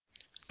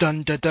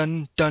Dun dun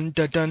dun dun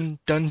dun dun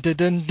dun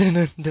dun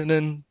dun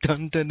dun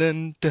dun dun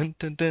dun dun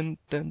dun dun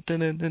dun dun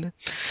dun dun.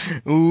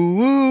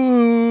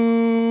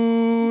 Ooh,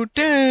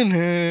 dun,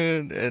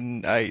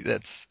 and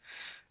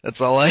that's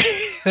all I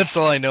that's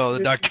all I know of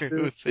the Doctor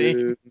Who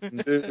theme.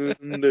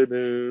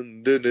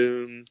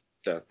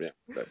 So, yeah,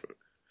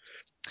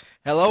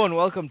 Hello and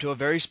welcome to a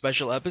very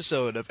special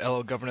episode of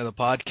Hello Governor the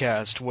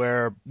Podcast,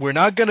 where we're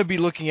not going to be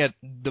looking at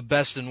the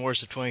best and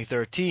worst of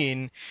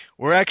 2013.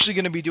 We're actually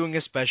going to be doing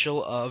a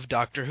special of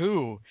Doctor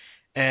Who.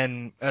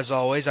 And as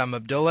always, I'm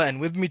Abdullah, and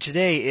with me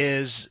today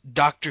is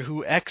Doctor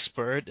Who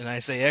expert, and I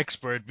say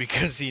expert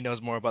because he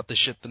knows more about the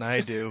shit than I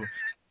do,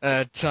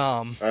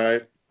 Tom. Hi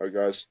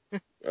guys.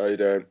 How you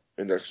doing?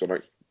 Index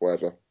Sonic,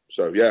 whatever.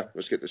 So yeah,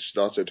 let's get this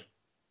started.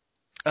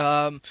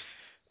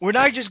 We're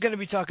not just going to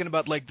be talking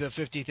about like the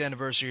 50th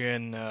anniversary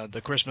and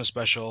the Christmas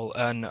special.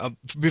 And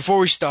before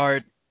we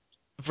start,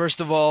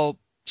 first of all,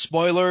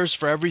 spoilers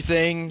for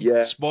everything.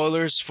 Yeah.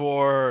 Spoilers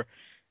for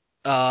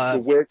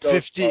We're going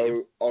 50. to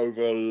go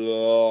over a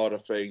lot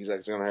of things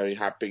that's going to be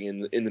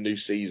happening in the new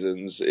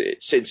seasons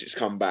since it's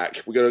come back.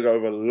 We're going to go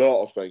over a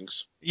lot of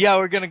things. Yeah,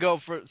 we're going to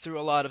go through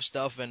a lot of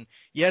stuff, and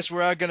yes,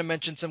 we are going to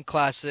mention some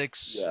classics.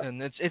 Yeah.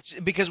 And it's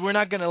because we're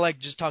not going to like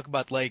just talk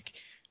about like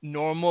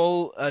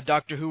normal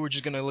Doctor Who. We're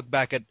just going to look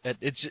back at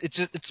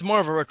it's more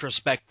of a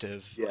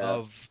retrospective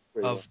of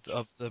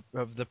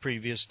the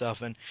previous stuff.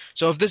 And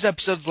so if this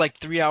episode's like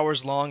 3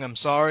 hours long, I'm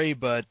sorry,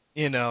 but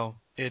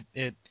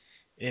the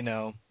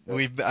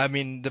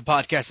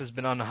podcast has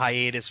been on a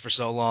hiatus for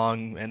so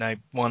long, and I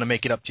want to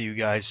make it up to you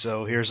guys.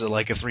 So here's a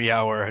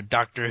 3-hour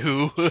Doctor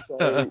Who.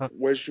 So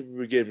where should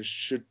we begin?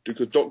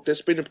 Because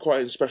there's been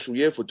quite a special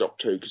year for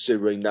Doctor Who,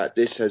 considering that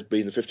this has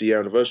been the 50-year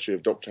anniversary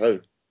of Doctor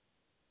Who.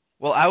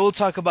 Well, I will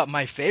talk about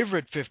my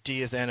favorite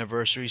 50th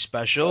anniversary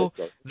special,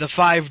 Okay. the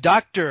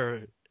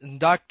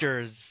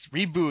Doctors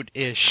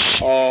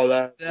reboot-ish. Oh,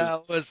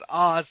 that was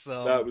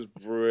awesome. That was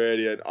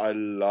brilliant. I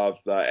love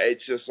that.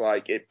 It's just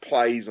like it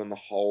plays on the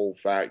whole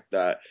fact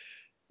that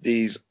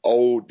the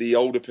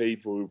older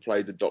people who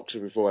played the Doctor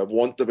before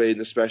want to be in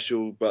the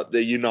special, but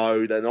they're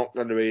not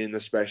going to be in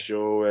the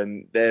special,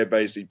 and they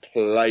basically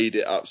played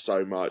it up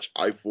so much.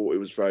 I thought it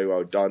was very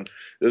well done.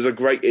 There's a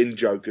great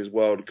in-joke as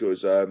well,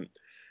 because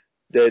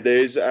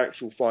there is an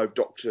actual 5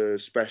 Doctor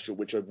special,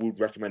 which I would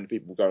recommend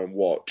people go and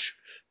watch.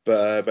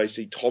 But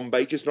basically, Tom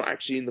Baker's not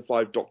actually in the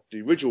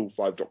original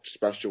 5 Doctor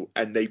special,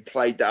 and they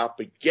played that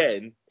up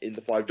again in the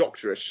 5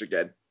 Doctor-ish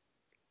again.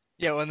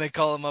 Yeah, when they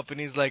call him up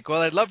and he's like,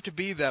 well, I'd love to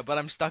be there, but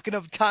I'm stuck in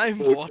a time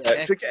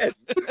vortex. Again.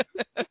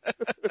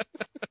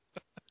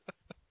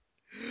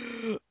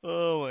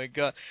 Oh my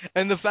god.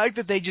 And the fact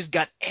that they just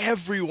got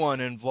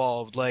everyone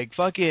involved, like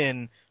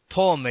fucking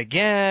Paul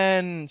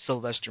McGann,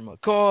 Sylvester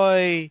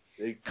McCoy,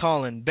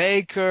 Colin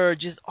Baker,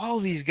 just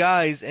all these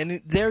guys,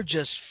 and they're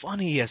just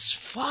funny as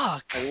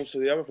fuck. And also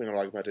the other thing I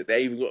like about it,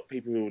 they even got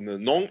people who are the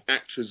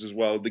non-actors as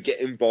well to get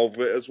involved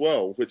with it as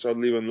well, which I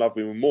even love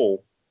even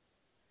more.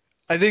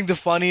 I think the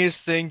funniest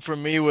thing for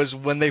me was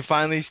when they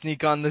finally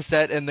sneak on the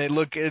set and they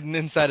look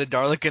inside a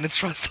Dalek and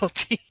it's Russell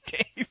T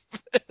Davies.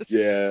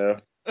 Yeah.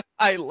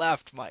 I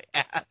laughed my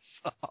ass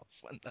off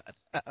when that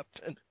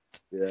happened.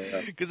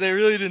 Yeah. Because I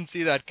really didn't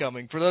see that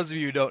coming. For those of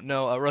you who don't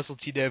know, Russell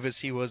T Davies,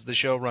 he was the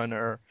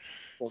showrunner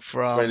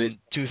from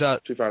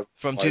 2005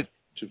 to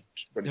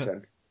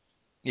 2010.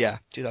 Yeah,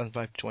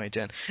 2005 to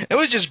 2010. It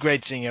was just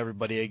great seeing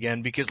everybody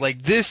again, because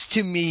like this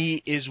to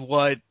me is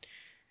what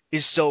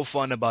is so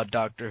fun about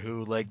Doctor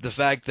Who. Like the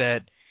fact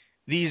that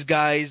these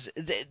guys,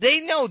 they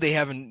know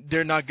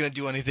they're not going to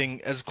do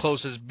anything as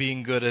close as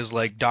being good as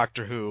like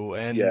Doctor Who,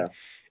 and yeah.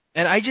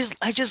 And I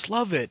just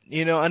love it,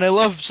 and I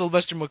love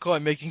Sylvester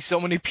McCoy making so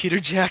many Peter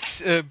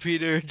Jackson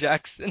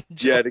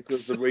jokes. Yeah,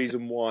 because the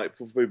reason why,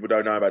 for people who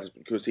don't know about it, is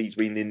because he's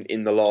been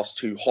in the last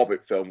 2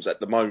 Hobbit films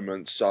at the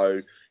moment,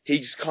 so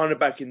he's kind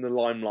of back in the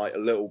limelight a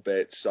little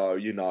bit. So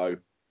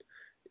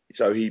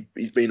so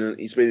he's been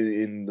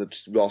in the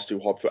last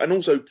 2 Hobbit films. And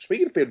also,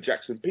 speaking of Peter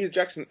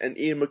Jackson and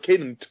Ian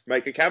McKellen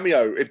make a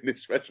cameo in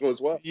this special as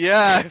well.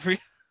 Yeah,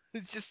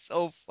 it's just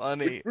so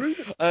funny.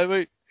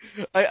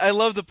 I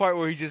love the part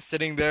where he's just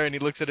sitting there and he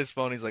looks at his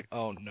phone. He's like,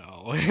 "Oh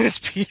no, it's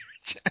Peter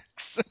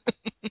Jackson."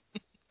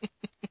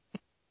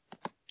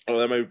 Oh,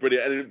 that made me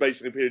brilliant. And then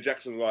basically Peter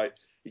Jackson's like,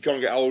 he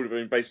can't get hold of him,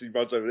 and basically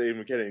runs over to Ian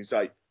McKellen. He's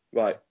like,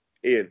 "Right,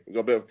 Ian, we've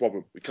got a bit of a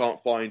problem. We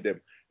can't find him.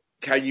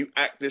 Can you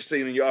act this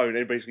scene on your own?"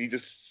 And basically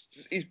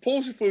he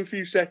pauses for a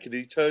few seconds.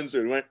 He turns to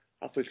him and went,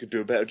 "I think you could do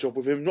a better job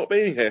with him not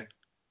being here."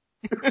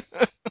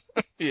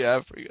 Yeah,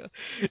 I forgot.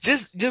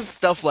 Just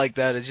stuff like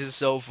that is just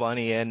so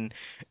funny, and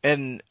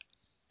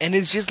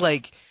it's just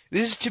like,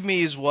 this to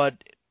me is what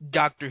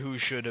Doctor Who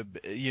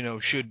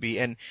should be.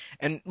 And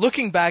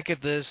looking back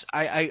at this,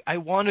 I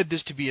wanted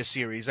this to be a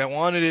series. I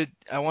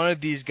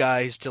wanted these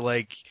guys to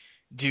like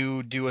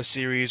do a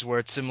series where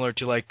it's similar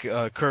to like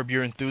Curb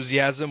Your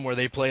Enthusiasm, where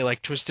they play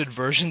like twisted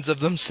versions of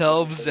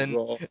themselves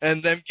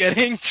and them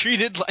getting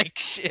treated like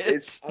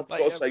shit. I've got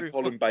to say,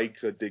 Colin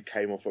Baker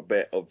came off a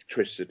bit of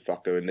twisted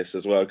fucker in this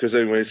as well, because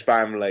then with his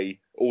family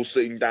all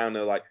sitting down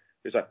there like,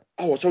 He's like,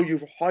 "Oh, I told you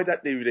to hide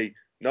that DVD."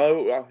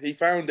 No, he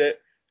found it,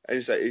 and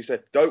he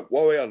said, "Don't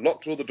worry, I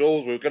locked all the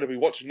doors. We're going to be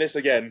watching this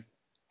again."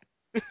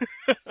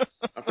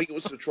 I think it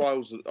was the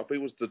trials. I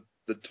think it was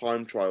the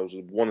time trials,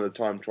 one of the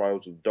time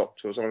trials of the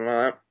Doctor or something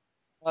like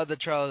that. The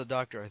Trial of the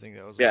Doctor, I think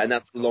that was Yeah, what and it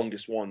that's was the called.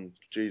 longest one.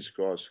 Jesus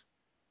Christ.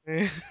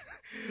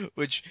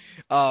 Which,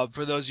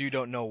 for those of you who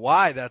don't know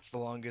why that's the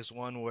longest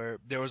one, where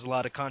there was a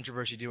lot of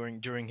controversy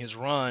during his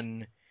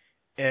run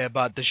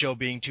about the show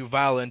being too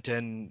violent,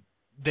 and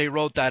they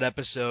wrote that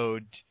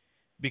episode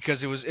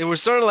because it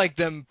was sort of like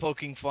them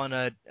poking fun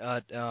at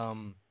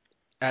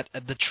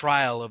the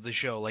trial of the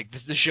show. Like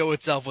the show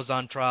itself was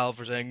on trial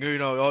for saying,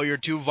 oh, you're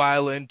too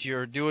violent,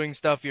 you're doing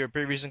stuff your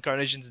previous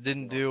incarnations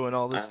didn't do, and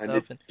all this And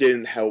stuff. it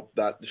didn't help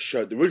that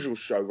the original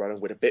showrunner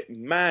went a bit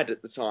mad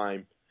at the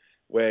time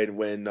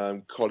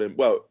when Colin,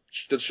 well,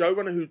 the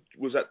showrunner who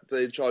was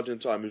in charge at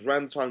the time, it was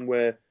around the time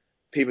where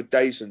Peter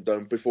Davison,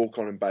 done before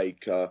Colin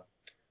Baker,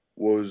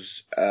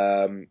 was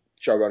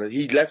showrunner.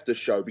 He left the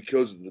show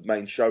because of the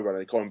main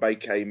showrunner. Colin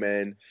Baker came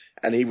in,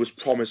 and he was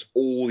promised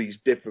all these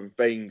different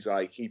things.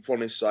 Like he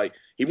promised, like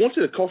he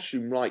wanted a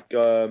costume like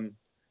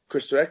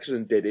Christopher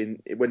Eccleston did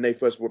when they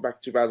first went back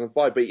in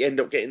 2005, but he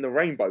ended up getting the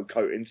rainbow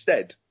coat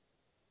instead.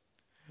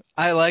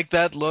 I like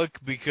that look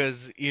because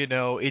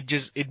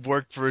it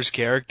worked for his Yeah,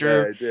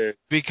 character. it did.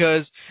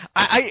 Because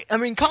I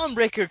mean Colin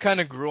Baker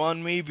kind of grew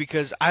on me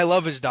because I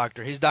love his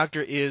Doctor. His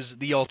Doctor is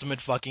the ultimate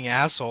fucking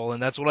asshole,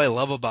 and that's what I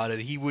love about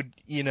it. He would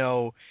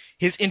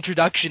his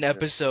introduction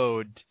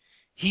episode,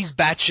 he's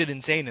batshit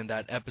insane in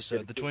that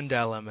episode, the Twin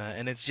Dilemma,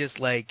 and it's just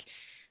like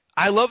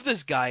I love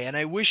this guy, and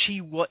I wish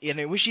he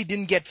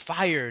didn't get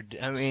fired.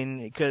 I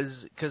mean,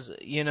 because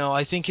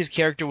I think his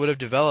character would have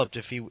developed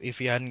if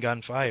he hadn't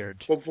gotten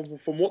fired.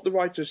 From what the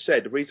writers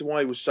said, the reason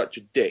why he was such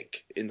a dick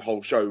in the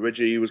whole show,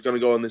 originally he was going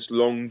to go on this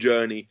long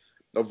journey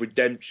of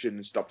redemption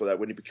and stuff like that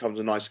when he becomes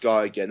a nice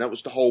guy again. That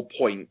was the whole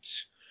point.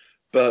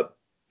 But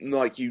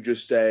like you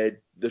just said,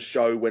 the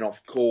show went off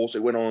course.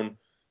 It went on,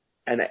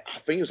 and I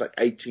think it was like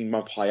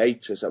 18-month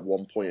hiatus at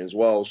one point as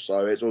well.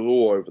 So it was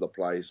all over the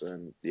place,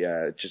 and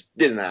yeah, it just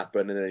didn't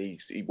happen. And then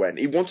he went.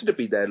 He wanted to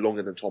be there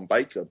longer than Tom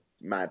Baker,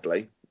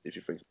 madly. If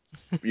you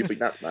think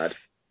that's mad.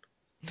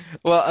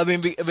 Well, I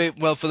mean,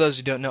 well, for those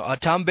who don't know,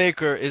 Tom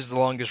Baker is the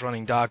longest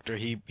running Doctor.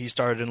 He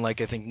started in I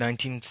think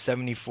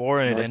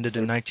 1974, and it ended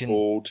in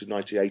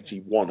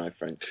 1981, I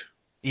think.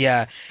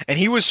 Yeah, and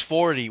he was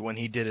 40 when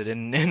he did it,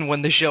 and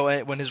when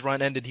his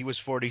run ended, he was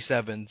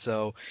 47.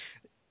 So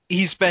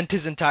he spent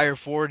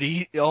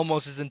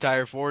almost his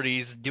entire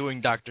 40s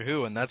doing Doctor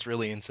Who, and that's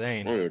really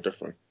insane. Oh, yeah,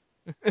 definitely.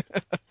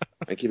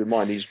 And keep in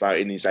mind, he's about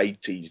in his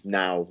 80s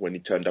now when he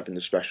turned up in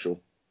the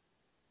special.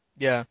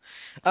 Yeah,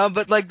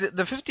 but like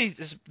the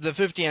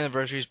 50th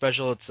anniversary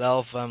special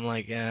itself, I'm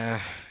like,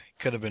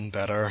 could have been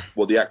better.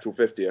 Well, the actual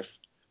 50th.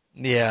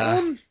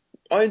 Yeah.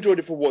 I enjoyed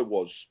it for what it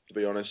was. To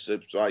be honest,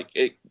 it's like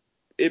it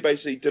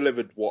basically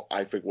delivered what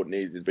I think what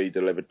needed to be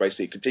delivered.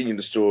 Basically, continuing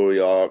the story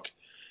arc.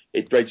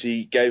 It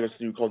basically gave us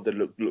new content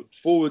to look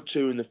forward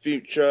to in the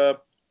future.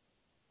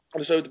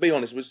 And so, to be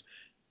honest,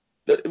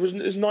 it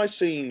was nice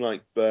seeing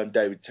like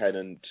David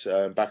Tennant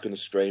back on the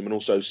screen, and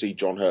also see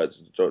John Hurt as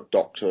the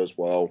Doctor as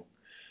well.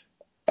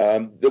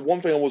 The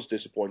one thing I was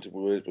disappointed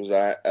with was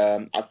that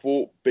I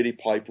thought Billie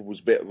Piper was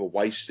a bit of a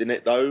waste in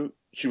it, though.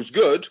 She was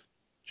good.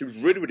 She was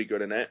really, really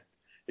good in it.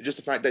 It's just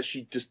the fact that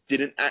she just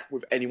didn't act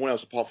with anyone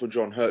else apart from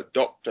John Hurt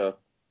Doctor,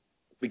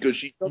 because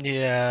she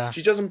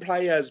doesn't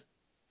play as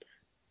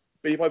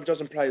Billie Piper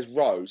doesn't play as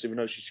Rose, even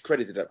though she's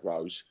credited at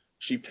Rose.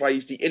 She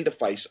plays the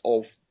interface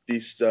of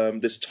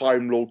this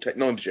Time Lord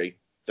technology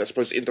that's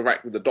supposed to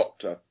interact with the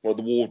Doctor, or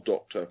the Ward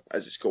Doctor,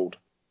 as it's called.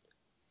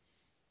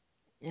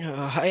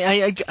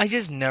 I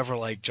just never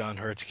liked John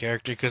Hurt's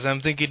character because I'm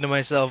thinking to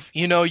myself,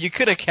 you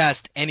could have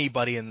cast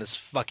anybody in this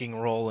fucking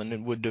role and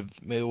it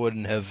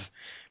wouldn't have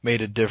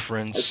made a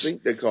difference.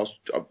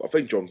 I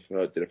think John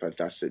Hurt did a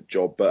fantastic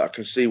job, but I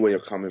can see where you're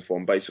coming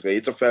from. Basically,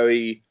 it's a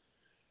very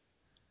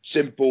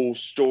simple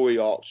story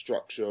arc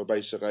structure.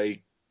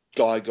 Basically,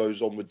 guy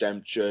goes on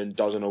redemption,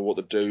 doesn't know what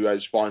to do,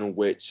 has final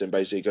wits, and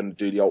basically going to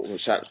do the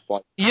ultimate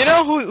sacrifice. You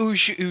know who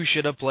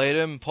should have played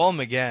him? Paul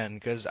McGann.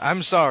 Because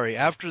I'm sorry,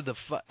 after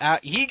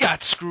he got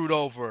screwed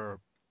over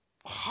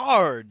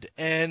hard,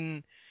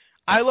 and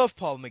I love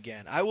Paul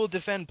McGann. I will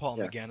defend Paul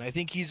McGann. I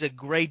think he's a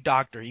great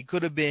Doctor. He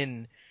could have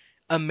been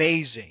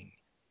amazing,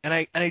 and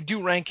I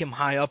do rank him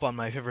high up on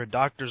my favorite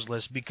Doctors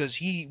list because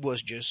he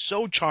was just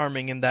so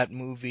charming in that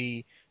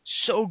movie,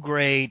 so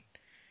great.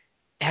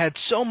 Had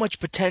so much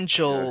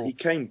potential. Yeah, he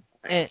came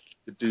back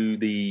to do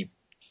the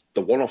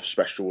one-off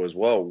special as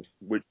well.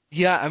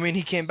 Yeah, I mean,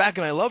 he came back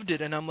and I loved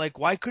it, and I'm like,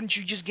 why couldn't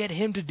you just get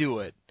him to do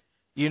it?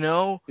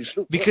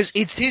 Because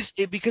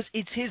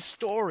it's his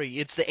story.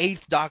 It's the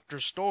Eighth Doctor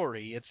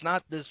story. It's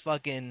not this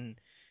fucking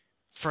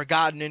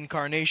forgotten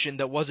incarnation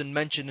that wasn't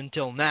mentioned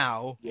until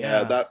now.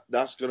 Yeah.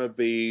 That's gonna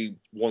be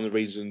one of the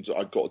reasons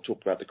I got to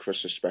talk about the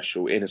Christmas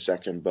special in a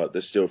second, but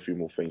there's still a few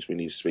more things we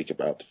need to speak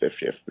about the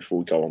 50th before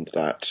we go on to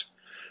that.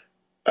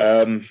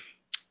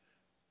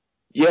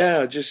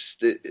 Yeah,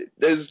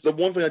 there's the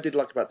one thing I did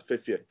like about the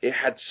 50th. It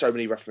had so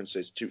many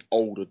references to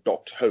older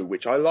Doctor Who,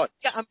 which I liked.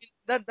 Yeah, I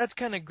mean that's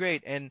kind of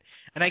great, and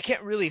I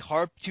can't really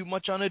harp too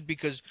much on it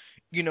because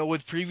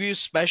with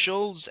previous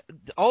specials,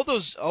 all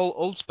those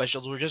old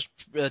specials were just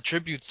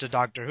tributes to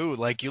Doctor Who.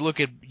 Like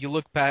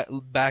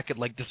back at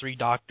like the Three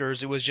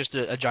Doctors, it was just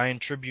a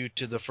giant tribute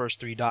to the first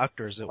three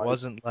Doctors. It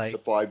wasn't The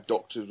like Five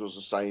Doctors was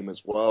the same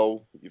as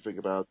well. If you think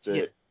about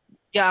yeah, it.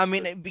 yeah. I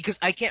mean because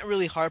I can't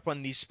really harp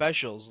on these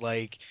specials,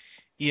 like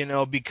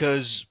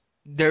because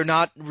they're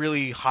not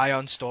really high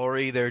on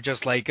story. They're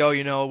just like, oh,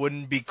 it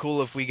wouldn't be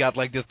cool if we got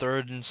like the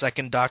third and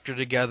second Doctor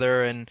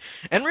together, and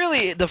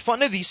really the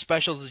fun of these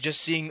specials is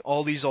just seeing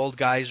all these old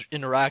guys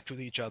interact with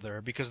each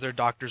other because their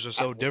doctors are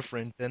so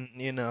different, and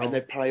And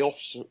they play off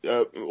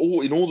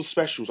all the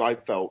specials. I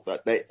felt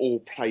that they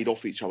all played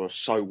off each other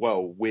so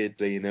well,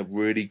 weirdly, in a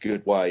really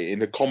good way,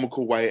 in a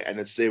comical way and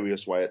a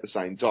serious way at the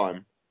same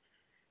time.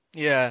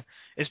 Yeah,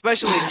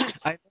 especially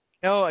I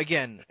know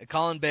again a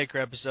Colin Baker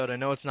episode. I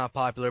know it's not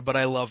popular, but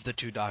I love the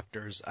two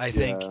Doctors. I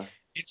think Yeah.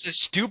 it's a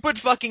stupid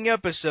fucking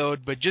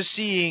episode, but just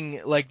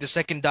seeing like the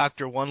second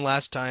Doctor one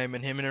last time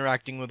and him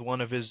interacting with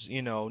one of his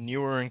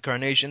newer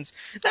incarnations,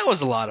 that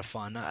was a lot of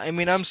fun. I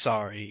mean, I'm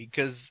sorry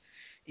because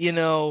you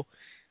know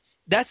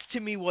that's to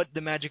me what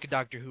the magic of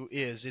Doctor Who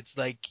is. It's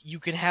like you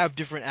can have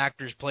different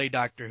actors play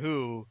Doctor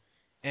Who,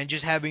 and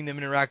just having them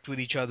interact with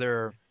each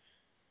other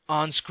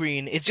on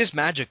screen, it's just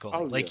magical.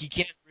 Oh yeah. Like you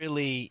can't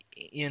really.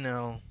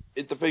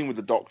 The thing with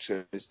the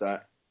Doctor is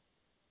that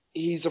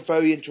he's a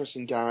very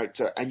interesting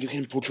character, and you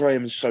can portray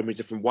him in so many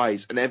different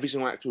ways. And every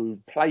single actor who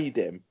played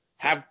him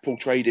have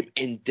portrayed him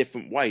in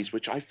different ways,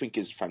 which I think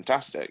is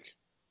fantastic.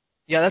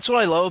 Yeah, that's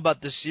what I love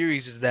about this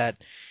series is that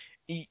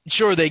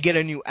sure they get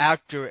a new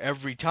actor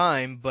every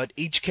time, but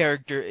each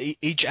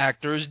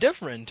actor is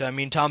different. I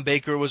mean, Tom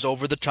Baker was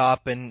over the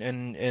top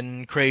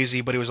and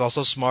crazy, but he was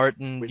also smart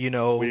and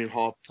William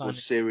Harper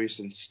was serious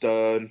and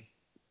stern.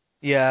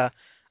 yeah.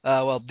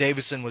 Well,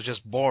 Davison was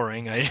just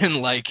boring. I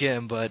didn't like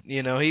him, but he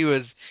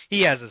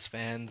has his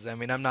fans. I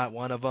mean, I'm not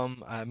one of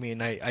them. I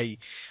mean, I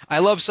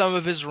love some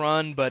of his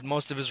run, but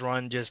most of his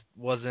run just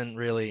wasn't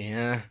really.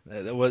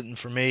 It wasn't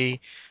for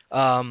me.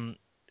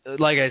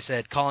 Like I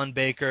said, Colin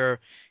Baker,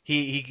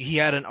 he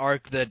had an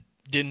arc that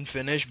didn't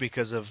finish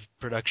because of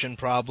production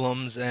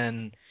problems,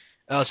 and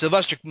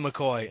Sylvester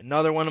McCoy,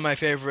 another one of my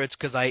favorites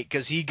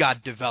because he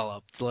got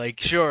developed. Like,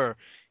 sure,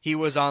 he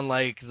was on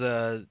like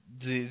the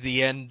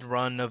end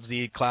run of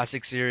the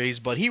classic series,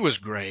 but he was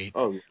great.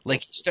 Oh,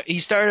 Like he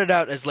started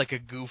out as like a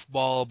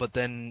goofball, but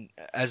then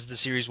as the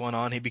series went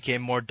on, he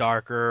became more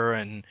darker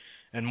and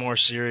more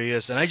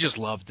serious, and I just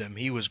loved him.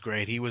 He was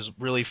great. He was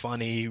really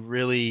funny,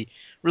 really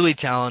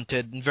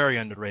talented, and very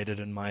underrated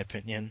in my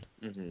opinion.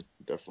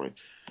 definitely.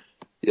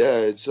 Yeah,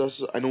 it's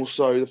just, and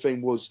also the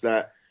thing was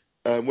that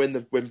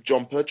when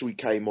John Pertwee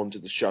came onto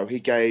the show, he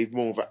gave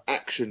more of an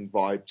action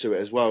vibe to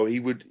it as well. He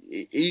would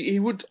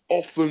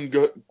often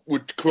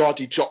would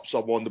karate chop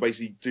someone to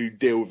basically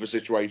deal with the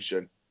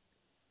situation.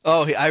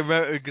 Oh, I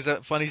remember because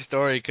a funny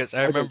story because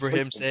I remember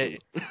him say.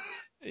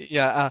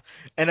 Yeah,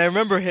 and I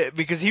remember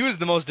because he was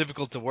the most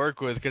difficult to work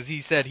with because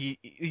he said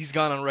he's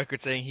gone on record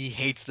saying he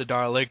hates the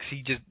Daleks.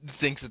 He just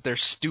thinks that they're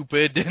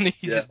stupid and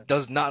he just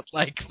does not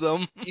like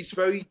them. He's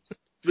very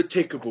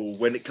particular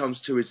when it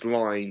comes to his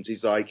lines.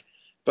 He's like,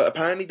 but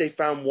apparently they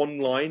found one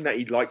line that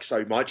he liked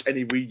so much and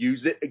he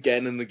reused it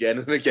again and again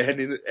and again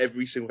in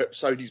every single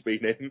episode he's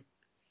been in.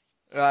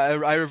 I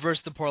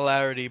reversed the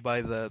polarity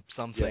by the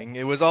something.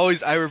 Yeah. It was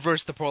always I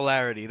reversed the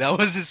polarity. That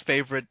was his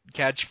favorite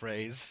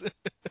catchphrase.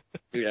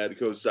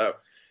 because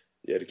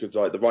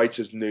like the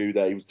writers knew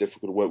that he was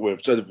difficult to work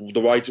with, so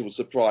the writer was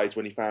surprised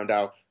when he found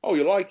out. Oh,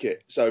 you like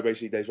it? So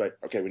basically, they like,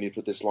 okay, we need to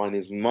put this line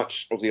in as much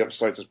of the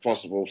episodes as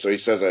possible. So he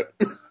says it.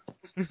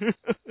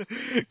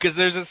 Because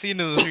there's a scene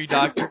in The Three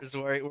Doctors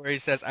where he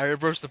says, "I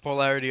reverse the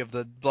polarity of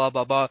the blah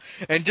blah blah,"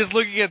 and just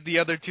looking at the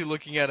other two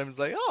looking at him is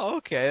like, "Oh,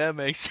 okay, that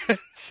makes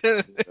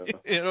sense."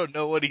 You don't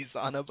know what he's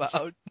on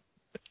about.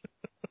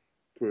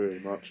 Pretty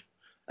much.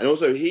 And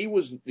also, he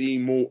was the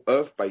more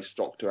Earth-based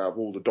Doctor out of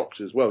all the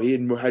Doctors as well. He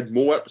had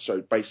more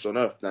episodes based on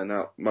Earth than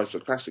most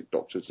of the classic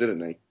Doctors,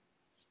 didn't he?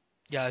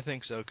 Yeah, I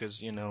think so,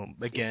 because,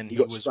 again, he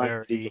was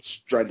very... He got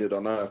stranded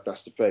on Earth,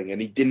 that's the thing.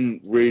 And he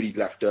didn't really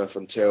left Earth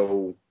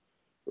until,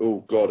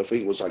 oh God, I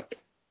think it was like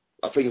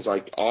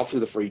after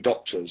the Three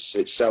Doctors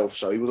itself,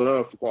 so he was on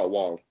Earth for quite a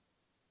while.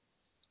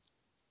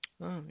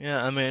 Oh,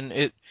 yeah, I mean,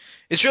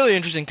 it's really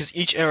interesting because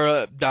each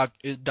era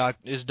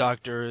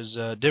Doctor is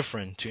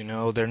different,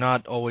 they're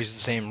not always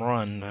the same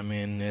run. I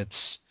mean,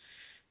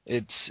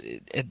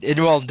 it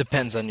all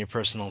depends on your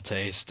personal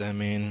taste, I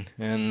mean,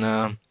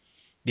 and,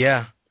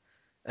 yeah.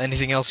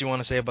 Anything else you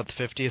want to say about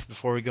the 50th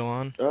before we go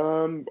on?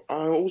 I've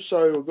got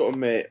to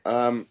admit,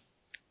 I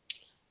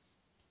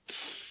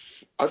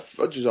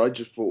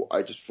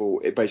just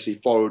thought it basically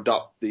followed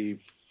up the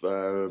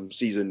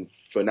season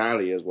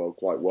finale as well,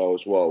 quite well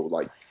as well.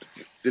 Like,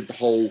 did the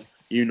whole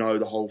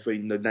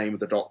thing, the name of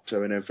the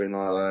Doctor and everything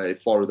like that.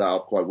 It followed that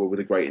up quite well with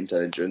a great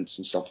intelligence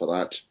and stuff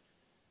like that.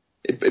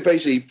 it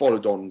basically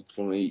followed on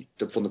from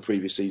the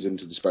previous season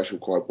to the special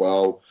quite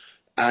well.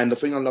 And the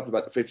thing I love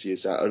about the 50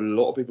 is that a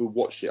lot of people who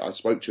watched it, I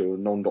spoke to a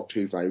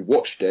non-Doctor Who fan who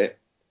watched it,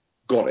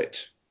 got it.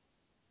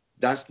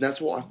 That's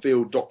what I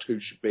feel Doctor Who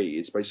should be.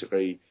 It's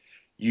basically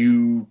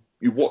you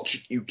watch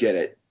it, you get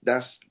it.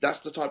 That's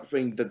the type of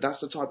thing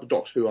that's the type of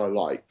Doctor Who I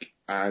like.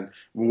 And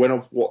when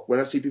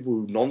I see people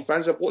who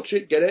non-fans have watched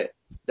it, get it,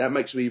 that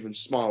makes me even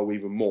smile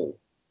even more.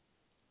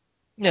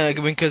 Yeah,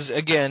 because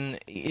again,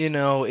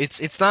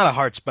 it's not a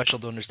hard special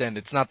to understand.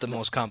 It's not the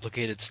most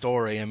complicated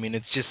story. I mean,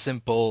 it's just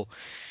simple.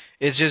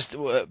 It's just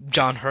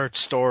John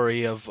Hurt's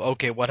story of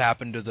what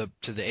happened to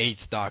the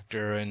Eighth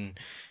Doctor, and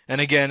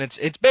again,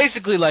 it's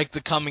basically like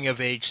the coming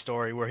of age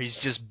story where he's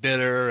just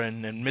bitter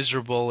and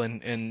miserable,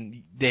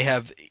 and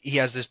he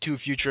has this 2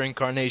 future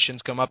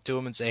incarnations come up to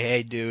him and say,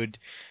 hey, dude,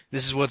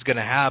 this is what's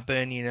gonna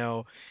happen.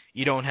 You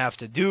don't have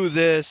to do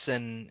this,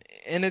 and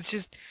it's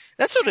just.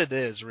 That's what it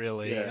is,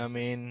 really. Yeah. I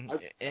mean,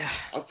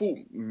 I thought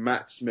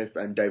Matt Smith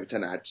and David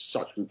Tennant had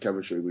such good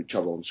chemistry with each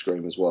other on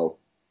screen as well.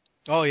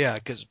 Oh yeah,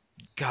 because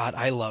God,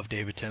 I love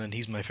David Tennant.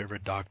 He's my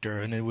favorite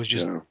Doctor, and it was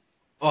just, Yeah.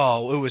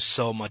 it was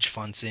so much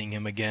fun seeing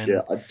him again.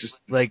 Yeah, I just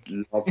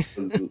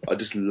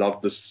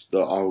love this.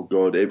 Oh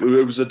god, it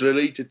was a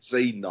deleted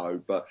scene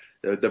though, but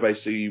they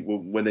basically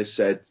when they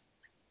said,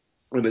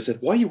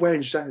 why are you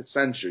wearing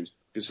sand shoes?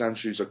 Because sand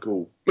shoes are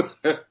cool.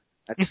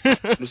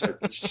 And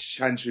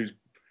sand shoes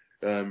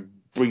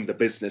bring the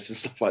business and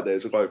stuff like that.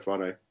 It's quite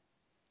funny.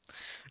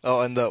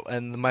 Oh,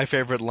 and my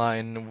favorite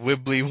line,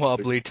 wibbly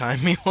wobbly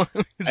timey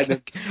wimey. And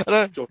then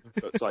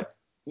it's like,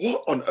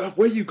 what on earth?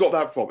 Where you got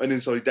that from? And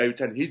then sorry, David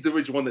Tennant, he's the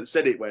original one that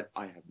said it. Went,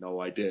 I have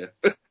no idea.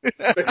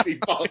 Basically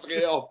passing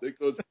it off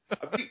because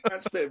I think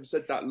Matt Smith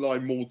said that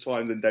line more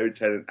times than David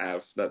Tennant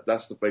has.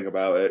 That's the thing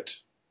about it.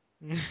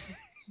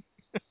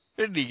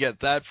 Where did he get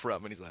that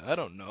from? And he's like, I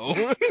don't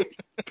know.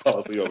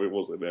 Passing off, it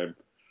wasn't him.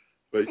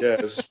 But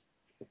yes.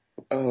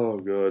 Oh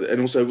god! And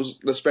also,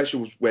 the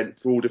specials went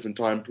through all different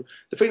times.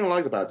 The thing I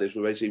liked about this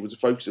was basically it was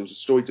a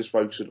story just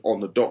focusing on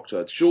the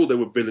Doctor. Sure, there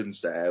were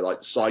villains there, like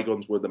the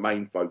Saigons were the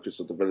main focus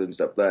of the villains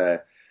up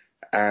there,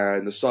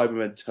 and the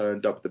Cybermen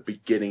turned up at the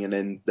beginning, and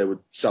then there were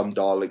some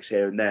Daleks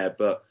here and there.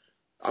 But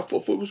I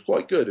thought it was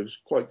quite good. It was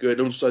quite good.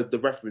 And also the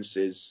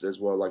references as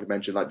well, like I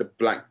mentioned, like the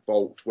Black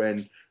Vault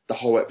when the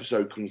whole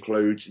episode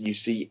concludes, and you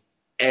see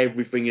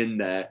everything in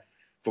there.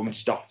 From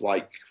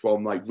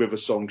River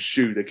Song's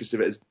shoe, they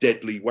consider it as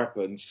deadly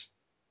weapons.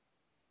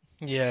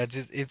 Yeah,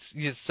 it's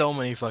just so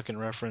many fucking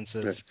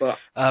references. Yes,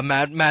 but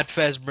Matt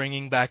Fez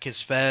bringing back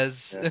his Fez.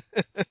 Yeah.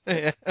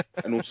 Yeah.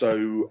 And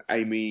also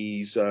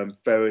Amy's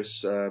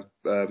Ferris,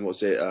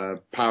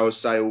 power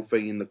sail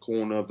thing in the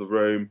corner of the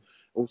room.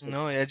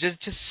 Also,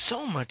 just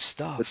so much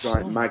stuff. The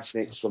giant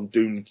magnets from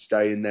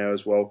Doomsday in there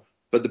as well.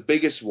 But the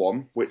biggest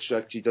one, which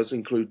actually does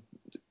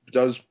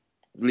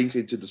link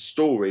into the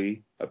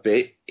story a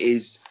bit,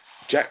 is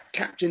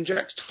Captain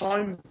Jack's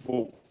time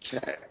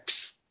vortex.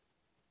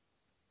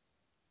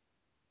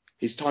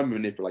 His time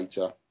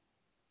manipulator.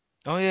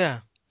 Oh yeah.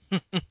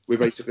 With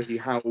basically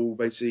how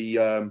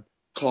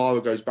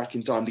Clara goes back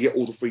in time to get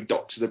all the 3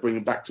 Doctors to bring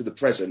them back to the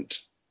present.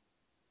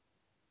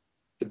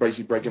 They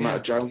basically break him out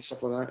of jail and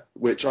stuff like that,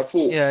 which I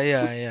thought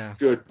was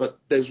good. But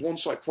there's one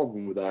slight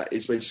problem with that.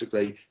 Is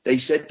basically they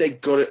said they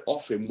got it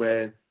off him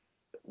when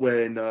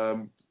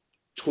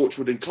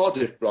Torchwood and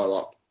Cardiff blow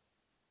up.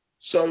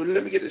 So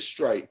let me get this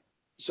straight.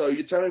 So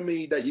you're telling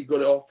me that you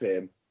got it off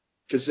him,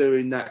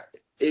 considering that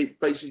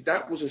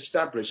that was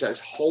established that his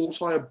whole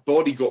entire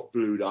body got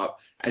blew up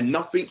and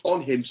nothing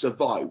on him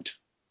survived.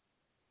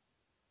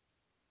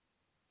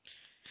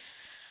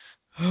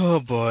 Oh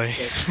boy.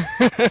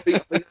 I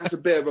think that's a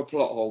bit of a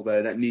plot hole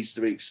there that needs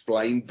to be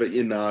explained, but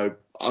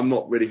I'm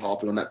not really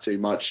harping on that too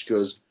much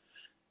because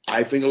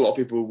I think a lot of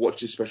people who watch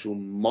this special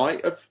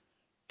might have.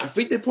 I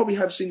think they probably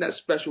have seen that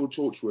special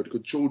Torchwood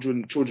because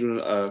Children on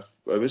Earth.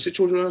 Is it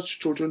Children on Earth?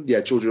 Children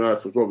on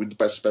Earth was probably the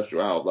best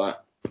special out of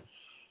that.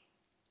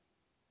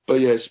 But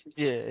yes.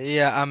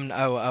 Yeah.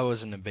 I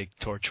wasn't a big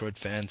Torchwood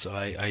fan, so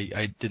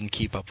I didn't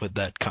keep up with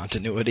that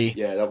continuity.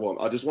 Yeah, that one.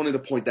 I just wanted to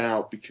point that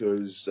out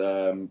because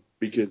a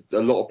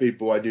lot of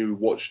people I knew who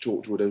watched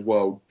Torchwood as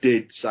well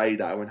did say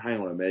that. I went,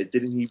 hang on a minute,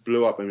 didn't he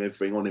blew up and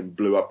everything on him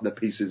blew up into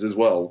pieces as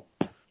well?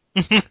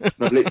 No,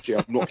 literally,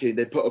 I'm not kidding.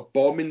 They put a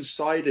bomb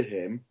inside of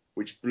him,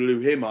 which blew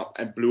him up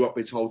and blew up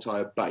his whole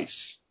entire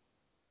base.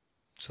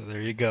 So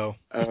there you go.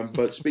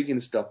 But speaking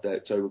of stuff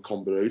that's over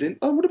convoluted,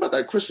 what about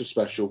that Christmas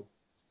special?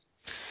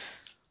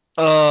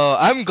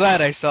 I'm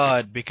glad I saw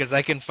it because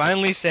I can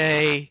finally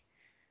say,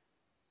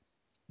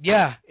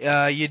 yeah,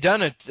 you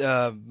done it.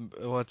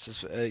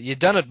 You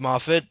done it,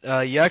 Moffat.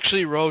 You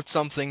actually wrote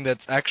something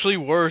that's actually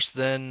worse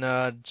than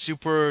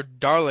Super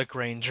Dalek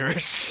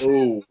Rangers.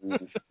 Oh,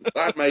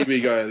 that may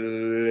be going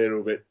a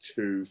little bit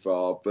too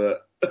far,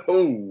 but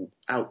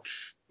ouch.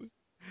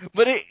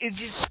 But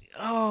it's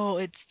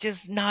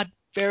just not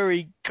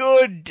very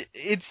good.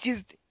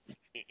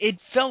 It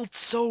felt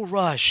so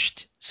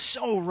rushed,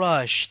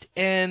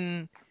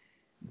 and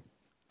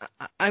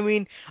I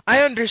mean, I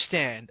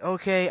understand.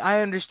 Okay,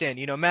 I understand.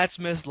 Matt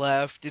Smith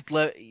left.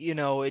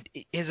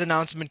 His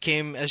announcement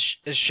came as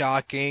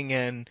shocking,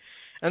 and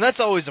that's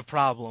always a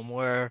problem.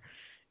 Where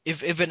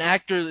if an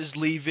actor is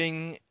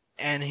leaving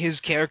and his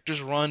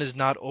character's run is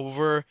not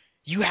over,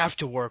 you have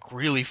to work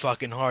really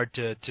fucking hard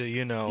to.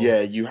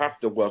 Yeah, you have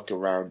to work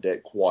around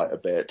it quite a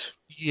bit.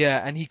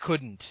 Yeah, and he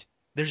couldn't.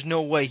 There's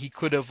no way he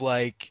could have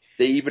They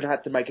even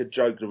had to make a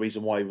joke the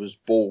reason why he was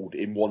bald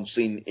in one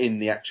scene in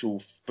the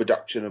actual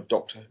production of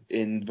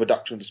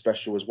the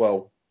special as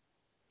well.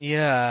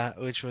 Yeah,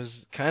 which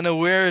was kind of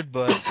weird,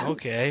 but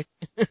okay.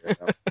 Yeah.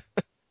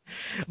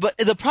 But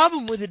the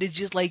problem with it is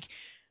just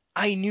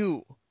I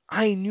knew,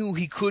 I knew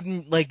he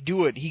couldn't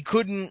do it. He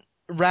couldn't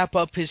wrap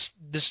up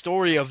the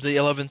story of the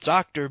 11th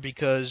Doctor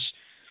because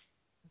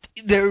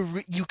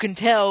you can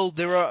tell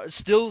there are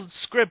still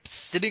scripts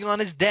sitting on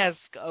his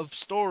desk of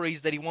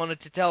stories that he wanted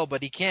to tell,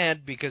 but he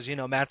can't because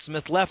Matt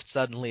Smith left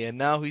suddenly, and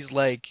now he's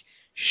like,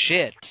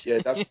 shit. Yeah,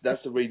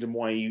 that's the reason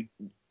why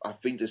I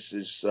think this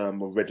is I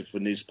read it for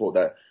news report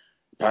that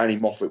apparently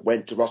Moffat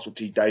went to Russell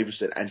T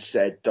Davidson and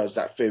said, "Does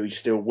that theory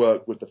still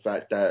work with the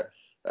fact that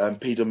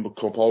Peter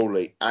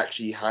Capaldi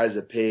actually has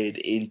appeared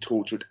in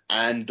Torchwood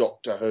and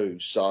Doctor Who?"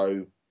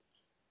 So,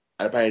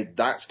 and apparently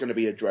that's going to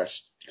be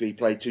addressed. He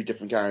played two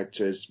different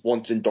characters,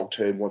 once in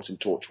Doctor Who and once in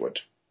Torchwood.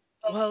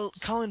 Well,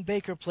 Colin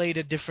Baker played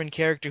a different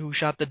character who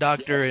shot the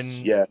Doctor,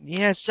 Yes, and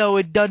yeah. so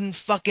it doesn't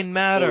fucking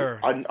matter.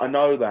 I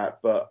know that,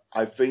 but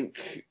I think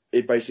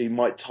it basically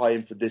might tie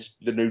in for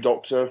the new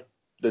Doctor,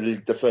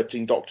 the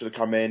 13th Doctor to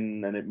come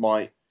in, and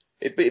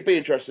it'd be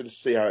interesting to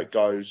see how it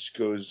goes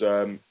because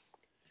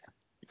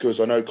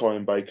I know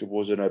Colin Baker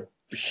wasn't a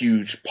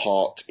huge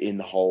part in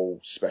the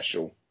whole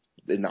special,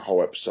 in that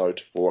whole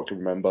episode, for what I can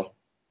remember.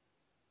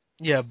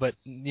 Yeah, but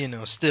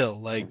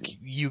still,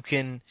 you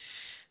can.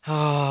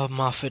 Oh,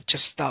 Moffat,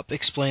 just stop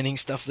explaining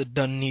stuff that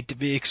doesn't need to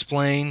be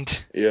explained.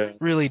 Yeah.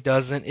 Really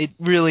doesn't. It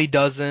really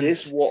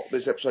doesn't. What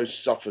this episode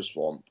suffers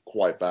from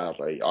quite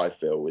badly, I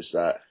feel, is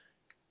that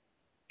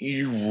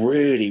you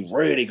really,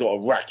 really got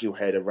to rack your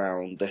head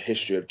around the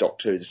history of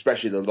Doctor Who,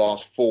 especially the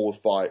last 4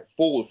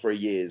 or 3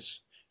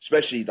 years,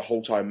 especially the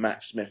whole time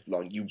Matt Smith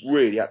long. You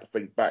really have to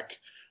think back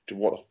to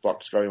what the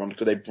fuck's going on.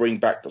 Could they bring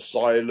back the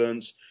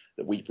Silence?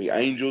 The Weeping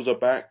Angels are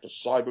back. The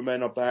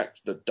Cybermen are back.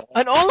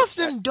 And all of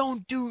them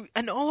don't do.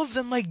 And all of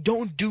them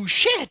don't do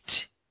shit.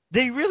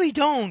 They really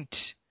don't.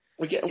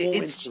 We're getting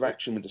more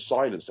interaction with the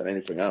Silence than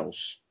anything else.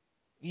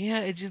 Yeah,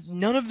 it's just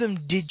none of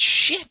them did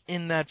shit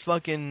in that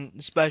fucking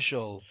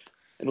special.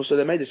 And also,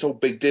 they made this whole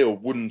big deal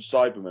of wooden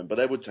Cybermen, but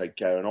they would take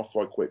care and off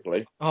quite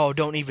quickly. Oh,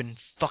 don't even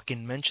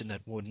fucking mention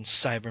that wooden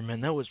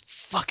Cyberman. That was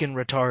fucking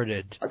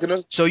retarded.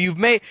 So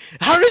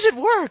how does it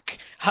work?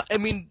 I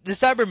mean, the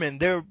Cybermen,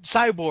 they're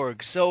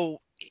cyborgs,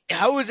 so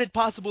how is it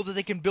possible that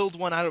they can build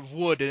one out of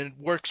wood and it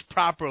works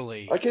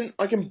properly? I can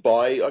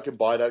buy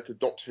that because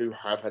Doctor Who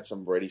have had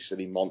some really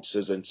silly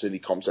monsters and silly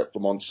concept for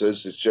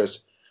monsters. It's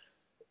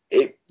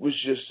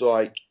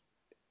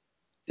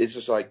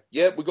just like,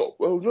 yeah, we got,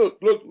 well,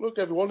 look,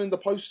 everyone in the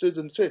posters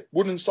and see,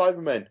 wooden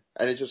Cybermen.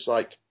 And it's just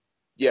like,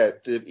 yeah,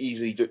 they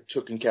easily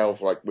taken care of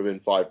within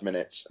 5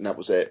 minutes, and that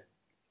was it.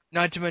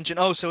 Not to mention,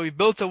 so he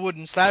built a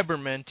wooden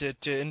Cyberman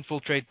to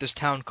infiltrate this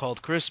town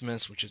called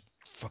Christmas, which is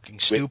fucking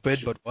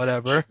stupid, but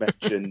whatever.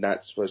 Mentioned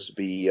that's supposed to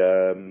be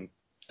the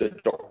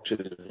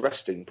Doctor's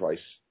resting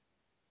place.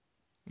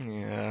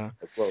 Yeah.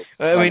 Well,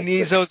 I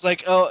mean, so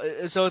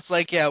it's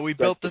like, yeah, we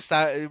built this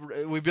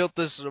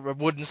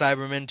wooden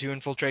Cyberman to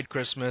infiltrate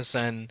Christmas,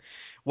 and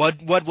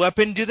what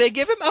weapon do they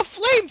give him? A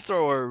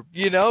flamethrower,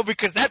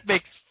 because that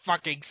makes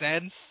fucking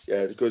sense.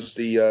 Yeah, because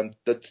the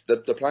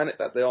planet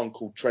that they're on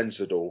called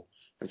Trenzador,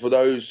 and for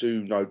those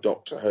who know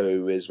Doctor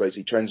Who, is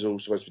basically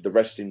Trenzador supposed to be the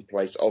resting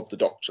place of the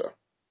Doctor.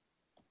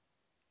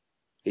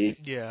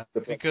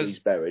 Because he's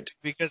buried.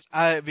 Because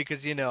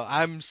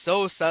I'm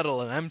so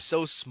subtle and I'm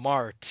so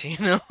smart,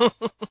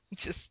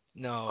 just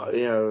no.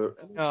 So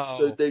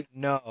they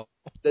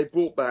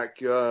brought back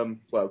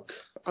well,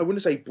 I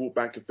wouldn't say brought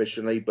back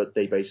officially, but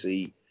they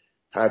basically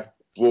have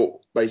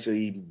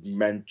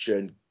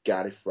mentioned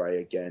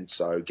Gallifrey again.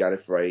 So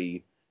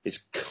Gallifrey is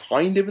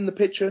kind of in the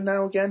picture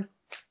now again.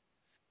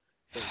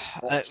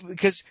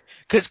 Because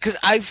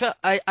I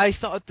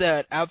thought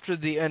that after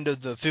the end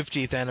of the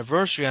 50th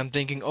anniversary, I'm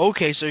thinking,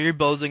 okay, so you're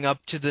building up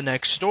to the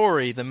next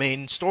story, the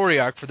main story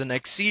arc for the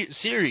next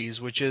series,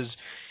 which is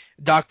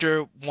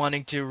Doctor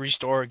wanting to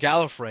restore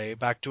Gallifrey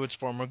back to its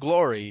former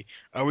glory.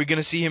 Are we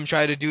going to see him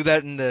try to do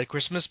that in the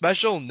Christmas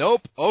special?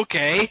 Nope.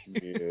 Okay.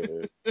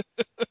 Yeah.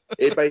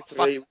 It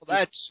basically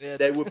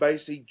they were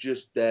basically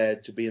just there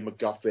to be a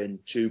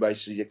MacGuffin to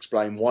basically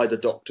explain why the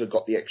Doctor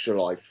got the extra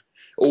life.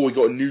 Or we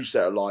got a new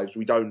set of lives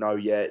we don't know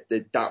yet.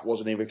 That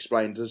wasn't even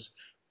explained to us.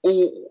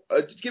 Or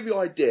to give you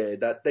an idea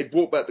that they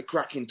brought back the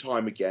crack in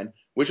time again,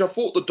 which I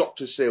thought the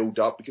Doctor sealed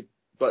up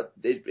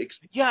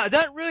yeah,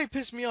 that really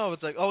pissed me off.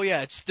 It's like, oh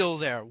yeah, it's still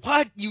there.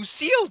 What? You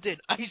sealed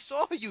it? I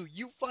saw you.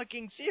 You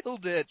fucking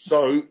sealed it.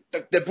 So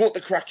they brought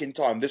the crack in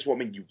time. This is what I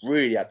mean. You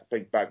really have to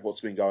think back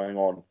what's been going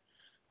on.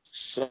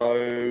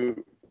 So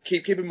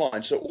keep in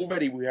mind, so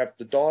already we have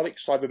the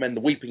Daleks, Cybermen,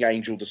 the Weeping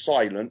Angel, the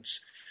Silence.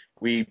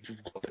 We've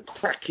got the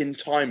Kraken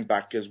time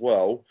back as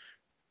well.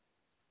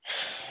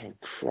 Oh,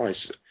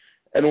 Christ.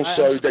 And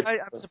also...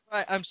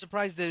 I'm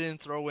surprised they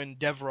didn't throw in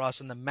Devros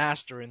and the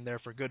Master in there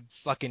for good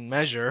fucking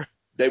measure.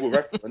 They were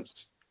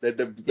referenced.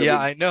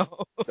 I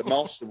know. The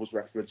Master was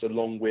referenced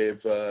along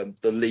with the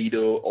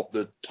leader of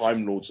the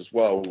Time Lords as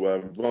well,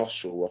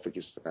 Russell, I think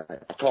his name.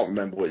 I can't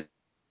remember what his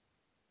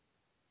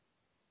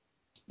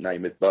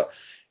name is, but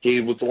he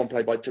was the one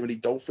played by Timothy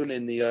Dolphin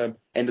in the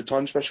End of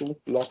Time special,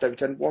 the last David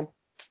Tennant one.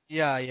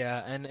 Yeah,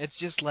 and it's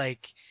just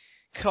like,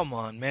 come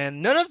on,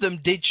 man. None of them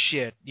did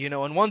shit,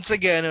 and once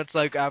again, it's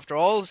like, after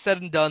all is said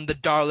and done, the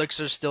Daleks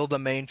are still the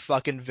main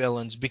fucking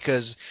villains,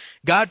 because,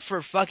 God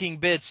for fucking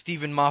bit,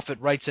 Stephen Moffat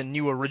writes a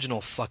new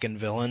original fucking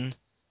villain.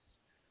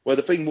 Well,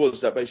 the thing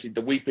was that basically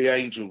the Weeping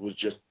Angel was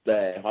just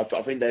there. I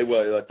think they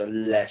were like the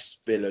less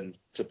villain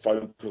to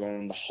focus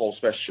on the whole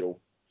special.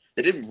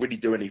 They didn't really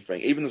do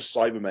anything. Even the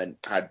Cybermen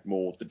had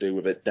more to do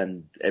with it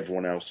than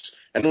everyone else.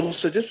 And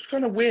also, this was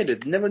kind of weird.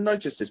 I'd never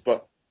noticed this,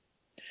 but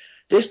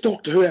this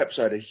Doctor Who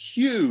episode, a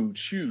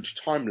huge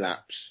time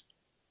lapse.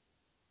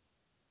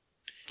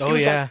 Oh,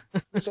 yeah.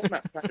 It's on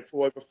that planet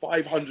for over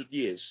 500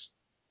 years.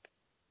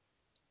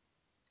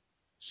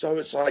 So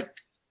it's like,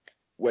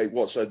 wait,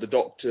 what? So the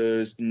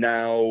Doctor's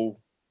now,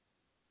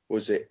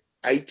 was it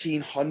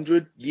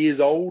 1800 years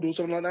old or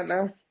something like that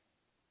now?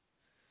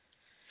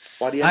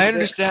 By the end I of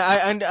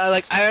understand.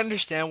 I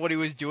understand what he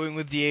was doing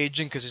with the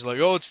aging, because he's like,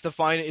 oh, it's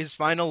his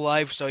final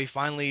life, so he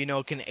finally,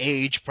 can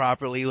age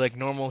properly like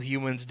normal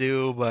humans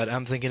do. But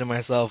I'm thinking to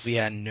myself,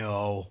 yeah,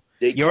 no,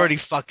 you already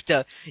fucked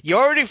up. You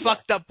already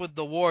fucked up with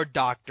the War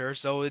Doctor,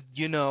 so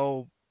They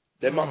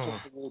mucked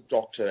up the War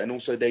Doctor, and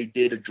also they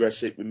did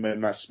address it with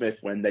Matt Smith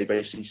when they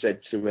basically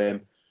said to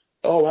him,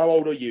 "Oh, how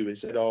old are you?" He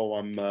said, "Oh,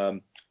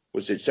 I'm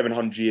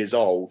 700 years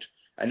old."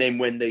 And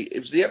then it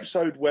was the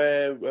episode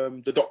where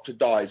the Doctor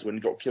dies when he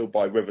got killed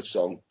by River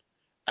Song.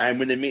 And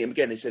when they meet him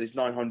again, they said he's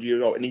 900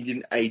 years old, and he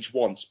didn't age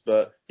once.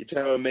 But you're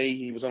telling me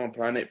he was on a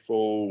planet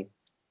for,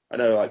 I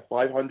don't know, like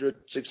 500,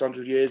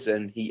 600 years,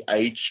 and he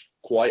aged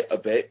quite a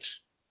bit.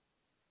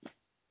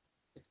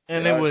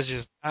 And it was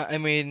just, I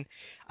mean,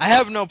 I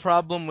have no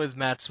problem with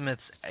Matt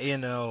Smith's,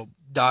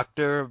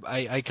 Doctor.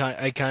 I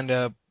kind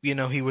of,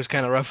 he was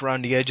kind of rough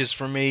around the edges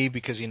for me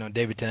because,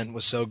 David Tennant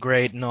was so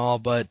great and all,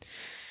 but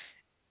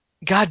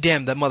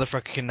goddamn, that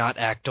motherfucker cannot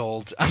act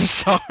old. I'm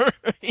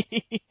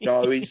sorry.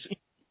 No,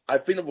 I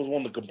think it was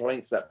one of the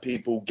complaints that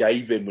people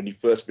gave him when he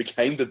first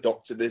became the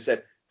Doctor. They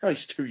said, "Oh,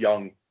 he's too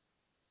young.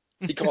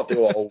 He can't do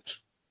old."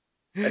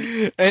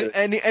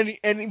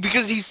 And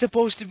because he's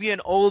supposed to be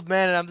an old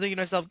man, and I'm thinking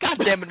to myself, God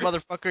damn it,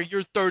 motherfucker,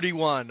 you're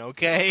 31,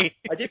 okay?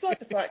 I did like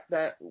the fact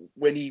that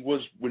when he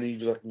was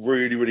like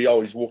really, really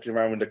old, he's walking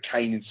around with a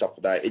cane and stuff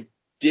like that. It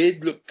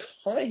did look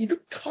he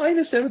looked kind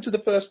of similar to the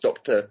first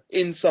Doctor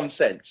in some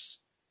sense.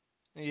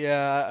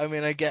 Yeah, I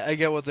mean, I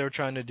get what they were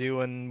trying to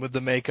do, and with the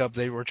makeup,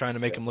 they were trying to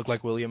make him look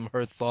like William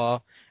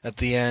Hurthaw at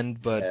the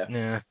end, but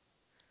Yeah.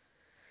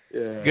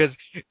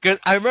 Because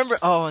I remember,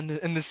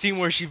 in the scene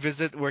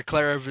where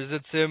Clara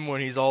visits him when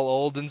he's all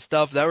old and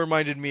stuff, that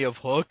reminded me of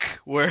Hook,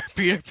 where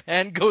Peter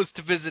Pan goes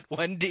to visit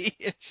Wendy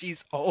and she's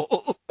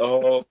old.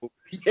 Oh,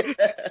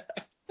 yeah.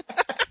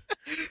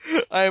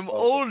 I'm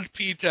old,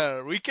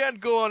 Peter. We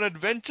can't go on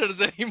adventures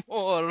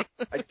anymore.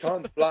 I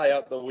can't fly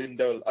out the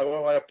window.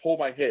 I pull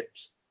my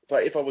hips.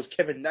 But if I was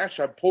Kevin Nash,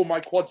 I'd pull my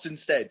quads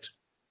instead.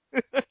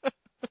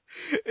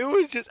 It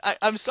was just,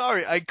 I'm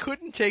sorry, I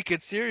couldn't take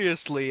it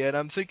seriously, and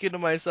I'm thinking to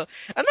myself,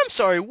 and I'm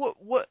sorry, what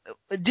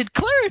did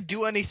Clara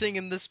do anything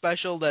in this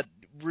special that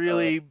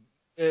really...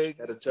 she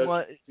had a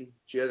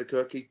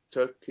turkey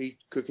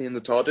cooking in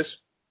the TARDIS.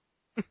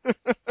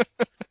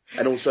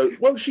 And also,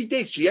 well, she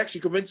did. She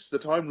actually convinced the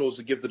Time Lords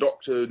to give the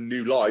Doctor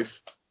new life.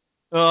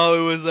 Oh,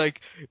 it was like,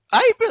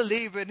 I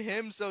believe in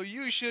him, so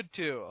you should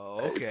too.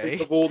 Oh, okay.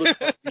 Think of all the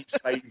times he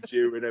saved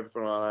you and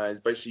everything like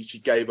that. Basically, she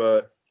gave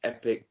her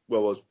epic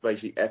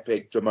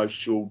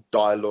emotional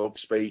dialogue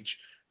speech.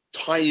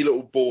 Tiny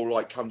little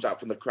ball comes out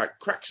from the crack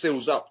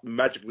seals up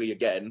magically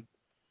again.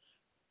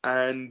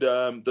 And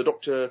the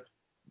Doctor,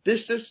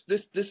 this is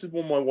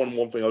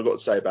one thing I've got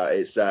to say about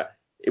it, is that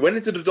it went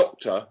into the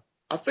Doctor.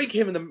 I think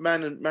him and the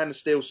Man of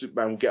Steel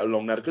Superman will get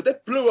along now, because they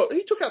blew up.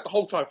 He took out the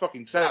whole entire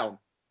fucking town.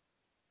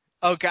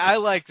 Okay, I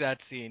like that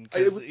scene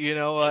because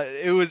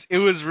it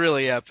was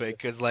really epic.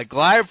 Because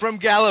live from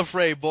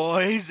Gallifrey,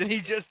 boys, and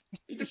he just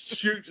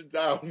shoots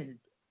down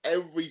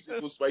every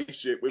single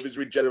spaceship with his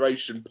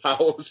regeneration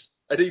powers,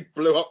 and he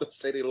blew up the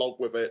city along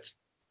with it.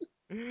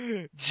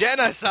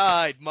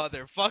 Genocide,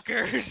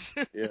 motherfuckers!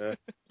 Yeah,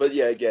 but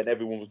yeah, again,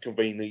 everyone was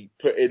conveniently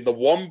put in the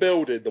one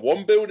building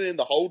in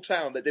the whole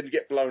town that didn't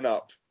get blown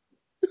up.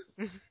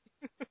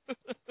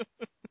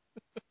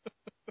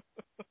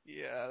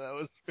 Yeah, that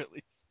was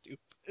really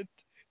stupid.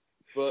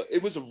 But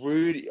it was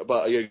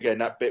but again,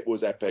 that bit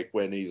was epic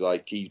when he's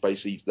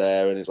basically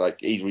there and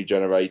he's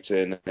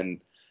regenerating,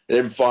 and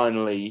then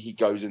finally he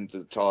goes into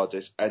the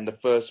TARDIS, and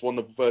one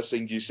of the first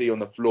things you see on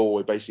the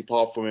floor is basically,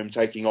 apart from him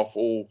taking off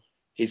all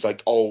his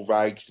like old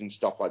rags and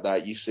stuff like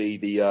that. You see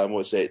the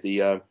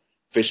the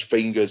fish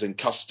fingers and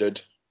custard,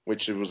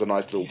 which was a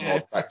nice little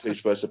nod back to his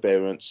first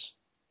appearance.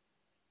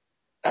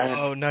 And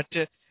Oh, not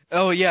to.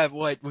 Oh yeah,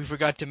 what we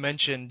forgot to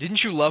mention.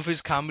 Didn't you love his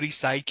comedy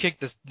sidekick,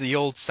 the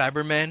old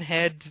Cyberman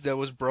head that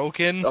was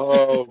broken?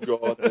 oh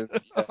god, and,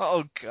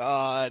 Oh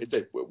god.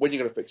 it's when are you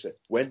gonna fix it?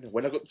 When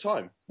I got the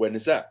time? When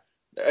is that?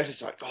 And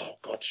it's like, oh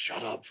god,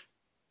 shut up.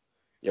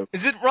 Yeah.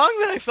 Is it wrong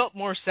that I felt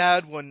more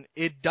sad when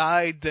it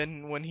died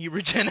than when he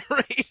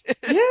regenerated?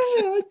 Yeah,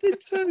 I did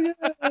too.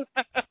 Yeah.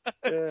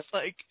 It's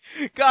like,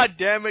 God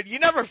damn it! You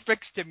never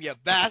fixed him, you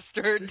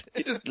bastard.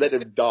 You just let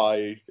him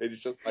die.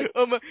 It's just like,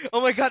 Oh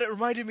my God! It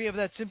reminded me of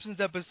that Simpsons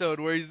episode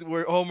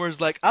where Homer's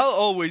like, "I'll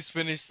always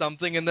finish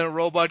something," and then a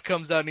robot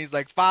comes out and he's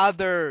like,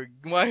 "Father,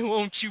 why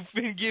won't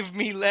you give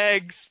me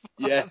legs,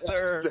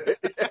 Father?"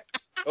 yeah.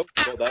 Oh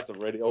god, that's a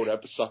really old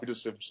episode of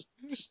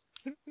Simpsons.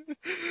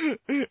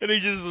 And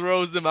he just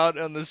throws him out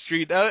on the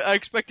street. I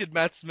expected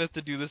Matt Smith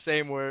to do the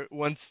same, where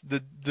once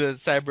the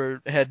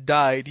cyber head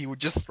died, he would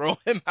just throw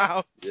him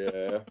out.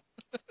 Yeah.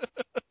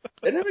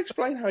 They never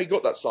explain how he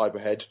got that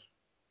cyber head.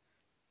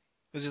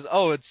 It's just,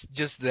 it's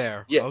just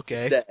there. Yeah,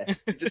 Okay.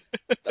 it's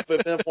there.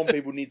 But that's one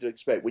people need to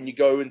expect. When you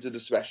go into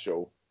the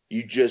special,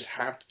 you just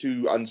have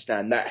to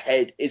understand that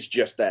head is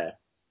just there.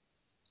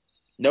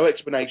 No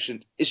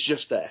explanation. It's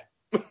just there.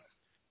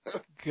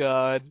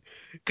 God,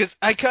 because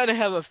I kind of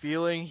have a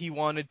feeling he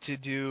wanted to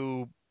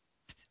do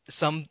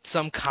some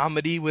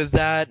comedy with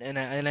that, and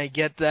I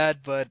get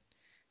that, but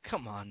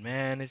come on,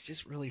 man, it's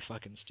just really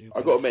fucking stupid.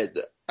 I've got to admit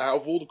that out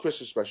of all the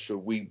Christmas special,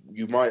 we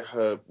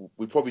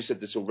probably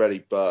said this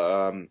already,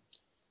 but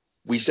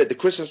we said the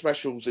Christmas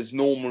specials is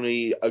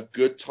normally a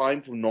good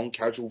time for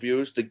non-casual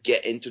viewers to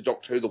get into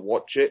Doctor Who to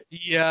watch it.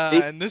 Yeah,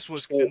 and this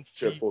was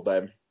torture for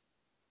them.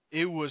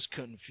 It was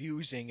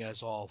confusing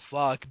as all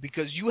fuck,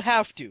 because you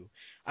have to.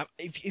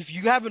 If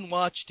you haven't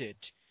watched it,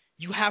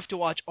 you have to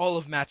watch all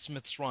of Matt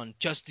Smith's run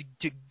just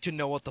to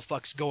know what the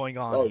fuck's going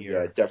on here.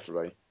 Oh, yeah,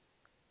 definitely.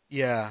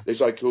 Yeah. It's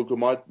like,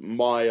 my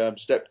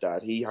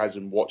stepdad, he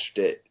hasn't watched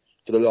it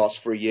for the last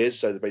 3 years,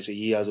 so basically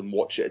he hasn't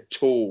watched it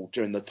at all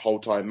during the whole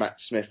time Matt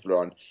Smith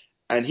run.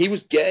 And he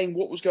was getting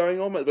what was going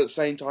on, but at the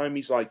same time,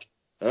 he's like,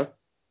 huh?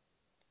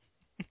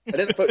 And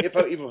then it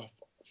felt even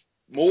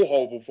more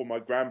horrible for my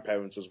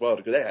grandparents as well,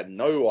 because they had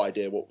no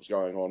idea what was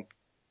going on.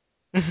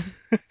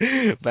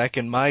 Back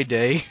in my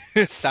day,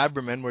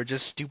 Cybermen were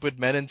just stupid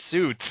men in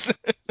suits.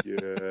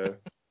 Yeah.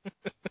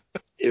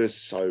 It was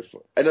so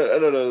fun. And I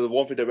don't know, the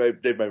one thing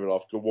that did make me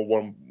laugh,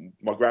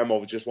 my grandma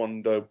was just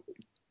wondering,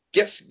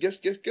 guess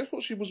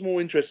what she was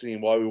more interested in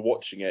while we were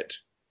watching it?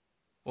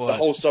 What? The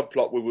whole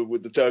subplot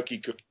with the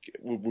turkey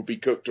would be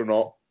cooked or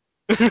not.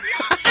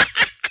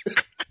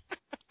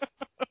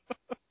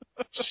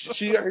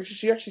 She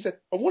actually said,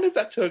 I wonder if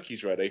that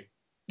turkey's ready.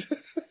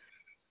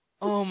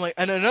 Oh my,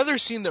 and another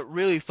scene that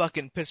really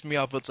fucking pissed me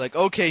off, it's like,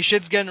 okay,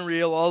 shit's getting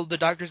real, all the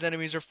Doctor's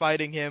enemies are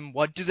fighting him,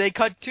 what do they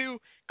cut to?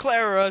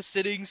 Clara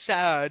sitting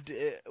sad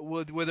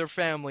with her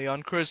family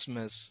on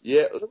Christmas.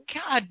 Yeah.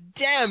 God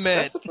damn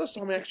it! That's the first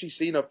time I actually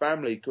seen her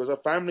family, because her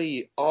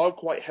family are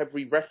quite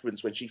heavily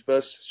referenced when she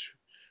first,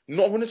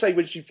 not going to say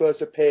when she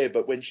first appeared,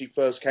 but when she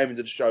first came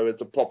into the show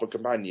as a proper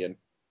companion.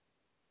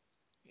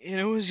 And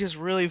it was just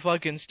really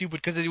fucking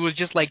stupid, because it was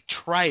just like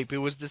tripe, it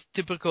was this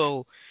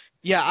typical...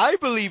 Yeah, I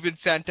believe in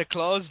Santa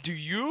Claus, do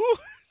you?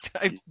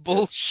 Type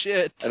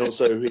bullshit. And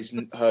also,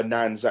 her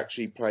nan's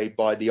actually played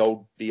by the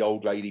old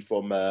lady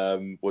from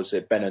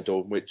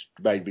Benidorm, which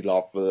made me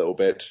laugh a little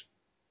bit.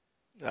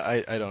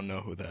 I don't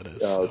know who that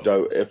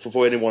is.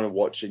 For anyone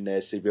watching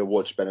this, if you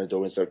watch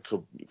Benidorm, it's a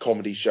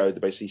comedy show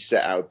that basically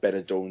set out of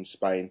Benidorm in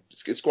Spain.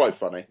 It's quite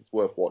funny. It's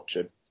worth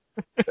watching.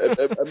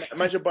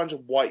 Imagine a bunch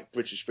of white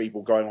British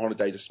people going on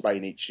holiday to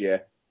Spain each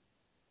year.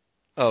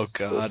 Oh,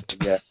 God.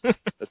 Yeah,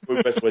 that's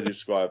the best way to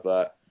describe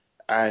that.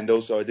 And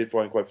also, I did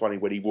find it quite funny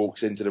when he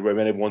walks into the room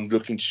and everyone's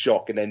looking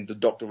shocked, and then the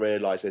Doctor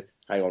realises,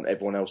 hang on,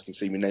 everyone else can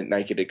see me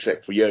naked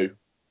except for you.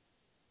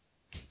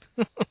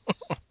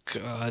 Oh,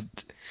 God.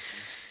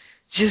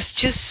 Just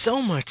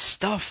so much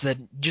stuff that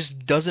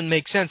just doesn't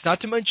make sense.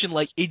 Not to mention,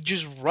 like, it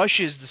just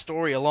rushes the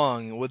story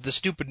along with the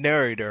stupid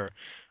narrator.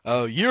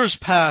 Years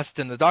passed,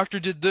 and the Doctor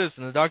did this,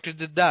 and the Doctor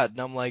did that.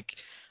 And I'm like...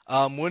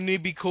 wouldn't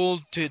it be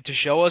cool to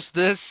show us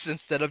this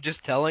instead of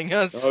just telling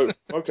us? Oh,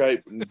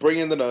 okay. Bring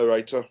in the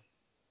narrator.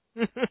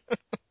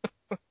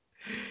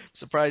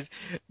 Surprise.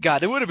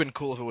 God, it would have been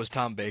cool if it was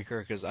Tom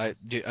Baker, because I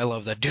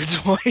love that dude's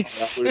voice.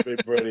 That would have been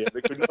brilliant.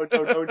 Because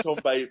no Tom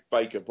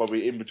Baker,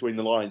 probably in between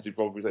the lines, he'd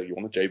probably say, you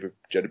want a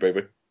Jenny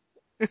baby?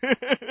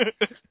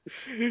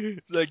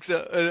 Like,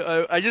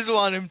 so I just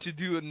want him to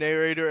do a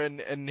narrator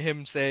and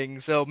him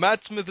saying, so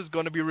Matt Smith is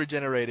going to be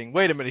regenerating.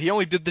 Wait a minute, he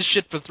only did this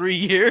shit for 3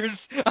 years?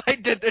 I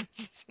did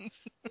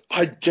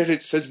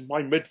it since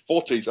my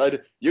mid-40s.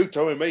 You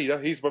telling me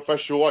that he's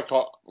professional, I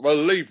can't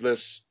believe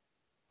this.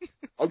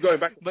 I'm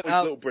going back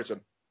to Little Britain.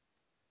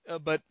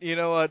 But you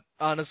know what,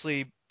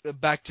 honestly,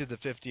 back to the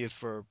 50th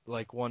for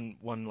like one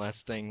last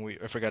thing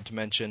I forgot to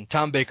mention.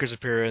 Tom Baker's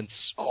appearance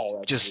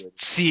just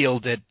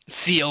brilliant.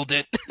 sealed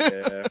it.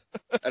 Yeah.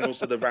 And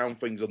also the round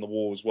things on the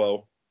wall as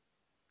well.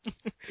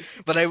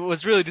 But I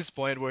was really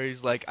disappointed where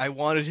he's like, I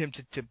wanted him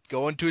to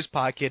go into his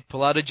pocket,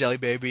 pull out a Jelly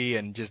Baby,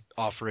 and just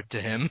offer it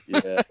to him.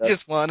 Yeah, I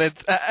just wanted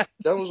that.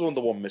 That was one of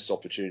the one missed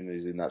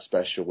opportunities in that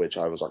special, which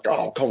I was like,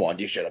 oh, come on,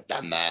 you should have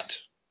done that.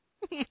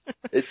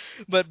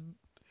 But,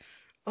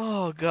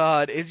 oh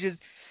god, it's just,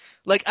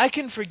 like, I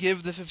can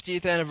forgive the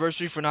 50th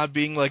anniversary for not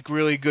being, like,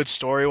 really good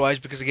story-wise,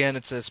 because, again,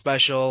 it's a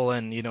special,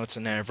 and, you know, it's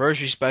an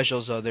anniversary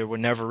special, so they were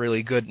never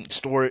really good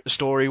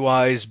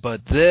story-wise,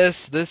 but this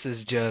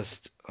is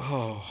just,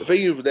 oh. The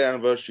thing with the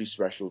anniversary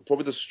special,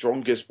 probably the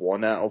strongest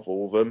one out of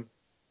all of them,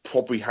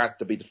 probably had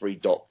to be the Three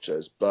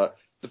Doctors, but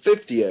the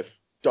 50th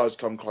does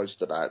come close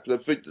to that.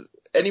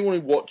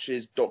 Anyone who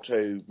watches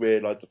Doctor Who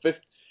realise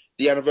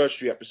the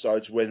anniversary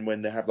episodes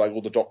when they have like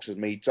all the Doctors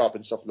meet up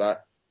and stuff like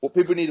that. What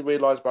people need to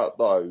realise about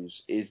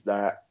those is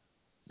that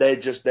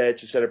they're just there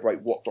to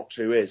celebrate what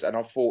Doctor Who is, and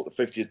I thought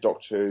the 50th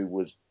Doctor Who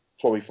was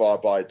probably far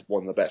by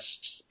one of the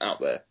best out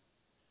there.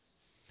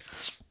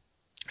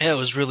 Yeah, it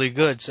was really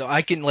good, so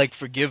I can, like,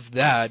 forgive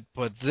that,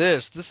 but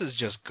this is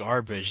just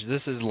garbage.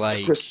 This is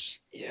like...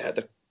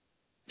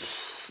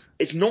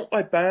 It's not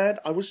that bad.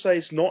 I would say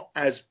it's not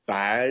as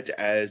bad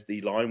as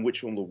the Lion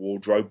Witch on the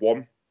Wardrobe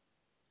one.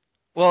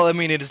 Well, I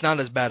mean, it is not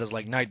as bad as,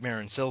 like,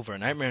 Nightmare in Silver.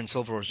 Nightmare in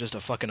Silver was just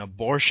a fucking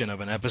abortion of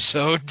an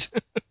episode.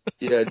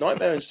 Yeah,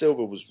 Nightmare in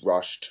Silver was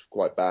rushed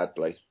quite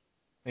badly.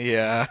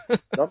 Yeah.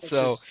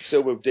 So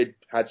Silver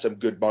had some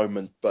good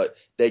moments, but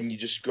then you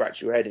just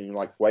scratch your head and you're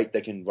like, wait, they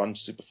can run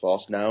super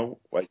fast now?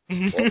 Wait,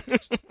 what?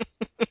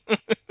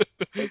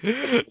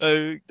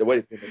 The way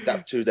they can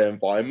adapt to their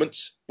environments?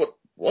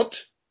 What?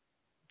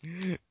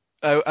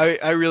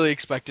 I really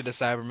expected a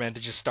Cyberman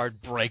to just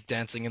start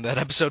breakdancing in that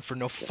episode for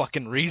no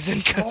fucking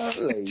reason.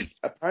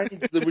 Apparently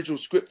the original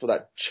script for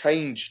that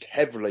changed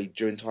heavily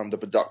during time of the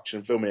production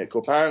and filming it.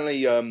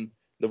 Apparently,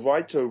 the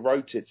writer who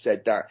wrote it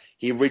said that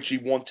he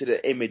originally wanted an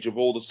image of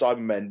all the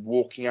Cybermen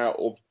walking out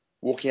of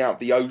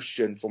the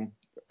ocean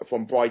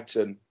from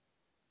Brighton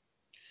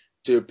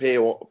to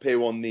appear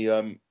on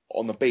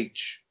the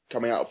beach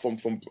coming out from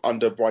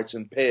under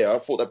Brighton Pier. I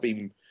thought that'd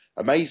be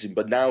amazing,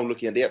 but now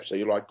looking at the episode,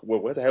 you're like, well,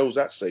 where the hell is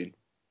that scene?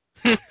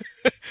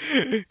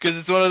 Because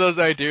it's one of those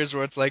ideas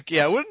where it's like,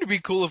 yeah, wouldn't it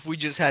be cool if we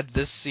just had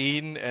this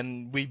scene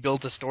and we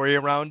built a story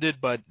around it,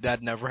 but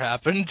that never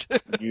happened.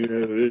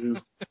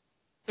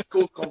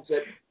 Cool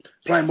concept.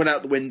 Plan went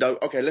out the window.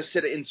 Okay, let's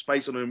set it in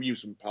space on an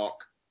amusement park.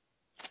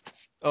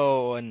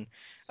 Oh, and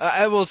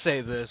I will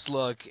say this,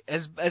 look,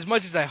 as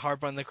much as I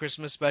harp on the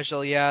Christmas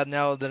special, yeah,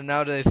 now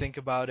that I think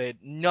about it,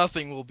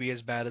 nothing will be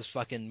as bad as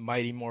fucking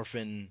Mighty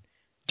Morphin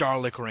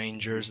Dalek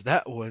Rangers.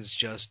 That was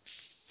just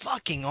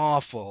fucking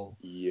awful.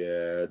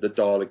 Yeah, the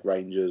Dalek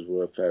Rangers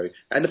were very...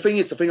 And the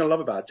thing I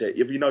love about it,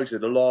 if you notice,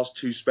 the last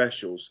two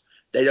specials,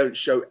 they don't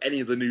show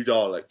any of the new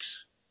Daleks.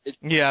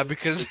 Yeah,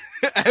 because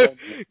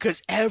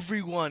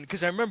everyone...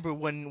 Because I remember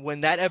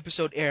when that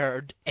episode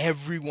aired,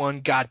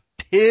 everyone got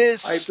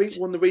pissed. I think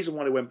one of the reasons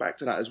why they went back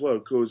to that as well,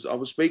 because I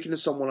was speaking to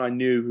someone I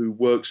knew who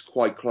works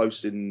quite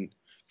close in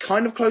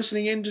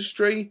the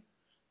industry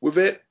with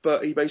it,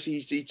 but he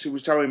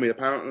was telling me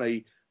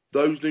apparently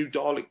those new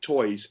Dalek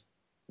toys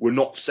were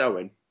not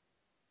selling.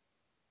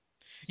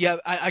 Yeah,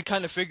 I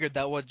kind of figured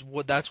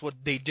that's what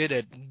they did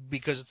it,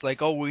 because it's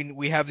like, oh,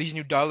 we have these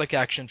new Dalek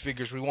action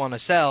figures we want to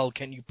sell.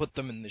 Can you put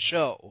them in the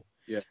show?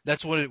 Yeah,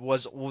 that's what it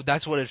was.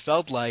 That's what it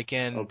felt like,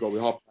 and oh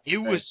God, it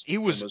was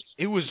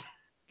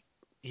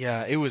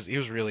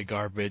really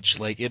garbage.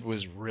 Like, it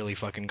was really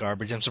fucking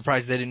garbage. I'm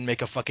surprised they didn't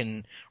make a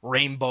fucking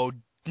rainbow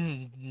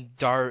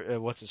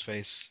what's his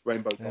face?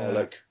 Rainbow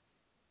Dalek.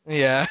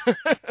 Yeah.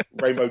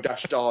 Rainbow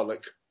Dash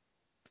Dalek.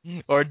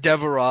 Or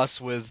Deveros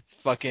with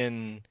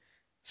fucking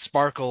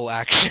sparkle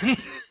action.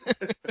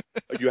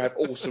 You have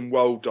Awesome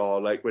World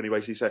Dalek when he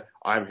basically said,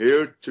 I'm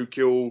here to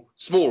kill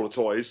smaller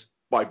toys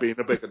by being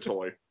a bigger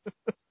toy.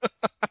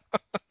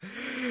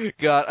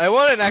 God, I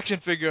want an action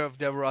figure of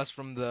Deveros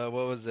from the,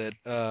 what was it,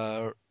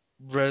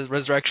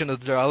 Resurrection of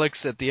the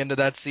Daleks at the end of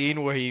that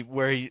scene where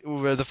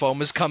the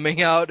foam is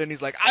coming out and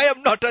he's like, I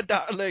am not a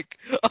Dalek!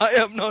 I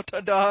am not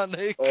a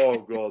Dalek! Oh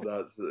God,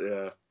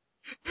 yeah.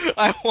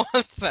 I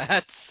want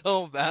that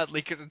so badly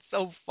because it's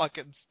so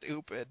fucking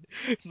stupid.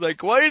 It's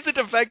like, why is it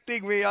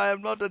affecting me? I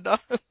am not a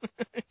Dalek.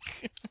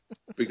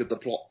 Because the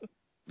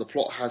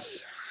plot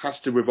has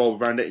to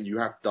revolve around it, and you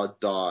have to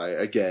die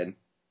again.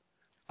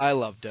 I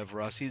love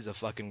Deveros. He's a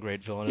fucking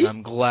great villain,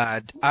 and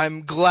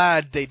I'm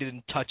glad they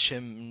didn't touch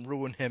him and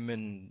ruin him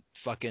in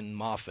fucking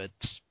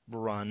Moffat's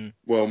run.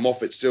 Well,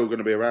 Moffat's still going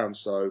to be around,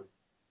 so...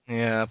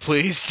 Yeah,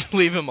 please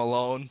leave him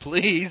alone,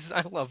 please.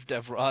 I love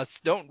Deveros.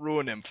 Don't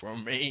ruin him for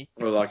me.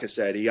 Well, like I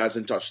said, he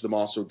hasn't touched the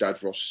Master of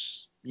Davros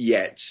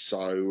yet,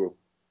 so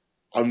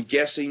I'm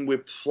guessing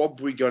we're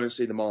probably going to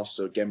see the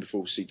Master again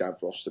before we see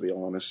Davros, to be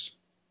honest.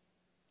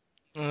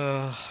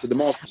 I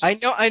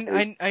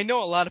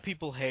know a lot of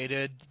people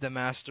hated the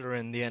Master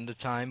in the End of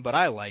Time, but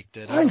I liked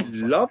it. I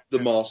loved the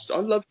Master. I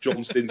loved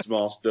John Sinn's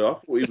Master. I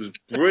thought he was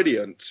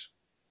brilliant.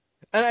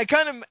 And I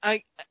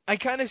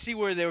kind of see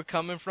where they were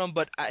coming from,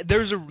 but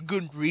there's a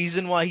good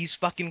reason why he's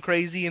fucking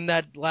crazy in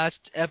that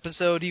last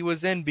episode he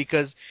was in,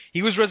 because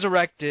he was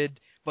resurrected,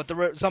 but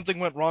something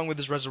went wrong with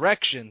his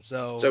resurrection.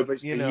 So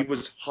basically, he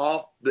was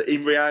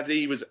in reality,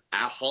 he was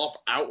half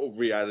out of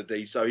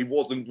reality, so he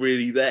wasn't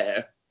really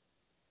there.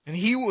 And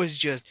he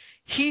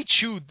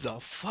chewed the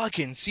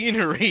fucking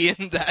scenery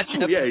in that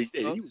episode. Yeah, he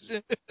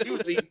did.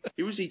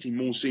 He was eating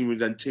more scenery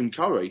than Tim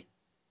Curry.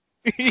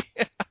 Yeah.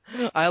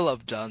 I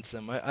love John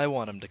Sim. I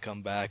want him to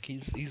come back.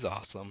 He's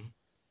awesome.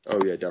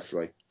 Oh yeah,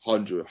 definitely.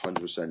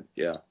 100%,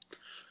 yeah.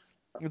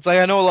 It's like,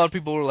 I know a lot of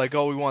people were like,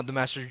 oh, we want the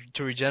Master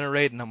to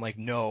regenerate, and I'm like,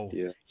 no.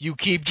 Yeah. You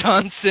keep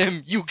John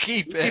Sim. You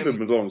keep him. Keep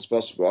him as long as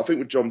possible. I think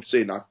with John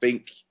Sim, I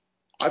think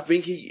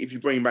if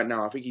you bring him back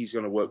now, I think he's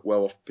going to work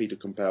well off Peter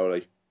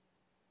Capaldi.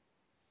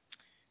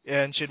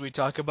 And should we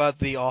talk about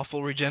the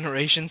awful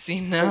regeneration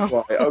scene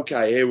now?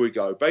 Okay, here we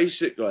go.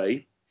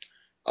 Basically,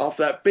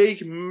 after that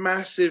big,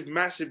 massive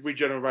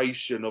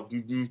regeneration of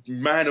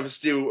Man of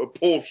Steel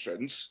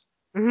proportions,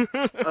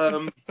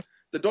 the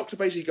Doctor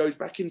basically goes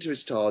back into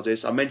his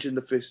TARDIS. I mentioned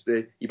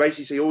you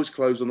basically see all his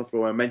clothes on the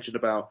floor. I mentioned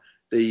about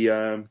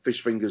the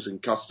fish fingers and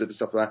custard and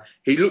stuff like that.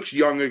 He looks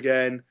young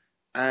again,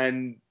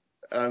 and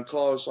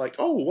Clara's like,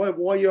 "Oh,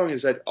 why young?" He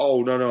said,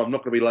 "Oh, no, I'm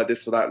not going to be like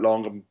this for that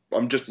long.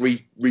 I'm just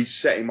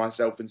resetting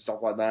myself and stuff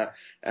like that."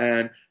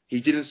 And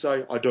he didn't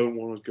say, "I don't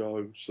want to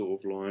go,"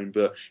 sort of line,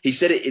 but he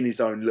said it in his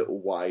own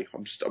little way.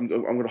 I'm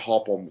going to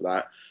harp on with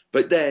that.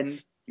 But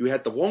then you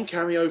had the one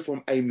cameo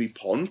from Amy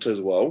Pond as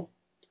well,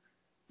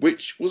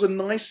 which was a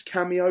nice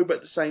cameo, but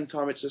at the same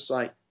time, it's just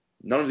like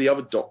none of the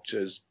other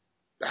Doctors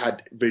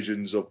had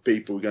visions of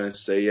people we're going to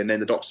see. And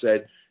then the Doctor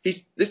said,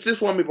 this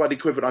one by the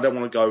equivalent "I don't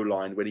want to go"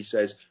 line, when he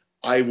says,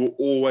 "I will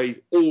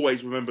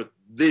always remember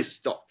this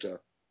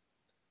Doctor,"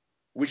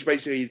 which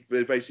basically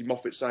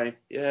Moffat saying,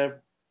 yeah,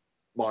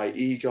 my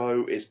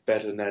ego is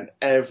better than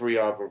every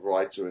other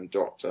writer in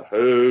Doctor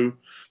Who.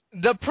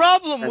 The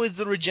problem with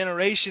the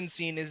regeneration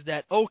scene is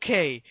that,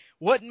 okay,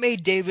 what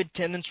made David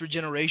Tennant's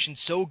regeneration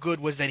so good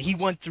was that he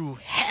went through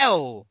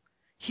hell.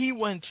 He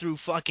went through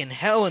fucking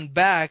hell and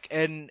back,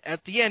 and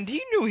at the end,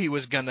 he knew he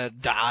was gonna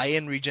die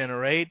and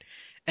regenerate.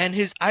 And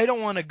his "I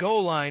don't want to go"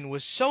 line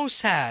was so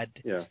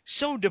sad,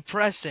 so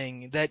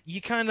depressing, that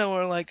you kind of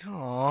were like,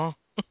 "Aw."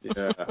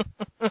 Yeah.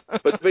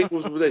 But the thing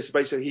was with this,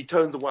 basically, he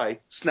turns away,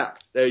 snap,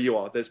 there you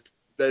are,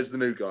 there's the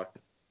new guy.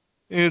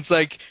 It's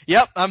like,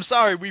 yep, I'm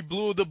sorry, we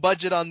blew the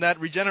budget on that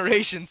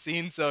regeneration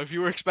scene, so if you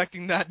were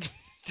expecting that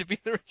to be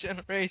the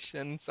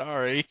regeneration,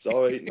 sorry.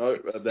 Sorry, no,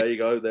 there you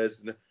go,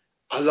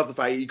 I love the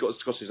fact he got a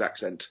Scottish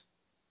accent.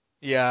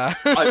 Yeah.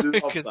 I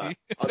love that.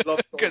 I love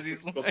because he's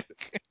like...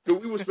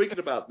 We were speaking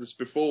about this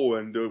before,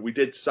 and we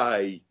did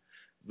say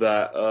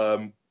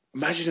that,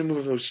 imagine him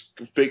with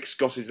a thick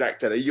Scottish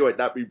accent. You went,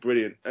 that'd be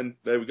brilliant. And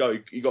there we go,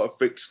 he got a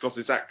thick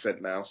Scottish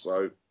accent now,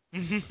 so...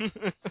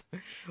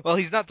 Well,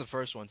 he's not the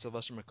first one.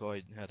 Sylvester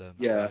McCoy had a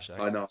Scottish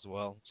accent as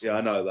well. So. Yeah,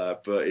 I know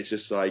that, but it's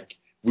just like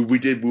we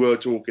were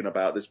talking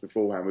about this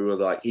beforehand. We were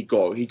like, he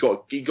got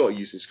to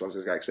use his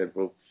Scottish accent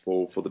for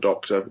the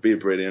Doctor. It'd be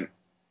brilliant.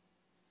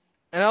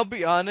 And I'll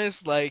be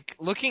honest, like,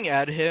 looking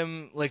at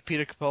him, like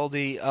Peter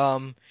Capaldi,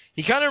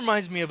 he kind of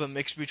reminds me of a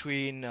mix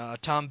between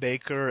Tom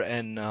Baker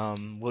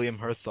and William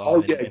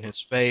Hurthaw in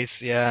his face,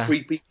 yeah.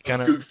 Creepy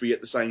and goofy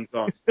at the same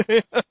time.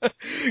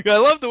 I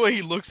love the way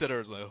he looks at her,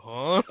 it's like,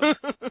 huh?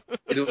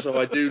 And also,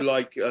 I do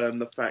like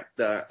the fact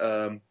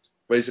that,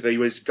 basically,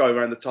 when he's going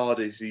around the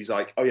TARDIS, he's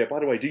like, "Oh yeah,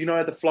 by the way, do you know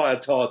how to fly a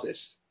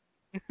TARDIS?"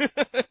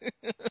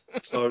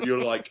 So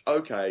you're like,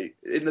 okay,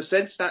 in the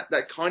sense that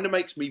kind of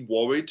makes me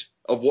worried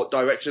of what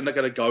direction they're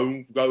going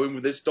to go in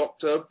with this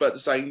Doctor, but at the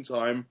same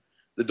time,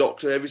 the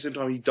Doctor, every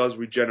single time he does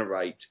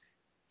regenerate,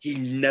 he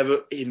never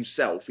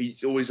himself,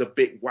 he's always a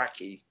bit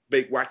wacky.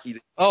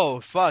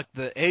 Oh, fuck,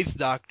 the 8th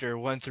Doctor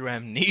went through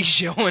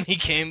amnesia when he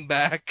came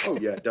back. Oh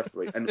yeah,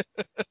 definitely. And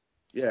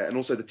yeah, and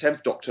also the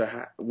 10th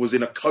Doctor was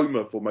in a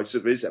coma for most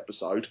of his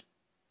episode.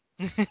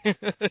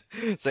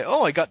 It's like,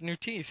 oh, I got new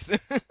teeth.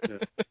 Yeah.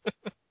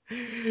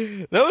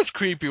 That was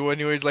creepy when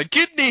he was like,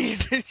 kidneys!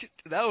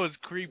 That was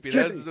creepy.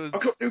 I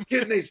got new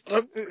kidneys!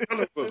 I'm none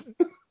of them.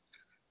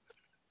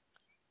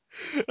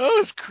 That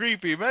was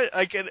creepy.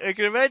 I can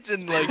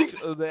imagine, like,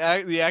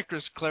 the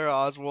actress Clara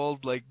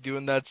Oswald, like,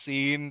 doing that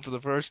scene for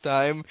the first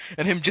time,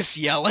 and him just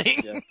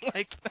yelling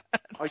like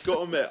that. I got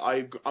to admit,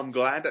 I'm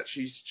glad that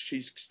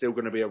she's still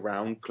going to be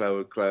around,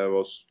 Clara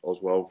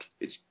Oswald.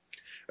 It's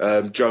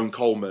Joan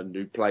Coleman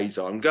who plays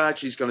her. I'm glad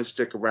she's going to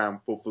stick around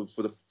for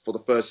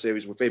the first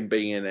series with him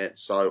being in it.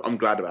 So I'm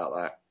glad about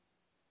that.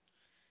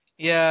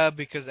 Yeah,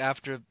 because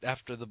after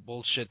the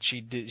bullshit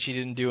she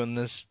didn't do in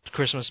this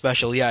Christmas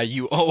special,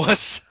 you owe us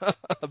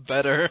a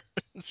better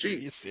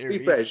series. To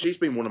be fair, she's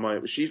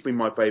been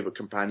my favourite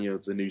companion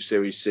of the new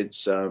series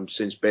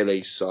since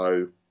Billy.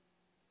 So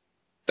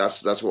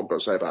that's what I've got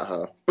to say about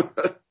her.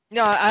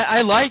 No,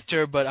 I liked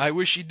her, but I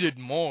wish she did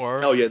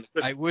more. Oh yeah,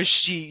 I wish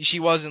she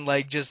wasn't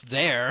like just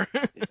there.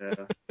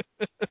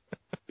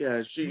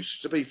 Yeah,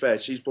 to be fair,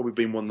 she's probably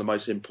been one of the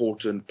most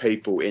important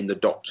people in the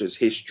Doctor's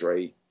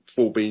history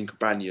for being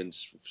companions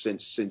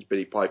since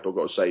Billy Piper, I've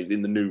got to say,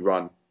 in the new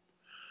run.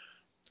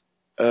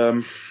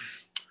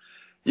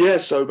 Yeah,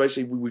 so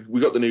basically we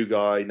got the new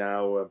guy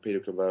now, Peter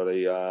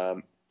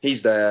Capaldi.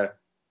 He's there.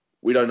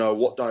 We don't know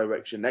what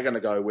direction they're going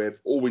to go with.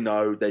 All we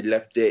know, they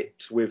left it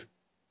with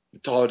the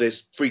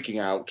TARDIS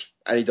freaking out,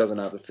 and he doesn't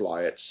have to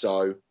fly it.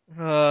 So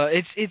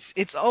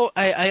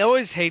I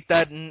always hate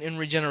that in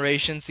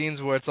regeneration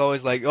scenes where it's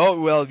always like, oh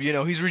well,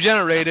 he's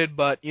regenerated,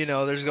 but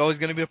there's always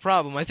going to be a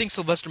problem. I think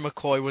Sylvester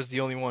McCoy was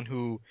the only one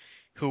who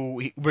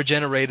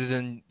regenerated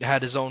and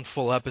had his own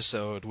full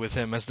episode with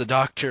him as the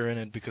Doctor in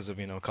it because of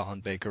Colin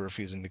Baker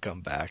refusing to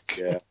come back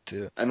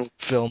to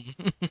film.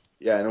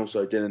 Yeah, and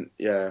also and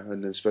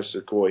then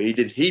Sylvester McCoy,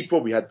 he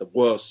probably had the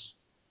worst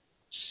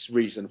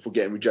reason for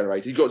getting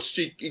regenerated. He got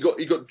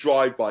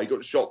drive-by, he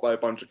got shot by a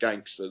bunch of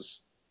gangsters.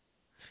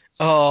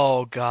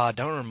 Oh God!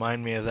 Don't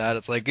remind me of that.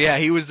 It's like, yeah,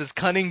 he was this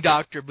cunning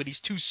doctor, but he's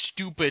too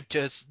stupid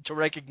to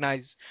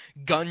recognize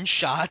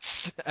gunshots.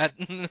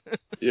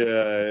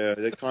 Yeah,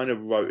 they kind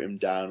of wrote him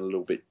down a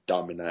little bit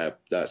dumb in that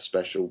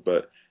special,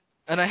 but.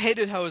 And I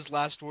hated how his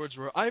last words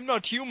were, "I'm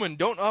not human.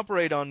 Don't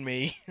operate on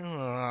me."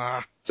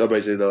 So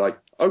basically, they're like,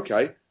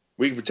 "Okay,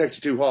 we can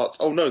protect your 2 hearts."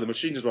 Oh no, the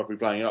machine is probably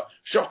playing up.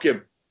 Shock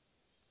him.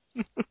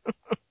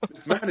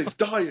 This man is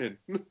dying.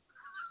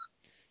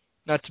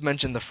 Not to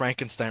mention the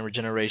Frankenstein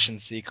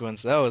regeneration sequence.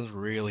 That was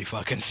really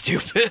fucking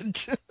stupid.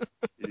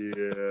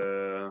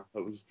 Yeah, that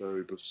was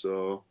very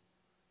bizarre.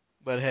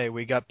 But hey,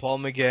 we got Paul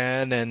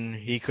McGann, and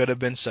he could have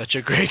been such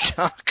a great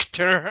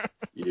Doctor.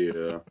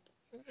 Yeah.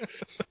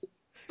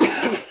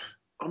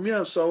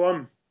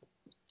 So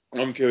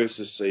I'm curious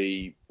to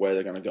see where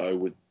they're going to go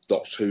with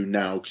Doctor Who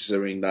now,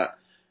 considering that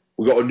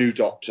we've got a new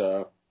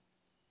Doctor.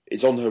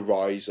 It's on the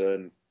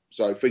horizon,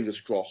 so fingers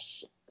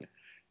crossed.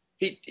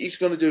 He's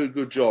going to do a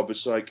good job.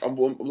 It's like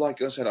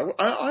I said,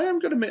 I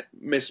am going to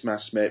miss Matt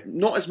Smith,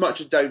 not as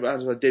much as I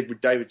did with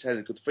David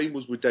Tennant, because the thing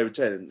was with David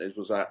Tennant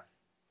was that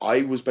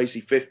I was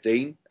basically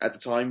 15 at the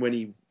time when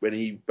he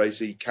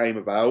basically came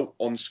about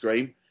on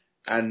screen,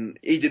 and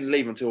he didn't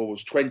leave until I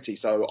was 20.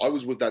 So I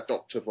was with that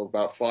Doctor for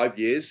about 5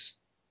 years.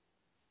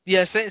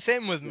 Yeah,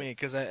 same with me,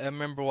 because I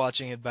remember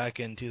watching it back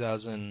in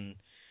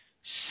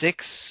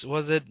 2006,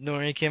 was it,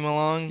 when he came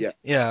along? Yeah.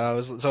 Yeah, I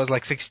was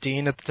like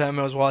 16 at the time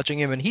I was watching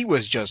him, and he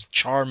was just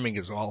charming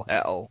as all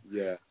hell.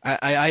 Yeah.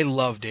 I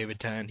love David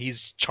Tennant.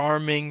 He's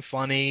charming,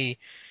 funny,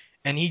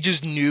 and he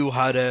just knew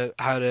how to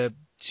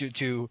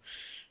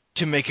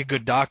make a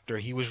good Doctor.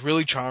 He was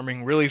really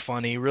charming, really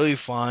funny, really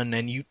fun,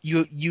 and you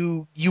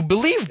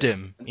believed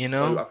him,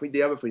 So I think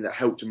the other thing that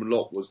helped him a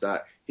lot was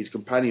that his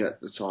companion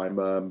at the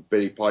time,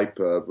 Billy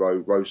Piper,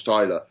 Rose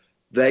Tyler,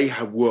 they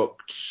have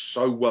worked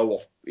so well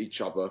off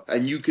each other,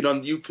 and you could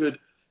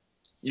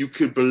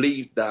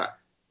believe that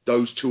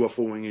those two are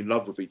falling in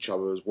love with each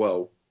other as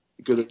well.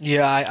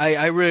 Yeah,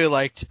 I really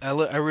liked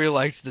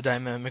the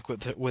dynamic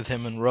with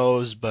him and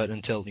Rose, but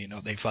until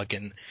they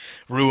fucking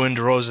ruined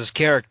Rose's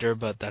character,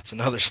 but that's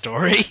another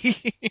story.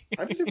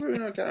 How did they ruin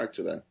her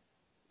character then?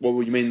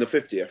 Well, you mean the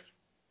 50th?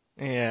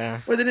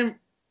 Yeah. Well, then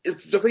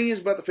the thing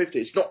is about the 50th,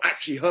 it's not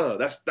actually her.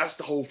 That's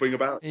the whole thing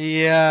about it.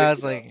 Yeah,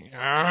 it's like.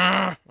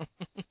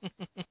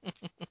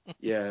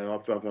 Yeah, I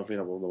think I'm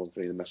the one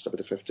thing that messed up at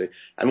the 50.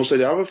 And also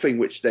the other thing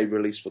which they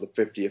released for the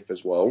 50th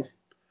as well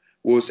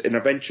was An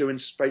Adventure in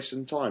Space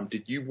and Time.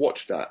 Did you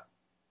watch that?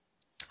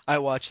 I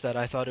watched that.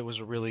 I thought it was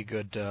a really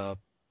good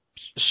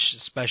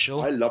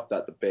special. I loved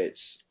that the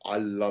bits. I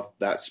loved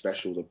that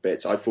special the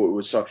bits. I thought it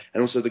was so...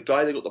 And also the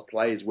guy that got to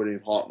play is William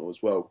Hartnell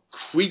as well.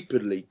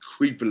 Creepily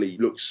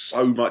looks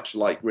so much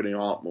like William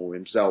Hartnell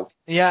himself.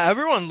 Yeah,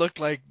 everyone looked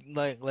like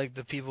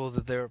the people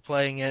that they were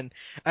playing in.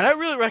 And I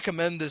really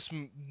recommend this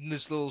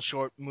little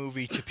short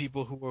movie to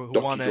people who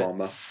want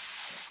to...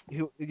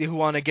 Who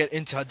want to get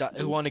into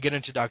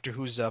Doctor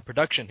Who's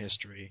production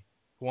history,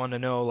 who want to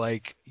know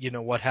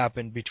what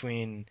happened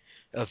between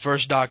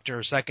first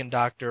Doctor, second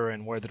Doctor,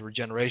 and where the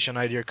regeneration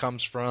idea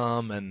comes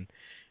from, and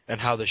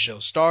how the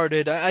show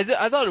started. I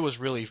thought it was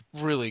really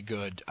really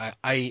good.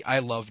 I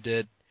loved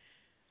it.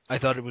 I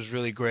thought it was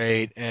really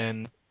great,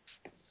 and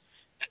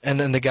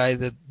then the guy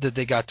that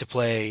they got to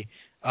play,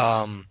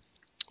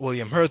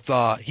 William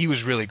Hurthaw, he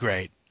was really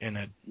great in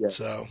it. Yeah.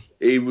 So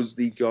he was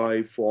the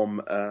guy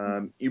from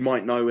you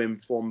might know him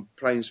from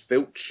playing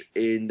Filch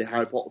in the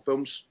Harry Potter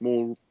films.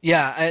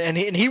 Yeah, and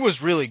he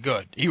was really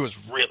good. He was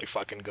really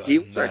fucking good. He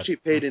was actually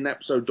appeared in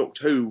episode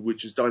Doctor Who,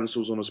 which is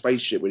Dinosaurs on a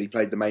Spaceship, when he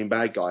played the main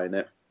bad guy in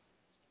it.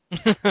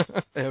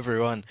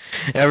 Everyone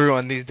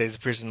these days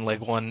appears in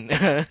one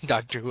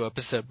Doctor Who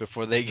episode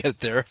before they get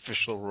their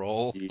official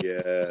role.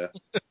 Yeah,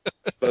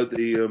 but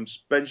the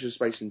Adventure in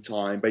Space and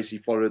Time basically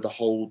followed the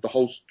whole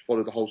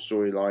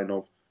storyline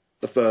of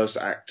the first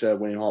actor,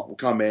 William Hart, will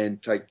come in,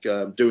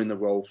 doing the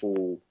role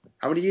for...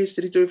 How many years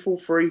did he do it for?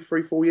 4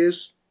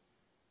 years?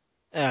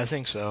 Yeah, I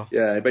think so.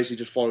 Yeah, it basically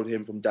just followed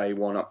him from day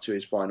one up to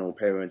his final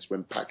appearance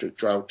when Patrick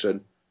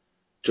Troughton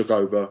took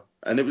over.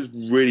 And it was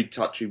really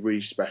touchy,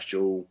 really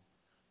special.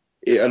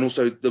 And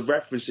also the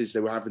references they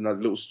were having, like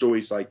little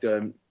stories, like,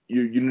 you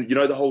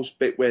know the whole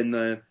bit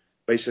when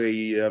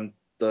basically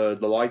the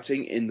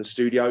lighting in the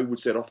studio would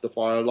set off the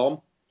fire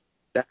alarm.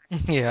 That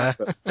Yeah.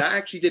 that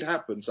actually did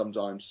happen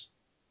sometimes.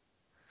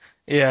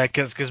 Yeah,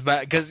 because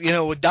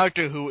with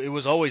Doctor Who, it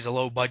was always a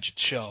low budget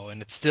show,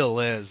 and it still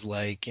is.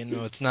 Like,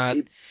 it's not.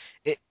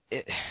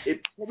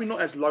 It probably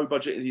not as low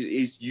budget as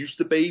it used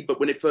to be, but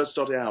when it first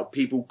started out,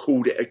 people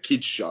called it a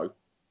kids show.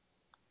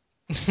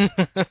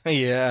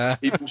 Yeah.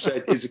 People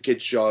said it's a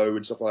kids show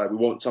and stuff like that. We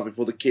want something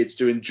for the kids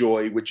to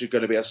enjoy, which is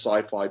going to be a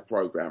sci-fi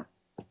program.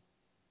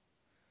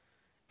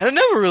 And I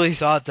never really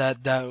thought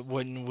that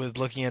when with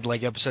looking at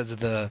like episodes of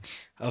the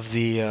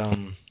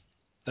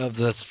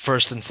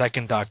first and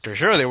second Doctor,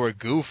 sure they were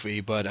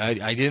goofy, but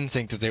I didn't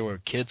think that they were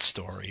kids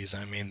stories.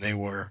 I mean, they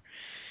were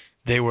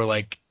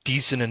like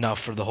decent enough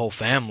for the whole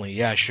family,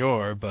 yeah,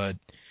 sure, but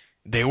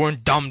they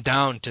weren't dumbed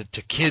down to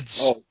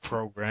kids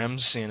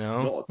programs,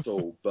 Not at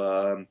all.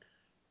 But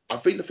I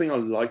think the thing I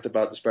liked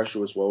about the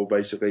special as well,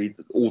 basically,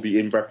 all the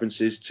in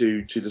references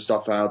to the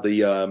stuff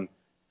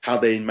how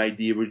they made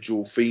the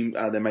original theme,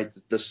 they made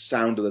the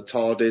sound of the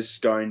TARDIS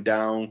going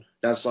down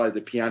outside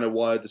the piano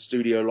wire, the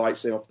studio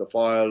lights setting off the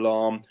fire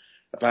alarm.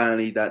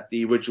 Apparently, that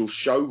the original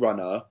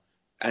showrunner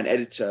and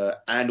editor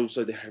and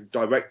also the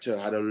director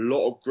had a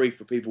lot of grief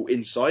for people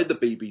inside the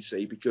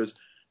BBC because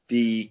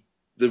the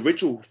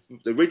original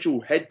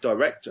head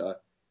director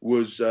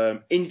was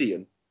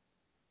Indian,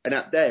 and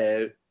out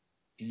there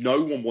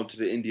no one wanted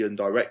an Indian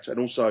director, and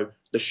also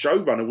the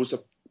showrunner was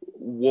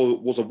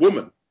a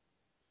woman.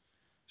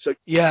 So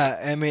yeah,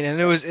 I mean, and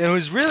it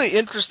was really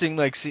interesting,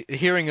 like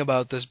hearing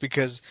about this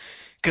because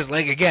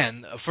like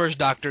again, First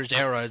Doctor's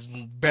era is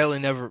barely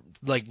never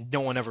like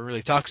no one ever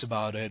really talks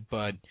about it,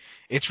 but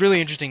it's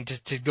really interesting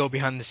to go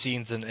behind the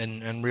scenes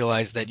and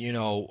realize that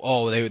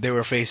they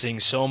were facing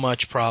so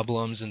much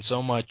problems and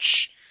so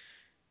much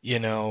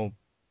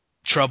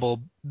trouble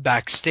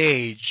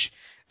backstage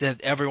that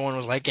everyone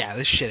was like, yeah,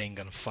 this shit ain't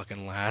gonna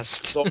fucking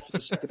last. So after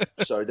the second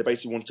episode, they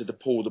basically wanted to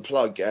pull the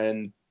plug,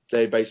 and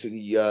they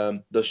basically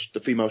the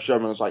female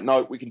showman was like,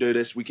 no, we can do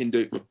this, we can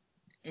do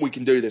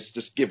this,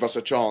 just give us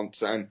a chance.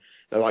 And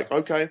they're like,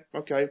 okay,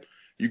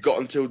 you got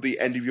until the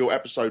end of your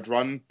episode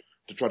run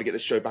to try to get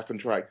this show back on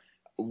track.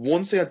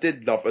 One thing I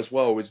did love as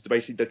well is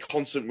basically the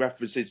constant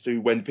references to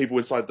when people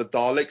inside the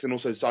Daleks and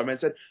also Cybermen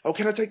said, oh,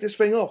 can I take this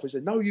thing off? He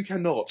said, no, you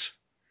cannot.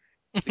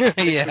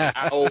 Yeah.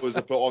 Hours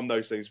are put on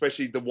those things,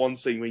 especially the one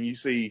scene when you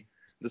see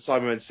the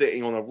Cybermen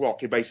sitting on a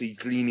rock, you're basically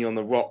leaning on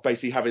the rock,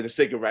 basically having a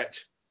cigarette.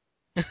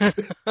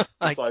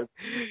 Because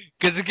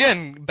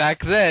again,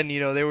 back then,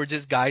 they were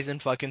just guys in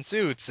fucking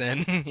suits,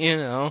 and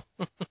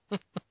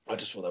I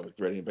just thought that was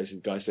brilliant. Basically,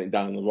 the guy sitting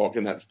down on the rock,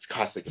 and that's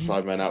classic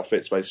Cyberman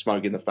outfits, basically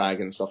smoking the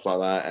fag and stuff like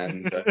that.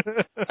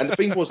 And the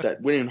thing was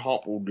that William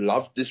Hartnell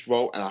loved this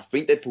role, and I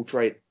think they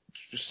portrayed it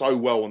so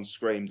well on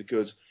screen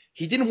because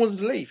he didn't want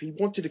to leave. He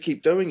wanted to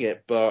keep doing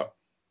it, but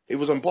it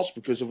was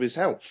impossible because of his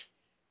health.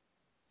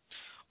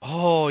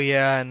 Oh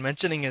yeah, and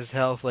mentioning his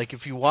health, like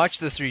if you watch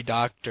the Three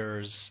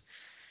Doctors,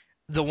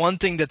 the one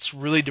thing that's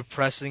really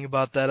depressing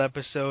about that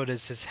episode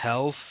is his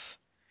health,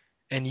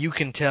 and you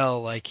can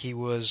tell like he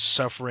was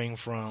suffering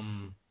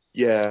from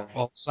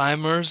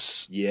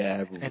Alzheimer's.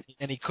 Yeah.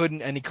 And he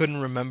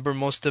couldn't remember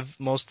most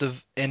of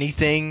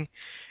anything,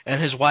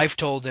 and his wife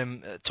told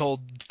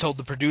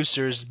the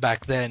producers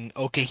back then,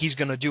 okay, he's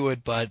gonna do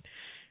it, but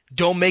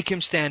don't make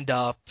him stand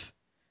up.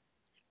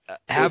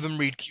 Have him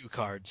read cue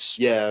cards.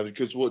 Yeah,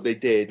 because what they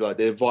did, like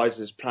the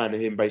advisors planned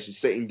him basically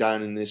sitting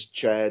down in this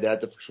chair. They had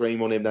the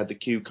stream on him. They had the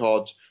cue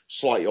cards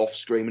slightly off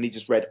screen, and he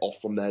just read off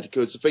from there.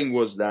 Because the thing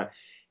was that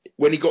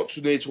when he got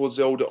near towards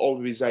the older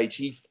of his age,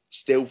 he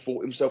still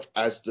thought himself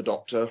as the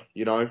Doctor.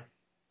 Yeah,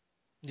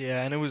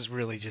 and it was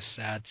really just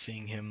sad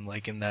seeing him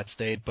like in that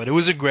state. But it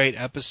was a great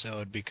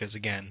episode because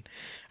again,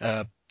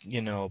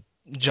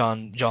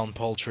 John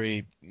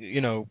Poultry,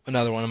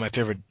 another one of my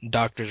favorite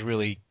Doctors,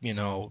 really,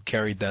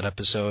 carried that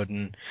episode,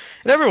 and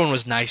everyone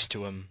was nice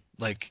to him.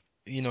 Like,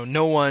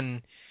 no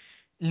one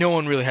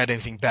really had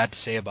anything bad to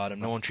say about him.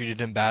 No one treated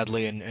him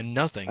badly, and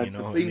nothing. And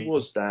the thing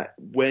was that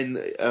when,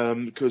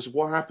 because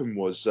what happened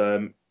was,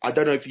 I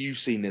don't know if you've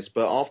seen this,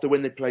 but after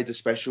when they played the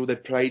special, they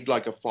played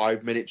like a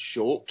 5-minute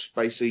short,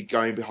 basically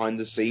going behind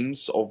the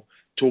scenes of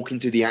talking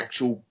to the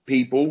actual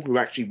people who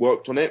actually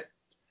worked on it.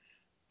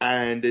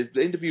 And they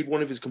interviewed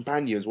one of his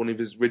companions, one of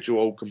his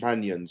original old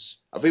companions.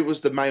 I think it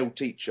was the male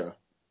teacher.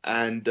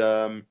 And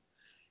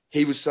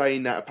he was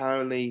saying that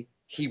apparently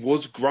he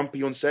was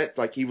grumpy on set.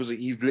 Like he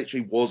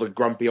literally was a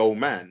grumpy old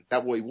man.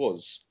 That's what he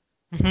was.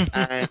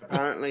 And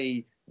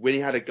apparently when he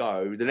had a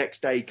go, the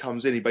next day he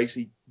comes in, he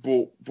basically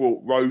brought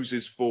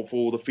roses for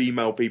the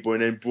female people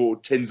and then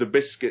brought tins of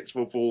biscuits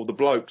for the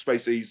blokes.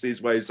 Basically, it's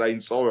his way of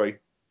saying sorry.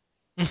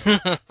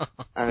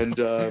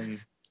 And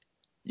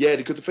yeah,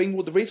 because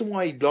the reason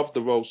why he loved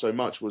the role so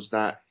much was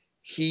that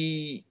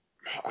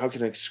how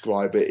can I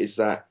describe it, is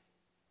that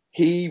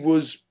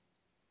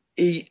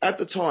at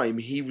the time,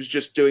 he was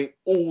just doing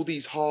all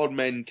these hard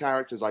men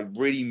characters, like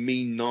really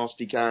mean,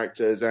 nasty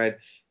characters, and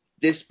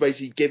this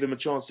basically gave him a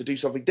chance to do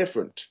something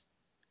different.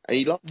 And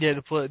he loved Yeah,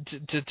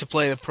 to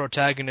play the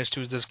protagonist,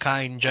 who's this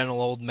kind,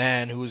 gentle old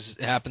man who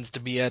happens to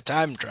be a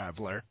time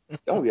traveler.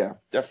 Oh yeah,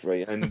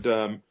 definitely.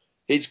 And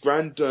his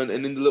granddaughter,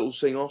 and in the little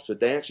thing after,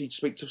 they actually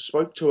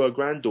spoke to her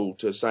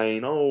granddaughter,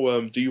 saying,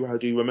 "Oh, do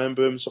you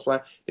remember him?" Stuff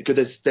like that.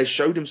 Because they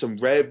showed him some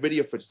rare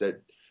video footage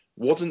that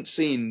wasn't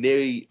seen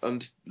nearly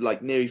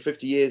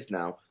 50 years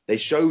now. They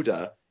showed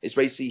her. It's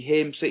basically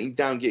him sitting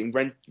down, getting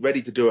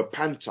ready to do a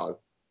panto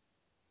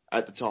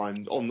at the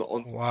time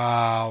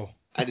Wow.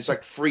 and it's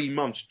like 3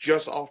 months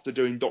just after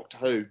doing Doctor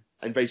Who,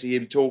 and basically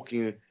him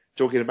talking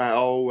about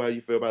how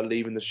you feel about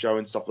leaving the show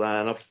and stuff like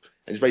that. And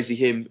it's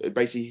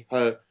basically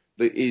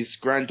his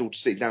granddaughter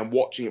sitting down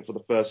watching it for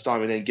the first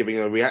time and then giving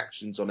her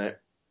reactions on it,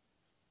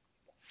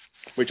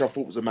 which I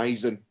thought was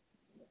amazing.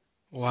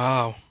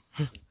 Wow.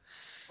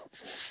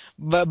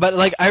 But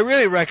like I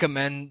really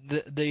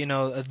recommend the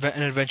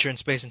an adventure in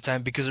space and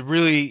time, because it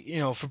really,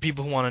 for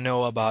people who want to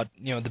know about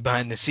the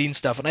behind the scenes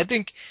stuff. And I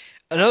think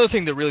another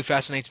thing that really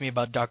fascinates me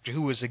about Doctor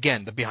Who is,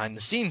 again, the behind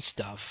the scenes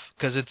stuff,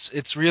 because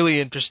it's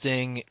really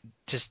interesting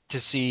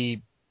to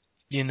see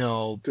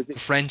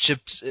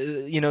friendships,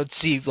 to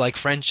see like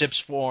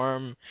friendships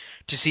form,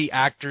 to see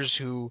actors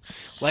who,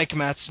 like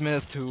Matt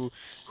Smith, who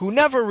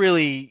never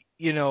really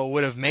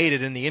would have made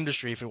it in the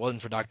industry if it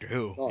wasn't for Doctor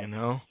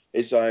Who.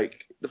 It's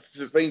like the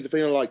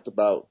thing I liked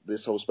about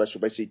this whole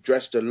special, basically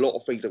addressed a lot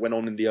of things that went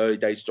on in the early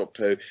days of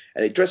Doctor Who,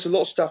 and it addressed a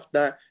lot of stuff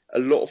that a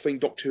lot of things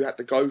Doctor Who had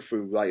to go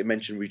through. Like it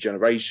mentioned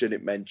regeneration,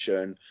 it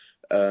mentioned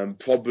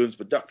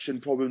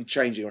production problems,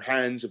 changing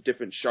hands of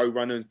different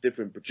showrunners,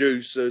 different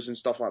producers, and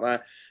stuff like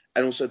that.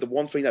 And also the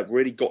one thing that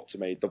got to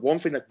me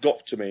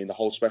in the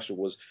whole special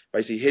was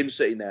basically him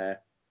sitting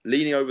there,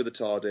 leaning over the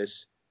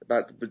TARDIS,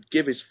 about to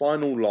give his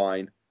final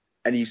line.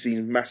 And you see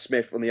Matt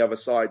Smith on the other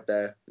side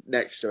there,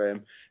 next to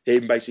him.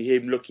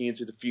 Him looking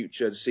into the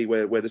future to see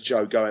where the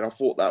show going. I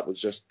thought that was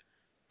just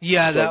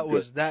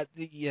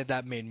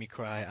that made me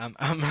cry.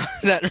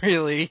 That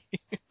really.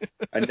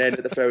 And then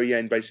at the very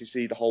end, basically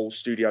see the whole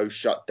studio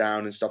shut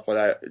down and stuff like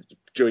that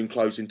during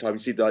closing time. You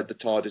see the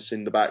TARDIS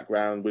in the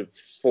background with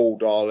full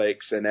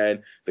Daleks, and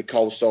then the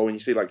console, and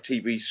you see like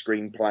TV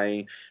screen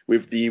playing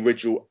with the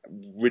original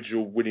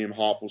William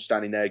Hartnell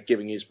standing there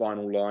giving his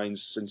final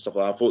lines and stuff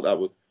like that. I thought that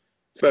was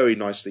very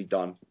nicely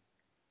done.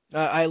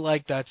 I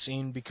like that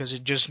scene because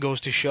it just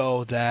goes to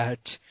show that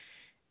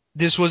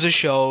this was a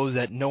show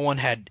that no one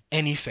had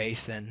any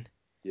faith in.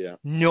 Yeah.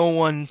 No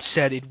one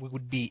said it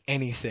would be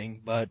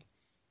anything, but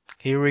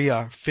here we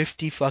are,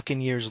 50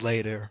 fucking years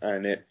later.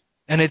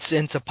 And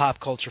it's a pop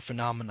culture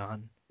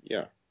phenomenon.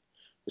 Yeah.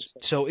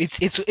 So it's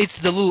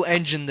the little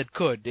engine that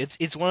could.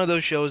 It's one of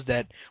those shows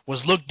that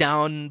was looked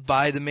down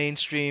by the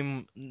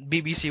mainstream.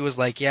 BBC was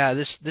like, yeah,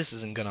 this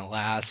isn't gonna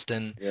last,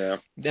 and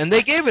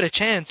they gave it a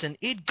chance, and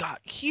it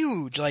got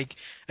huge. Like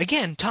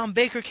again, Tom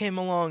Baker came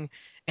along,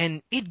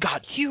 and it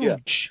got huge. Yeah.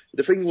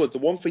 The thing was, the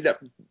one thing that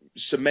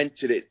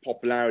cemented its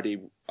popularity,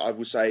 I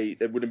would say,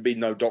 there wouldn't be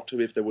no Doctor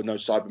if there were no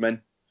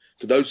Cybermen.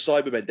 Because those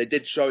Cybermen, they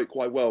did show it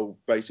quite well.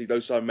 Basically,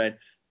 those Cybermen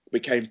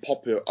became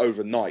popular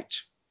overnight.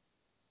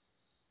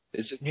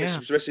 It's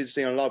especially the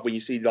thing I love when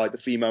you see like the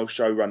female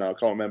showrunner, I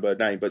can't remember her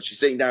name, but she's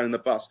sitting down in the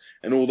bus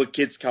and all the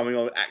kids coming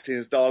on acting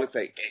as Daleks,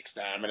 saying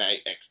exterminate,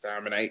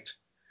 exterminate.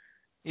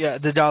 Yeah,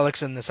 the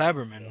Daleks and the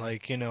Cybermen,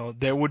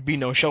 there would be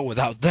no show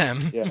without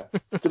them. Yeah,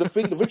 because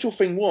the original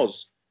thing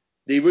was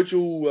the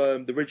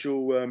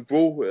original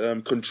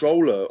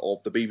controller of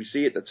the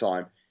BBC at the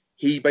time.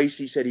 He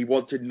basically said he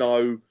wanted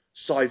no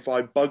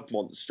sci-fi bug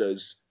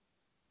monsters.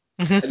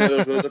 And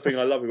the other thing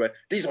I love, he went,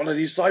 these are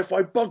these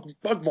sci-fi bug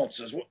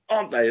monsters,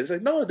 aren't they? And I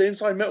said, no, they're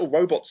inside metal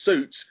robot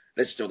suits.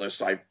 They're still those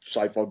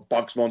sci-fi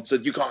bugs monsters.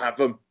 You can't have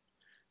them.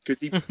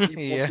 Because he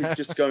wanted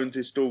just to go into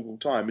historical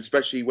time,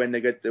 especially when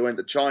they went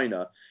to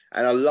China.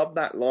 And I love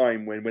that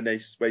line when they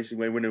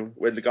basically when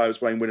the guy was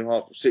playing William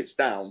Hartnell sits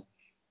down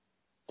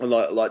on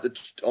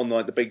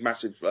the big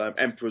massive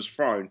Emperor's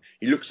throne.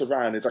 He looks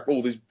around. There's like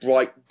all these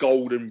bright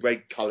gold and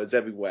red colours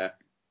everywhere.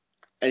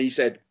 And he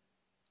said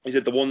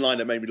the one line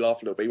that made me laugh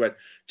a little bit. He went,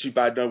 "Too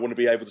bad no one will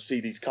be able to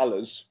see these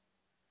colours."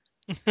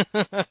 Which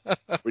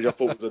I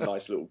thought was a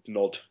nice little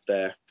nod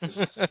there.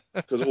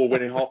 Because all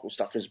William Hartnell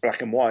stuff is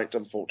black and white,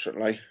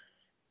 unfortunately.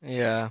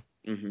 Yeah.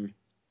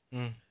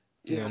 Mm-hmm.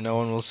 Yeah, no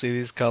one will see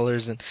these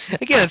colors. And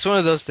again, it's one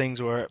of those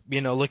things where,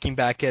 looking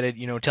back at it,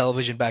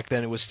 television back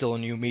then, it was still a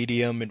new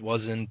medium. It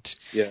wasn't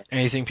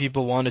anything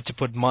people wanted to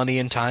put money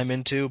and time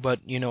into. But,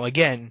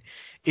 again,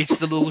 it's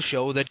the little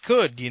show that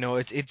could.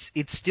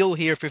 It's still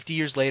here 50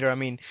 years later. I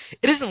mean,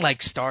 it isn't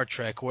like Star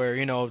Trek, where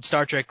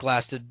Star Trek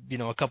lasted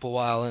a couple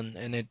while and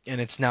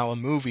it's now a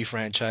movie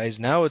franchise.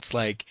 Now it's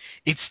like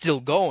it's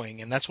still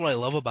going, and that's what I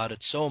love about it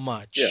so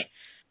much. Yeah.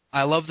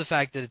 I love the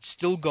fact that it's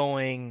still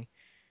going,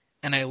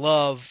 and I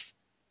love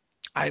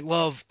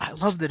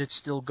that it's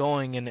still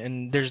going,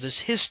 and there's this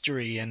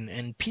history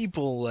and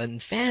people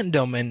and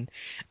fandom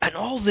and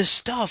all this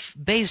stuff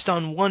based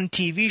on one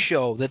TV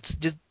show that's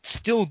just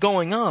still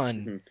going on.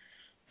 Mm-hmm.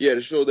 Yeah,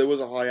 sure, there was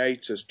a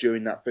hiatus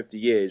during that 50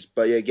 years,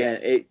 but again,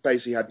 it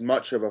basically had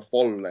much of a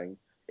following.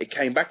 it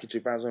came back in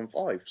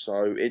 2005.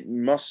 So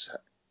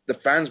the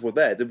fans were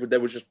there. They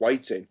were just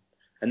waiting,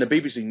 and the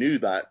BBC knew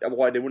that.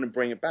 Otherwise, they wouldn't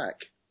bring it back.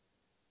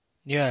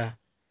 Yeah.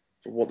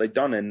 For what they'd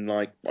done, and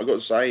like I got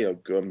to say,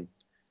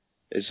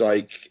 it's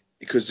like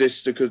because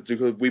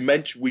we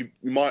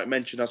might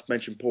mention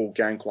Paul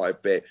Gann quite a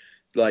bit.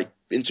 Like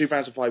in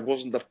 2005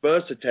 wasn't the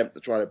first attempt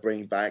to try to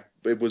bring back.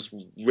 It was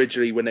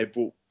originally when they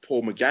brought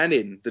Paul McGann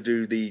in to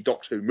do the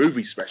Doctor Who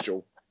movie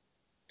special.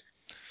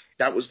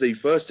 That was the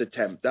first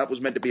attempt. That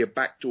was meant to be a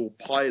backdoor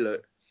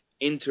pilot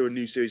into a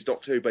new series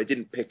Doctor Who, but it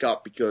didn't pick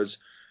up because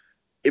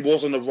it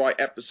wasn't the right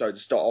episode to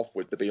start off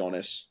with. To be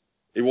honest,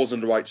 it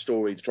wasn't the right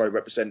story to try to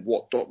represent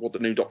what the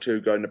new Doctor Who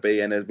was going to be,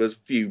 and there was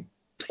a few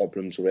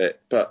problems with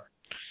it, but.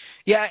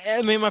 Yeah,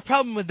 I mean, my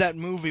problem with that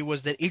movie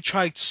was that it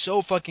tried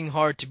so fucking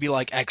hard to be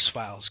like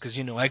X-Files, because,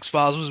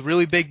 X-Files was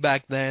really big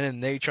back then,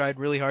 and they tried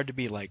really hard to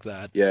be like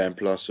that. Yeah, and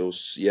plus, also,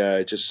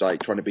 just like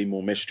trying to be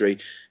more mystery,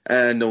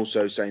 and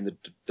also saying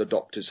the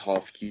Doctor's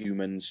half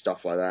human,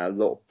 stuff like that.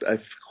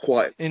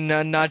 And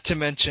not to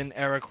mention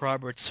Eric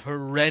Roberts'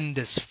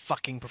 horrendous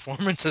fucking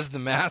performance as the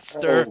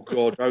Master. Oh,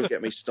 God, don't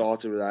get me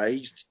started with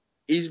that.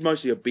 He's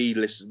mostly a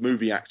B-list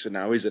movie actor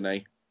now, isn't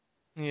he?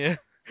 Yeah.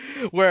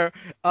 Where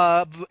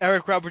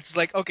Eric Roberts is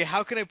like, okay,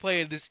 how can I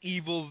play this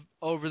evil,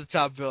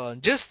 over-the-top villain?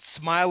 Just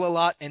smile a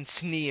lot and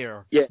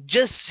sneer. Yeah.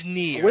 Just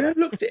sneer. When I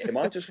looked at him,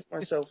 I just thought to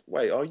myself,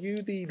 wait, are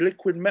you the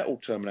liquid metal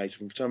Terminator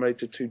from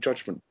Terminator 2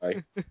 Judgment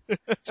Day?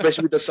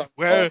 Especially with the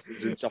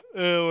sunglasses and stuff.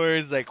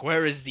 Where he's like,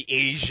 where is the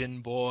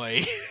Asian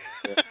boy?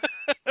 Yeah.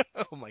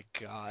 Oh, my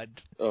God.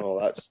 Oh,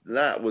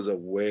 that was a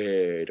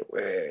weird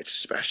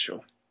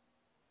special.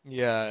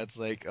 Yeah, it's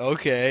like,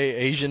 okay,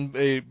 Asian,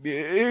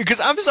 because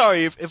I'm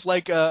sorry, if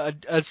like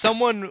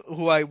someone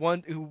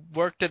who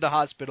worked at the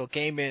hospital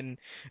came in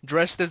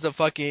dressed as a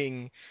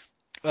fucking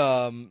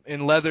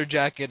in leather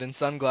jacket and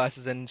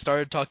sunglasses and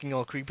started talking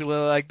all creepy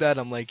like that,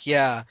 I'm like,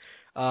 yeah,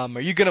 are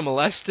you gonna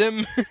molest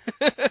him?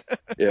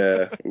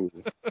 Yeah.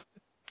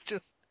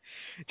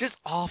 Just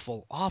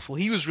awful.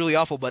 He was really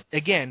awful, but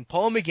again,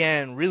 Paul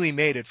McGann really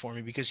made it for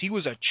me because he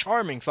was a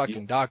charming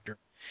fucking doctor.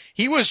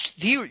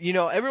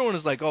 Everyone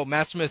was like, oh,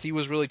 Matt Smith, he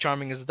was really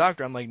charming as a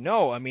doctor. I'm like,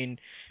 no, I mean,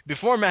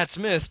 before Matt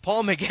Smith,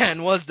 Paul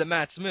McGann was the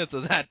Matt Smith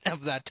of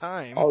that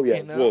time. Oh, yeah,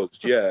 it was.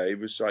 Yeah, it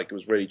was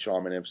really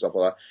charming and stuff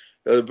like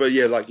that. But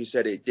yeah, like you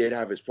said, it did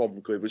have its problem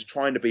because it was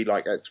trying to be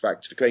like X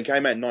Factor. It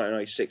came out in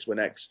 1996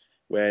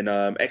 when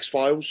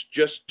X-Files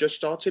just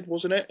started,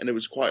 wasn't it? And it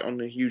was quite on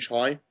a huge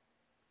high.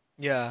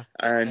 Yeah.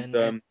 And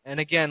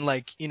again,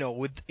 like, in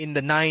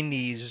the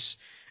 90s,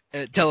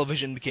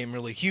 television became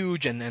really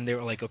huge, and they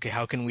were like, okay,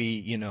 how can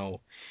we,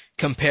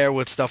 compare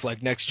with stuff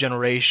like Next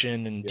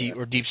Generation and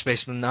Deep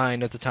Space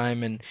Nine at the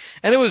time, and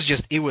it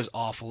was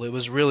awful. It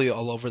was really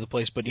all over the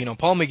place. But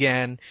Paul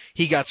McGann,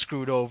 he got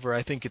screwed over.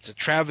 I think it's a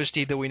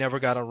travesty that we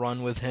never got a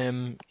run with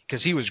him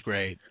because he was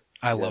great.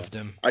 I loved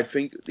him. I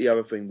think the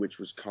other thing which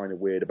was kind of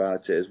weird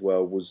about it as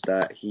well was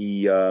that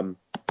he,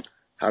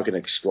 how can I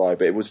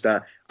describe it? It was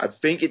that I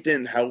think it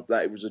didn't help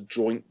that it was a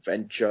joint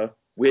venture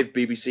with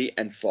BBC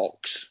and Fox.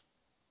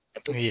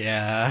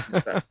 Yeah.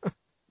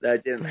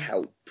 that didn't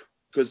help.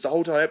 Because the whole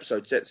entire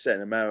episode set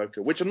in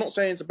America, which I'm not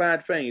saying is a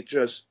bad thing, it's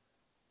just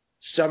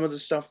some of the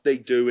stuff they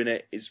do in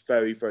it is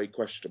very, very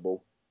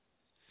questionable.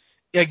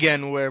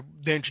 Again, where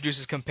they introduce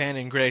his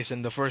companion Grace,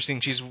 and the first thing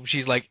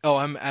she's like, oh,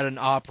 I'm at an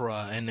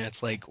opera, and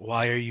it's like,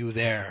 why are you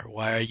there?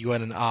 Why are you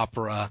at an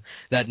opera?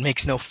 That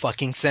makes no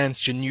fucking sense.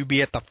 Shouldn't you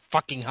be at the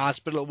fucking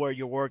hospital where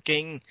you're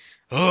working?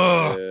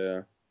 Ugh.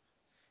 Yeah.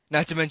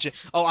 Not to mention,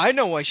 oh, I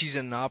know why she's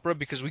in an opera,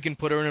 because we can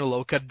put her in a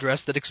low-cut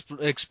dress that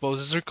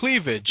exposes her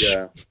cleavage.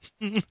 Yeah.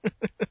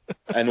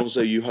 And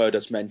also you heard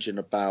us mention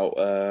about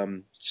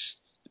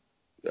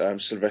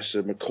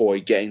Sylvester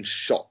McCoy getting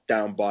shot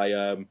down by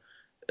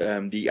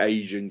the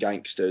Asian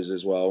gangsters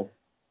as well.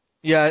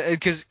 Yeah,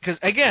 because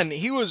again,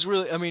 he was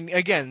really, I mean,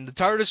 again, the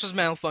TARDIS was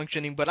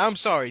malfunctioning, but I'm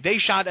sorry, they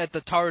shot at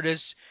the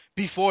TARDIS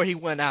before he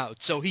went out,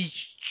 so he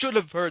should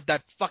have heard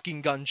that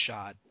fucking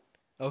gunshot.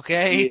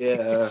 Okay?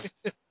 Yeah.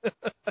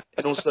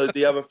 And also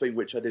the other thing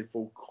which I did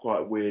feel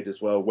quite weird as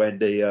well, when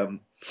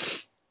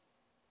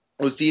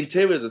was the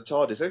interiors of the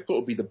TARDIS. They've got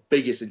to be the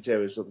biggest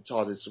interiors of the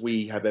TARDIS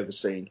we have ever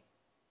seen.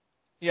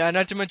 Yeah,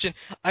 not to mention,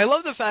 I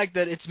love the fact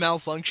that it's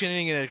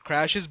malfunctioning and it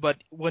crashes,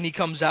 but when he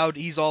comes out,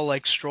 he's all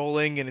like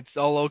strolling and it's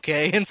all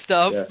okay and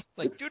stuff. Yeah.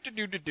 Like do.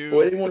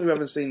 For anyone who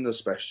hasn't seen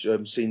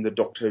seen the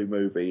Doctor Who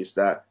movie,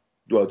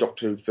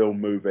 Doctor Who film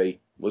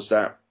movie, was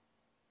that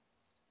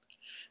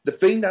the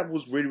thing that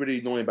was really, really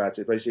annoying about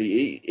it,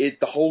 basically,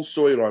 the whole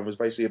storyline was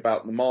basically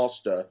about the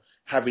Master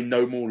having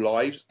no more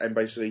lives, and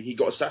basically he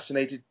got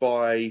assassinated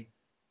by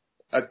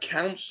a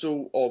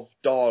council of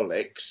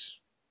Daleks.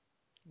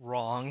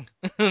 Wrong.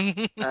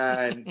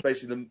 And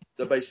basically,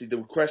 the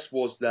request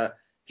was that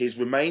his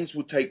remains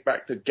would take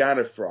back to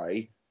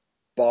Gallifrey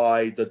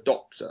by the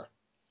Doctor.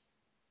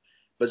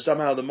 But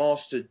somehow the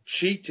Master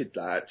cheated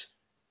that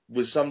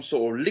with some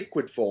sort of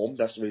liquid form.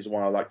 That's the reason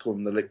why I like calling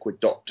him the Liquid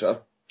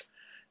Doctor.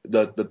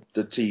 The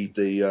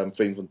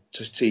thing from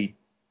T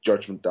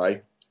Judgment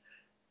Day.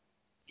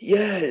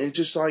 yeah, it's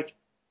just like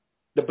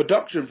the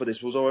production for this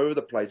was all over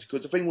the place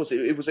because the thing was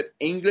it was an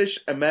English,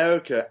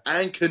 America,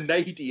 and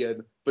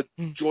Canadian but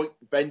joint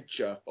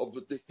venture of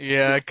this.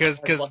 Yeah, because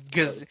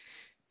Blockbuster.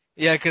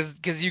 yeah,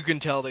 because you can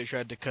tell they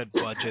tried to cut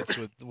budgets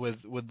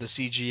with the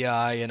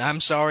CGI, and I'm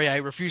sorry, I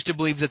refuse to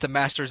believe that the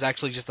Master is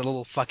actually just a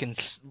little fucking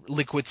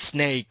liquid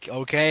snake.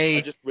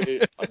 Okay.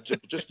 I'm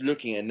just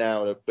looking at it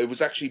now. It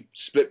was actually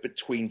split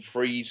between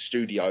three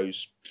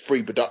studios,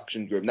 three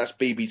production group. And that's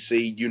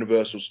BBC,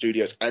 Universal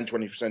Studios, and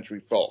 20th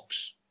Century Fox.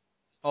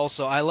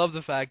 Also, I love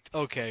the fact.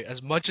 Okay,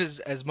 as much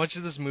as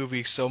this movie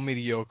is so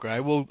mediocre,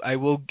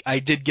 I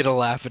did get a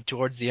laugh at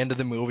towards the end of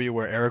the movie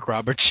where Eric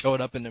Roberts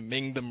showed up in a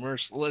Ming the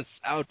Merciless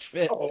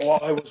outfit. Oh,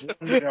 I was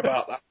wondering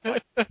about that.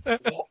 Like,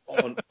 what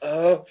on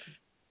earth?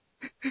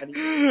 And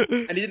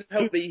he didn't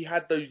help that he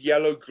had those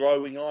yellow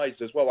glowing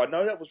eyes as well. I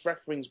know that was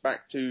reference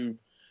back to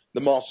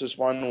the Master's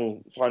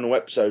final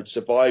episode,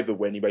 Survivor,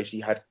 when he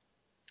basically had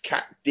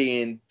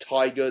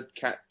tiger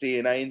cat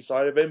DNA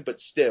inside of him, but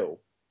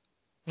still,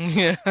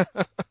 Yeah,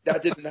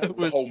 that didn't have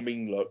the whole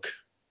Ming look.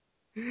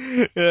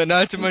 Yeah,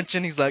 not to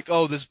mention he's like,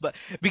 oh,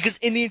 because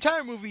in the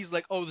entire movie he's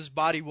like, oh, this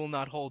body will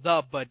not hold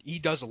up, but he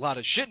does a lot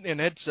of shit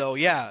in it, so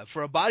yeah,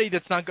 for a body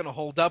that's not going to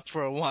hold up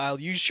for a while,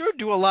 you sure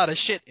do a lot of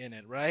shit in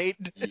it, right?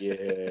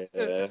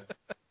 Yeah.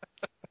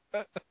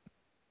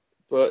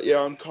 But yeah,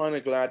 I'm kind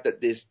of glad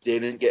that this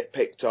didn't get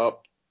picked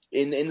up.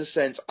 In the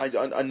sense, I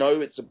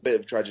know it's a bit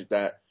of tragic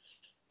that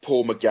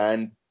Paul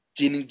McGann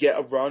didn't get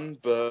a run,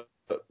 but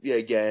yeah,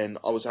 again,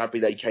 I was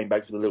happy that he came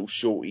back for the little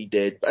short he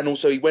did. And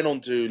also, he went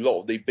on to a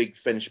lot of the big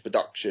Finnish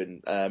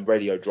production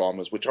radio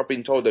dramas, which I've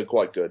been told they're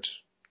quite good.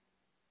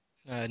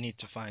 I need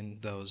to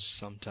find those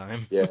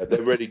sometime. Yeah,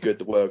 they're really good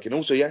to work. And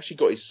also, he actually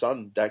got his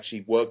son to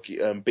actually work,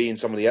 be in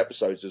some of the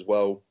episodes as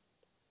well.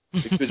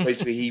 Because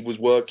basically he was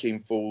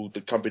working for the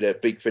company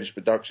that Big Finish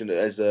Production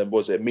as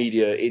a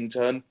media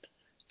intern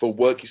for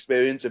work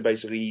experience, and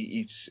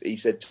basically he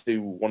said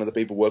to one of the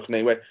people working there,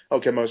 he went,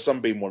 "Okay, my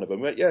son being one of them."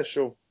 I went, "Yeah,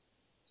 sure."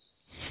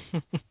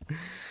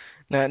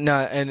 No,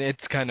 and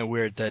it's kind of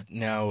weird that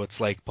now it's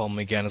like Paul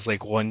McGann is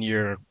like 1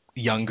 year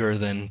younger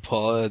than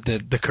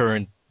the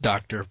current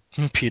Doctor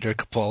Peter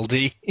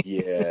Capaldi.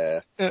 Yeah.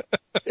 Yeah,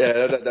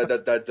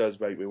 that does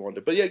make me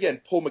wonder. But yeah,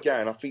 again, Paul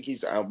McGann, I think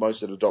he's out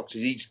most of the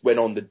Doctors. He's went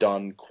on to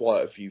done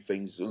quite a few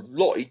things.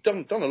 He's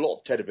done a lot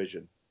of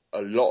television.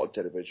 A lot of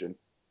television.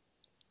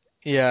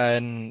 Yeah,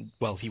 and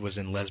well, he was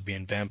in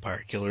Lesbian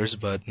Vampire Killers,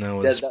 but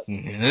no, Yeah, it's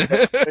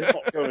we're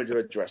not going to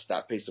address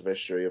that piece of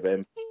history of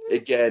him.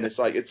 Again, it's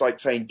like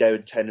saying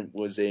David Tennant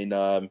was in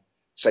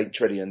Saint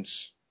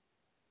Trillians.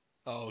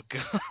 Oh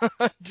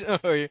God!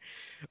 or,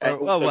 And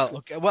oh also well,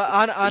 okay. Well,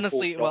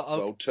 honestly, well,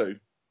 okay. too.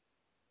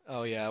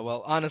 Oh yeah,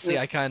 well, honestly,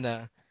 I kind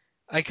of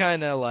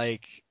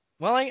like.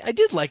 Well, I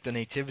did like the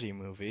Nativity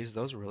movies;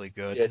 those were really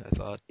good. Yeah, I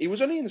thought he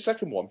was only in the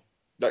second one,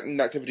 like in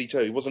Activity 2.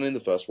 He wasn't in the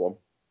first one.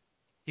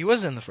 he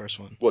was in the first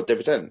one. What,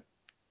 David Tennant?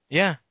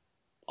 Yeah.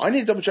 I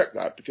need to double check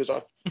that because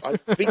I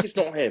think it's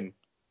not him.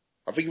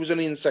 I think he was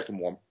only in the second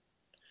one.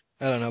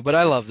 I don't know, but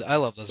I love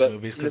those But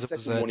movies in the because it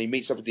was second one, he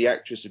meets up with the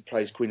actress who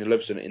plays Queen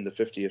Elizabeth in the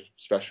 50th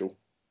special.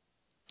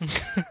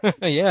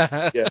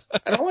 yeah. Yeah,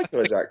 and I like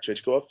her as an actress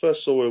because I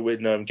first saw her with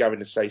Gavin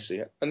and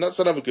Stacey, and that's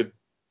another good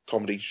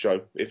comedy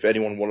show if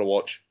anyone want to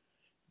watch.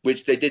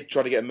 Which they did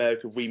try to get an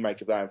American remake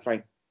of that, and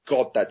thank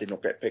God that did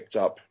not get picked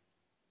up.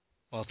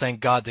 Well, thank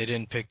God they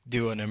didn't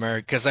do an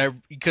American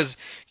because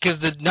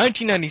the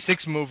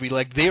 1996 movie,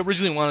 like they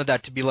originally wanted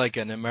that to be like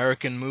an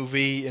American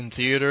movie in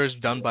theaters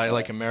done by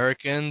like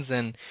Americans,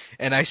 and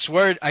I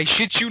swear, I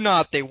shit you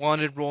not, they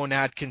wanted Rowan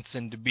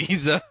Atkinson to be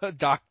the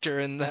doctor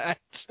in that.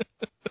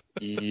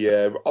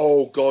 Yeah.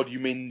 Oh God, you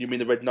mean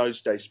the Red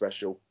Nose Day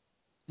special?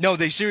 No,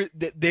 they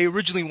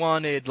originally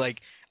wanted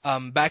like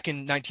back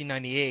in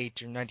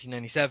 1998 or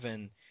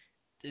 1997.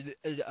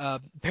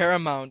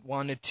 Paramount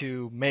wanted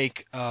to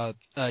make a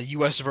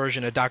U.S.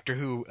 version of Doctor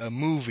Who a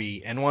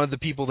movie, and one of the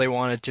people they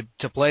wanted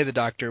to play the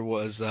Doctor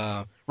was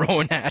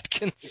Rowan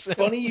Atkinson. It's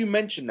funny you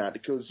mention that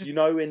because in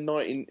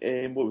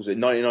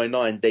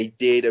 1999 they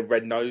did a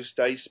Red Nose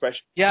Day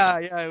special.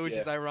 Yeah, which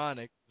is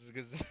ironic.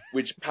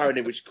 Which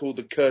apparently called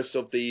the Curse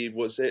of the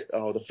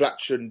the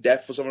Flatshun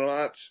Death or something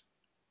like that.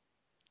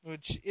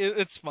 Which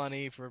it's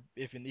funny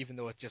even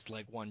though it's just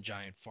like one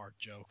giant fart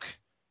joke.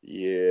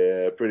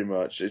 Yeah, pretty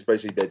much. It's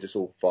basically they're just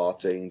all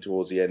farting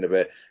towards the end of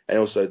it, and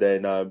also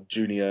then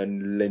Junior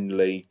and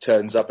Lindley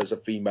turns up as a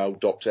female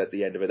doctor at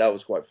the end of it. That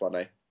was quite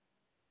funny.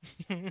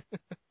 And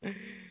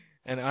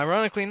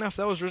ironically enough,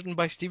 that was written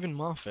by Stephen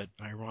Moffat.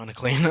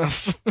 Ironically enough.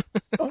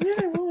 Oh yeah,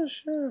 it was.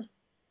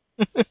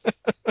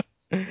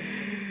 Yeah.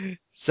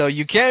 So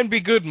you can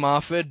be good,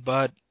 Moffat,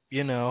 but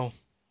you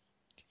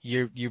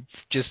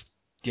just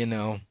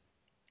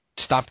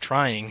stop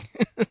trying.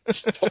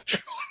 Stop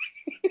trying.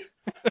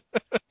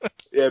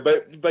 Yeah,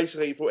 but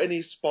basically, for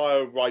any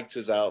Spire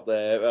writers out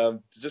there,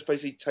 just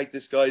basically take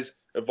this guy's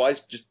advice.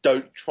 Just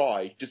don't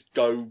try. Just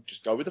go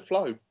with the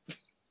flow.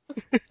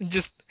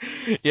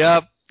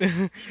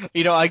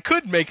 I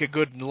could make a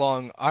good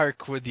long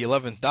arc with the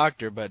 11th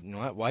Doctor, but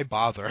why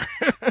bother?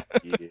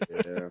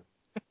 Yeah.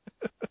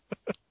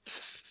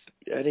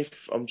 And if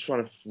I'm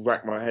trying to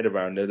rack my head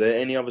around, are there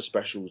any other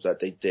specials that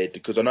they did?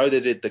 Because I know they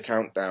did the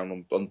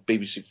countdown on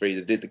BBC Three.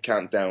 They did the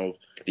countdown of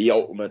the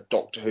ultimate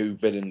Doctor Who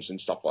villains and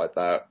stuff like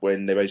that,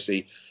 when they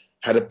basically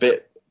had a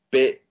bit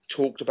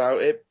talked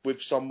about it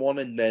with someone,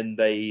 and then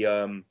they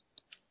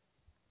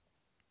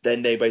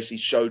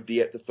basically showed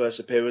the first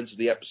appearance of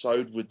the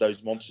episode with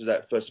those monsters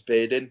that first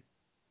appeared in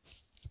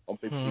on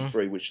BBC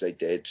Three, which they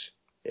did.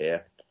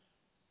 Yeah.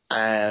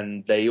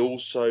 And they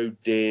also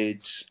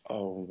did,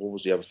 what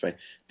was the other thing?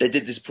 They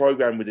did this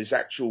program with this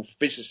actual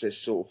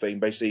physicist sort of thing,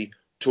 basically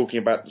talking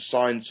about the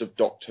science of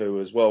Doctor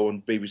Who as well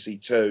on BBC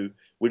Two,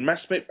 when Matt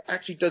Smith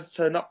actually does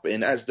turn up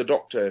in as the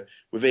Doctor,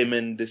 with him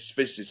and this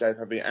physicist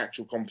having an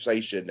actual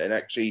conversation and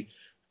actually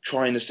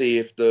trying to see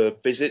if the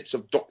physics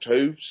of Doctor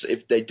Who,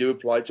 if they do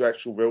apply to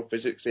actual real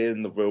physics here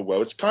in the real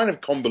world. It's kind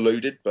of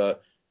convoluted,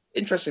 but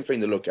interesting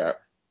thing to look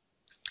at.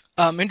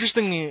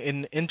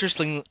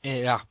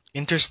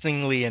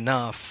 Interestingly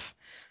enough,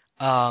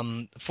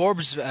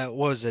 Forbes, what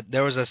was it?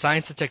 There was a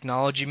science and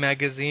technology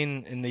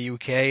magazine in the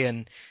UK,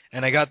 and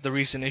I got the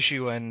recent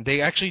issue, and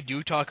they actually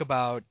do talk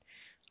about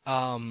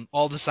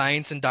all the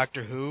science in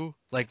Doctor Who.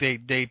 Like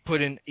they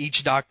put in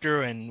each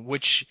Doctor and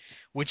which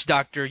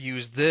Doctor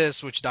used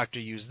this, which Doctor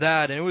used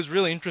that, and it was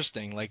really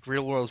interesting, like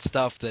real world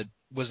stuff that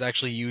was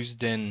actually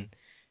used in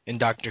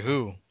Doctor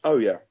Who. Oh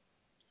yeah.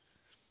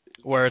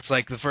 Where it's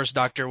like the first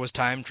Doctor was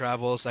time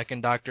travel, second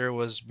Doctor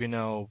was,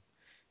 what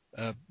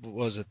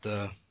was it,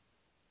 I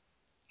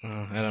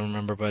don't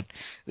remember, but,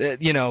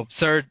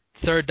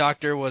 third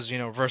Doctor was,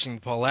 reversing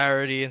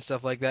polarity and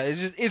stuff like that.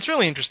 It's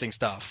really interesting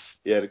stuff.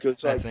 Yeah,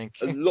 because I think.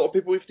 A lot of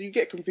people, if you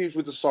get confused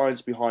with the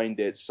science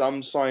behind it,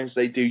 some science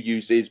they do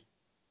use is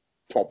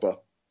proper.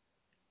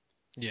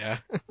 Yeah.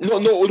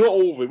 not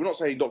all of it. We're not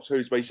saying Doctor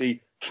Who is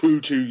basically true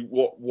to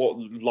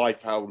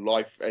how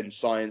life and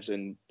science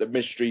and the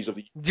mysteries of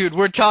the... Dude,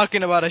 we're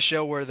talking about a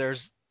show where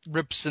there's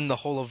rips in the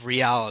whole of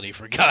reality,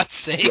 for God's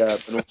sake. Yeah,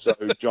 and also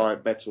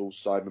giant metal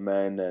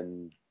Cybermen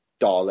and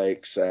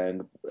Daleks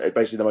and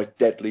basically the most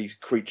deadly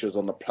creatures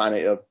on the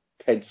planet are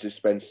pen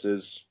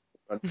dispensers,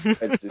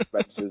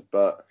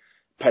 but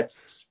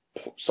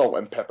salt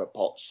and pepper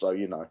pots, so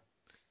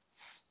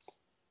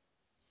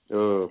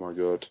Oh my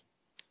God.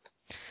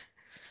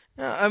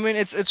 I mean,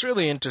 it's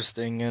really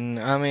interesting, and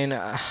I mean,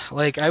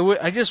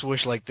 I just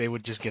wish they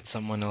would just get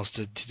someone else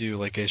to do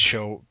like a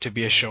show, to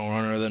be a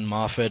showrunner than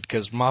Moffat,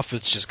 because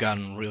Moffat's just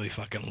gotten really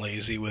fucking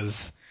lazy with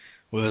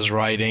his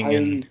writing.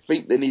 I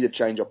think they need to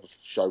change up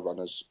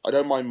showrunners. I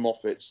don't mind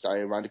Moffat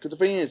staying around, because the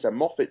thing is that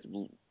Moffat,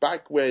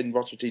 back when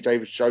Russell T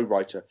Davies was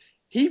showwriter,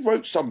 he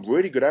wrote some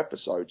really good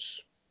episodes.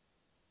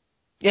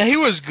 Yeah, he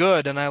was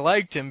good, and I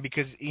liked him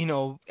because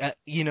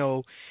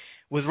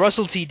with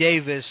Russell T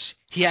Davies,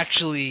 he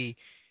actually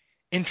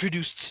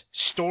introduced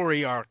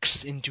story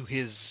arcs into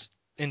his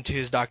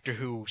Doctor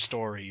Who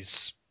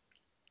stories.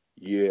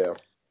 Yeah.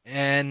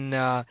 And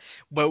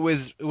but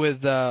with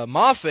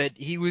Moffat,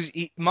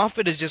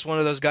 Moffat is just one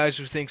of those guys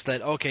who thinks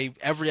that okay,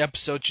 every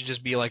episode should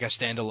just be like a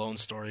standalone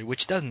story,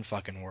 which doesn't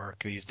fucking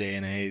work these day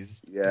and age.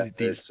 Yeah,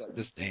 this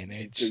day and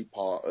age.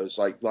 Two-parters,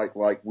 like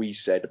we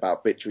said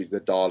about Victory of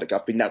the Dalek. I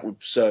think that would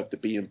serve to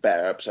be a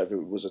better episode if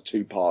it was a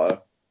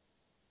two-parter.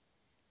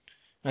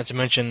 Not to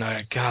mention,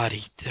 I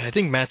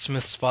think Matt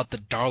Smith's fought the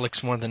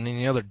Daleks more than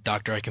any other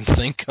Doctor I can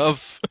think of.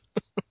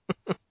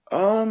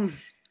 I'm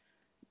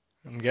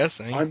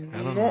guessing. I'm I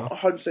don't not know.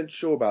 100%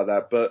 sure about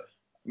that, but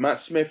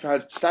Matt Smith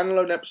had a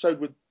standalone episode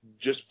with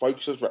just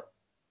focuses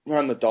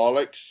around the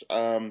Daleks.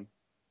 I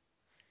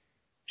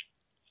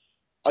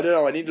don't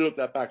know, I need to look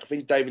that back. I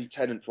think David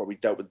Tennant probably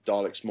dealt with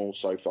Daleks more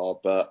so far,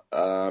 but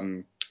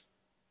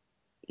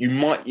you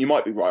might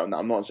be right on that.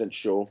 I'm not 100%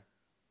 sure.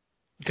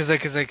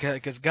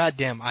 Because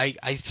goddamn,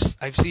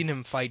 I've seen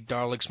him fight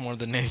Daleks more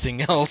than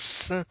anything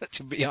else.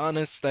 To be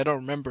honest, I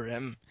don't remember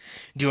him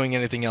doing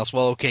anything else.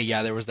 Well, okay,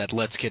 yeah, there was that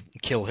Let's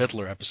Kill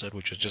Hitler episode,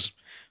 which was just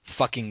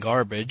fucking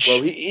garbage.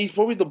 Well, he's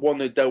probably the one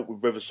that dealt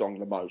with Riversong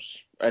the most,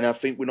 and I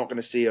think we're not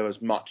going to see her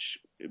as much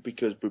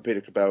because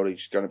Brupita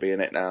Capaldi's going to be in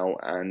it now,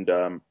 and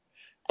I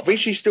think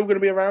she's still going to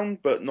be around,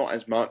 but not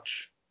as much.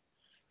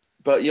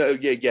 But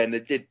again,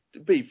 it did.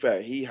 To be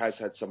fair, he has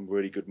had some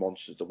really good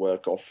monsters to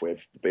work off with.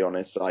 To be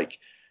honest, like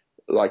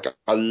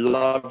I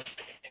love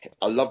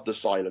the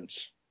Silence.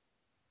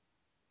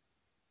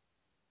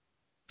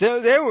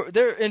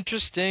 They're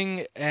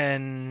interesting,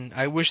 and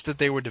I wish that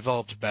they were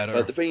developed better.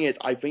 But the thing is,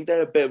 I think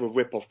they're a bit of a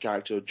rip-off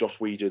character of Joss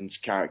Whedon's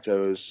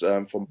characters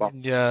from Buffy.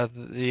 Yeah,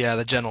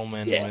 the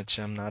Gentleman, which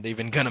I'm not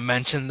even gonna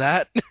mention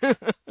that.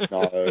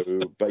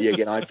 No, but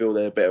again, I feel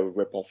they're a bit of a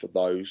rip-off of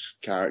those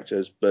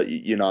characters. But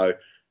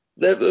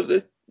they're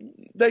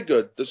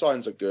good. The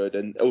signs are good,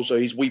 and also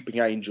his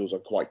Weeping Angels are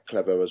quite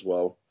clever as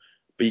well.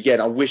 But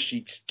again, I wish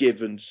he'd give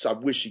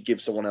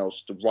someone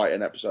else to write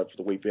an episode for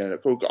the Weeping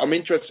Angel. I'm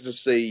interested to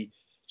see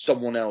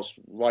someone else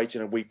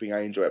writing a Weeping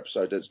Angel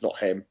episode that's not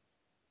him.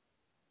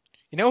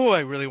 You know who I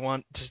really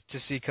want to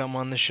see come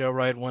on the show,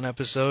 write one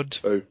episode?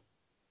 Who?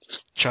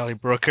 Charlie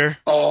Brooker.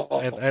 Oh,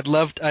 I'd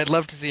love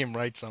to see him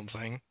write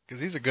something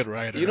because he's a good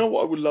writer. you know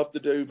what I would love to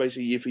do?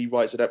 Basically, if he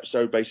writes an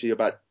episode basically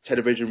about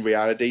television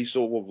reality,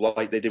 sort of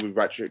like they did with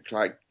Ratchet and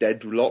Clank,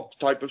 Deadlock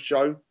type of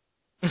show.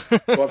 So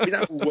I think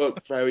that will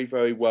work very,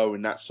 very well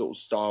in that sort of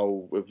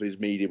style with his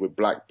media, with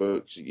Black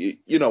Books.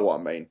 You know what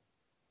I mean?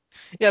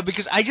 Yeah,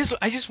 because I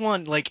just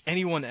want like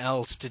anyone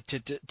else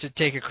to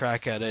take a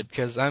crack at it.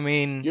 Because I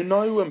mean, You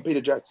know, when Peter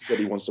Jackson said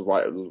he wants to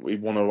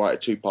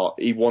direct a 2-part,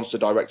 he wants to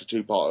direct a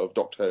 2-part of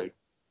Doctor Who.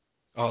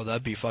 oh,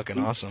 that'd be fucking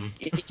awesome.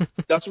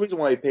 That's the reason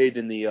why he appeared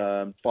in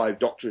the Five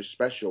Doctors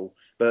special.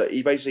 But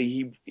he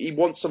basically he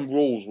wants some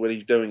rules when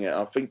he's doing it.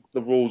 I think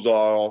the rules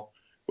are,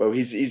 well,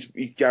 he's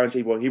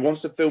guaranteed one. He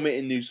wants to film it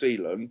in New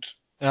Zealand,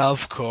 Of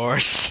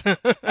course.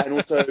 and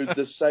also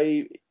to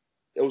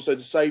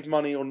save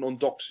money on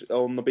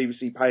the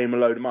BBC paying him a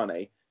load of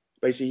money.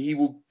 Basically, he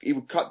will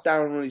cut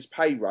down on his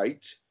pay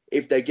rate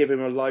if they give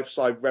him a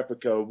life-size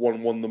replica of one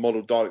of the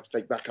model Daleks to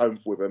take back home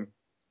with him.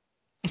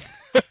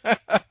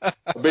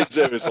 I'm being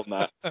serious on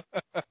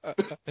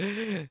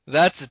that.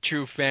 That's a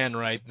true fan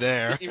right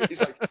there. He's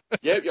like,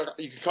 yeah,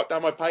 you can cut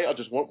down my pay. I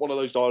just want one of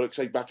those Daleks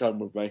to take back home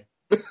with me.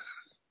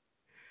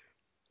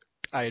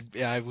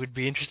 I would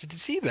be interested to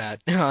see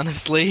that,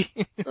 honestly.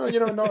 You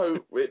don't know.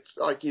 It's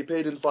like he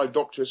appeared in Five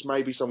Doctors.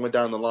 Maybe somewhere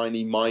down the line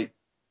he might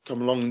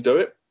come along and do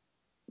it.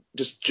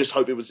 Just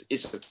hope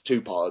it's a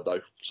 2-part though,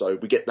 so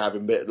we get to have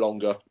him a bit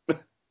longer.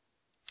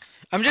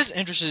 I'm just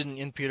interested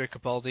in Peter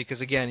Capaldi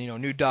because, again,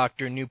 new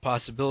Doctor, new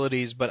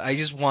possibilities, but I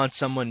just want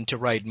someone to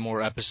write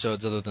more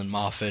episodes other than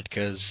Moffat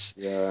because,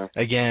 yeah.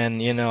 again,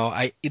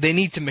 they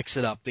need to mix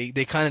it up.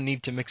 They kind of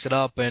need to mix it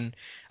up, and,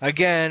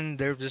 again,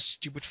 there's this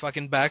stupid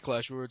fucking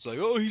backlash where it's like,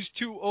 oh, he's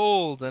too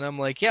old, and I'm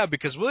like, yeah,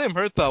 because William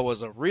Hurthaw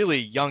was a really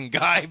young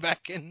guy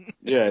back in...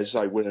 Yeah, it's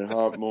like William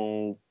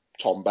Hartnell,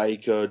 Tom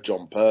Baker,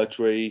 John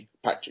Pertwee,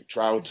 Patrick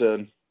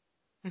Troughton.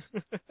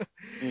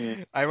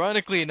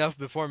 Ironically enough,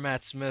 before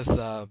Matt Smith...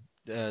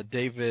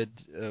 David,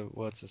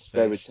 what's his face?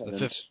 David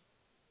Tennant.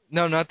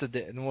 No, not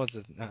what's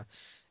it?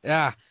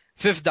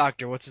 Fifth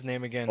Doctor. What's his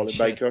name again? Colin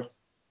Baker.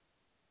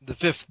 The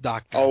Fifth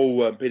Doctor.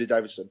 Oh, Peter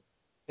Davison.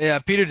 Yeah,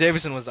 Peter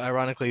Davison was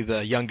ironically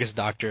the youngest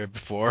Doctor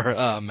before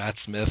Matt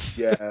Smith.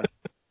 Yeah,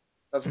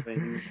 that's what I mean.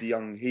 He was the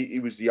young. He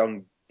was the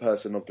young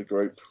person of the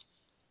group.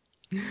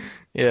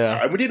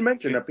 Yeah, and we did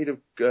mention that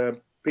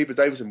Peter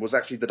Davison was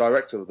actually the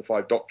director of the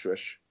Five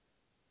Doctorish.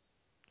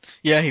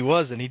 Yeah, he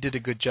was, and he did a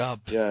good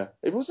job. Yeah.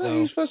 It was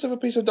his first ever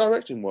piece of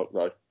directing work,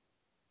 though.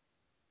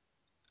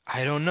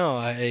 I don't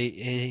know.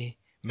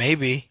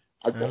 Maybe.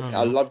 I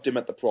loved him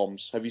at the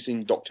Proms. Have you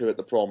seen Doctor Who at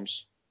the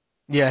Proms?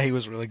 Yeah, he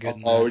was really good.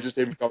 It was just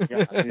him coming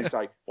out, and he's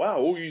like, wow,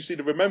 all you see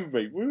to remember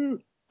me.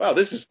 Woo. Wow,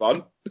 this is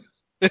fun.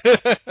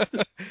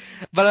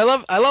 But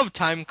I love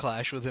Time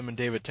Clash with him and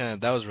David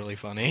Tennant. That was really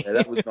funny. Yeah,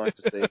 that was nice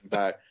to see him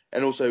back.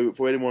 And also,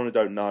 for anyone who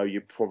don't know,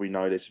 you probably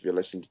know this if you're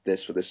listening to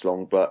this for this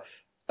long, but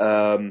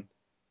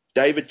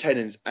David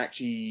Tennant's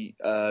actually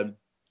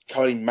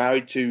currently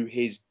married to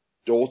his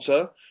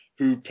daughter,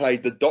 who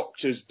played the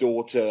Doctor's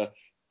daughter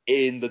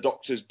in the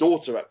Doctor's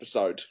Daughter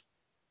episode.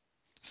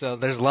 So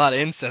there's a lot of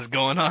incest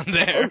going on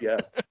there. Oh,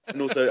 yeah.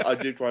 And also, I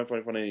do find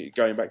it funny,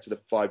 going back to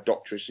the Five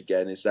Doctorish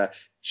again, is that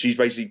she's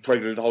basically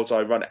pregnant the whole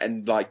time running,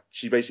 and like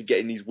she's basically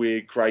getting these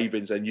weird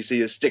cravings, and you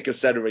see a stick of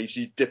celery,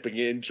 she's dipping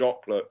it in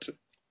chocolate.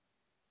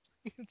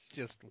 It's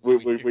just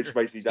weird. Which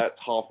basically that's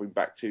halfway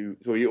back to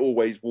who he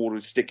always wore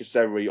a stick of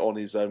celery on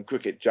his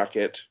cricket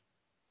jacket.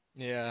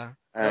 Yeah,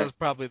 that was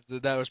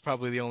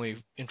probably the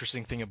only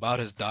interesting thing about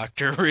his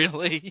Doctor,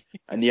 really.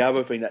 And the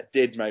other thing that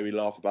did make me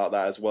laugh about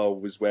that as well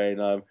was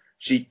when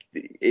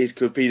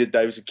Peter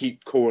Davison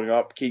keep calling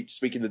up, keep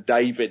speaking to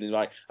David, and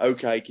like,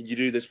 okay, can you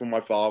do this for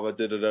my father?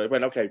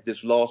 Went, okay, this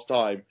last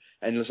time,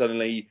 and then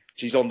suddenly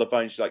she's on the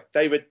phone. She's like,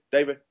 David.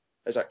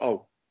 It's like,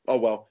 oh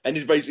well, and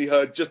he's basically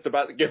her just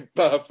about to give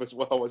birth as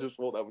well. I just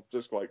thought that was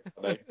just quite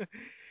funny.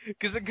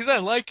 Because I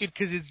like it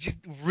because it's just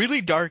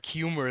really dark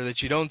humor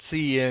that you don't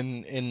see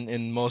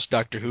in most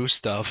Doctor Who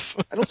stuff.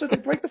 And also, they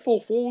break the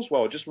fourth wall as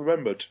well. I just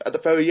remembered at the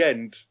very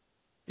end.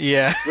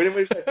 Yeah. When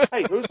we say,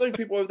 hey, who's those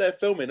people over there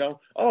filming?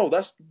 Oh,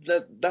 that's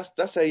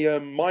a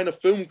minor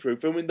film crew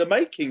filming the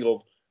making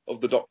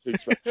of the Doctor Who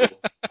special.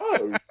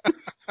 Oh.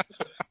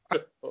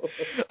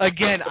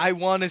 Again, I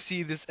want to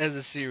see this as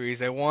a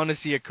series. I want to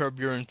see a Curb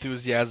Your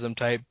Enthusiasm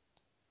type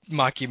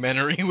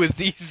mockumentary with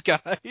these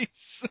guys.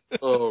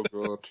 Oh,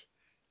 God.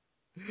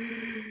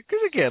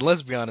 Because again,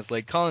 let's be honest,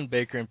 like Colin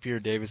Baker and Peter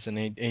Davison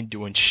ain't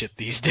doing shit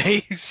these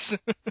days.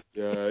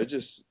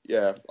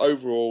 Yeah,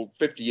 overall,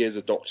 50 years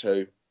of Doctor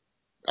Who.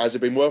 Has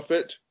it been worth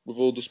it with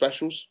all the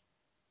specials?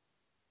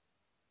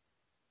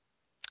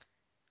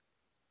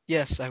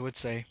 Yes, I would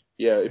say.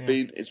 Yeah,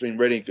 it's been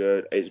really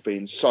good. It's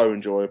been so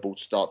enjoyable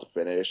start to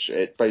finish.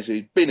 It's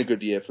basically been a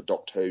good year for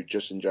Doctor Who,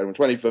 just in general.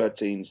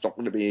 2013 is not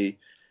going to be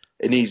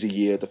an easy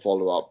year to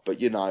follow up,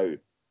 but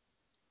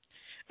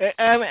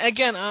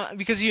Again,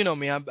 because you know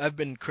me, I've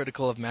been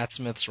critical of Matt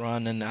Smith's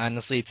run, and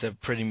honestly, it's a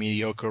pretty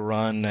mediocre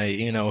run.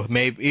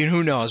 Maybe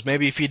who knows?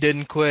 Maybe if he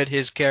didn't quit,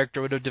 his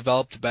character would have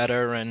developed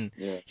better, and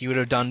he would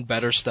have done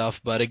better stuff.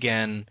 But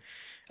again,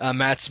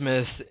 Matt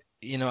Smith,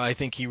 I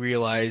think he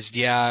realized,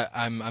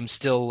 I'm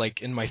still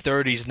like in my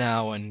 30s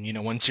now, and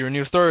once you're in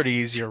your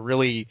 30s,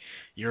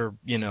 you're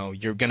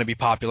going to be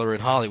popular in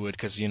Hollywood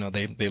because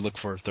they look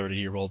for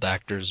 30-year-old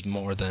actors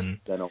more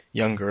than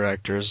younger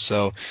actors.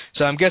 So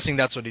I'm guessing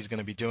that's what he's going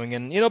to be doing,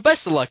 and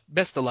best of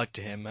luck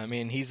to him. I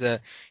mean, he's a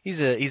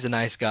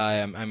nice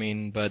guy. I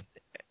mean, but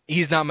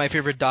he's not my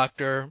favorite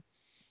Doctor,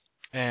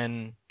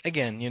 and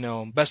again,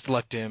 best of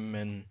luck to him,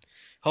 and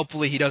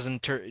hopefully he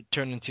doesn't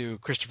turn into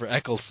Christopher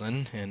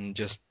Eccleston and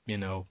just,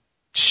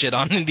 shit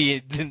on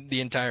the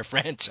entire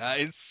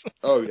franchise.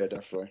 Oh, yeah,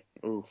 definitely.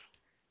 Oof.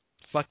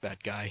 Fuck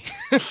that guy.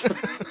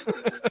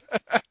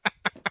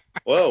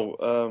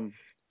 Well,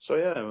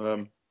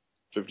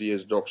 50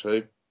 years of Doctor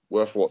Who,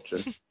 worth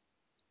watching.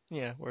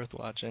 Yeah, worth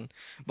watching.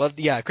 But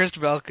yeah,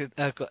 Christopher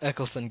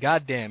Eccleston,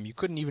 goddamn, you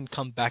couldn't even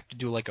come back to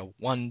do like a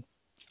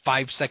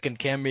 5-second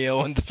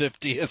cameo in the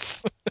 50th.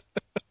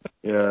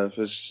 Yeah,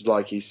 it's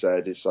like he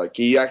said, it's like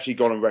he actually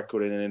got on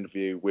record in an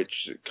interview,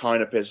 which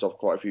kind of pissed off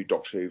quite a few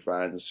Doctor Who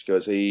fans,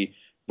 because he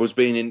was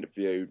being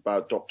interviewed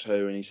about Doctor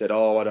Who, and he said,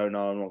 "Oh, I don't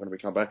know, I'm not going to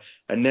be coming back."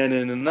 And then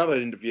in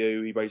another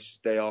interview,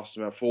 they asked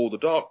him for the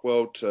Dark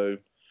World 2,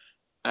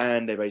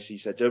 and they basically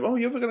said to him, "Oh,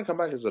 you're ever going to come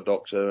back as a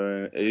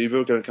Doctor? Are you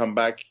ever going to come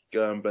back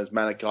as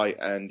Malachite?"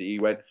 And he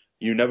went,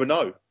 "You never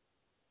know."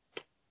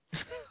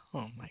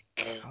 Oh my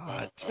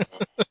God.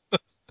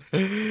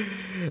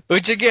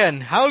 Which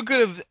again, how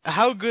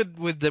good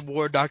would the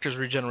War Doctor's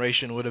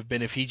regeneration would have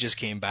been if he just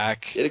came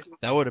back?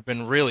 That would have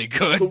been really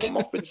good. But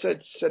what Moffat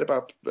said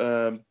about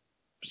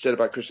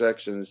Chris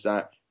Eccleston is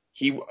that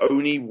he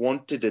only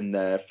wanted him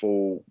there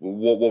for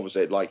what was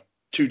it, like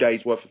 2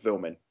 days worth of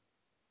filming?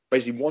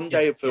 Basically, 1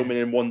 day of filming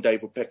and 1 day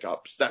for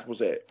pickups. That was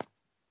it.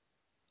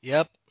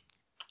 Yep.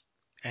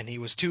 And he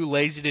was too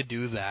lazy to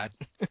do that.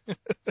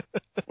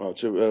 Well,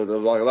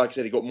 like I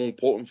said, he got more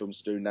important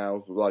films to do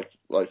now. Like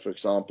for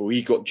example,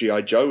 he got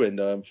G.I. Joe in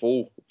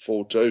Fall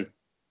 2.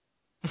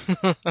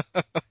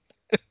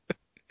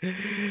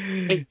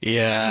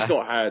 Yeah. He's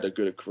not had a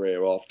good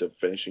career after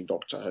finishing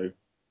Doctor Who.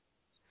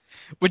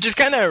 Which is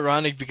kind of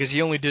ironic because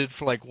he only did it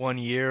for like 1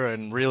 year,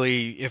 and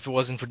really, if it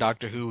wasn't for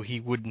Doctor Who,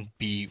 he wouldn't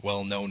be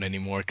well known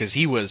anymore because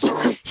he was.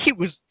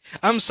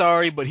 I'm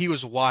sorry, but he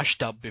was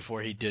washed up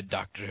before he did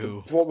Doctor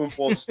Who. The problem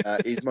was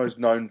that his most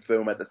known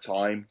film at the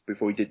time,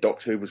 before he did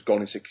Doctor Who, was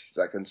Gone in 60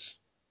 Seconds.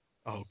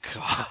 Oh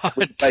God!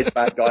 He played the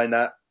bad guy in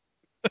that.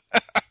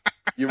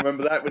 You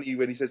remember that when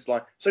he says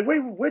like, "So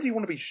where do you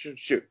want to be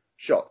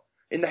shot?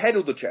 In the head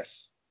or the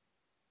chest?"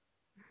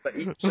 But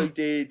he also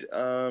did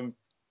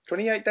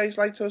 28 Days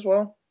Later as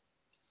well.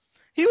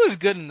 He was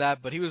good in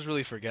that, but he was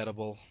really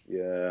forgettable.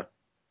 Yeah.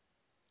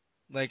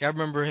 Like, I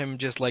remember him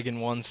just, like, in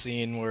one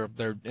scene where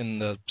they're in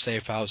the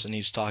safe house and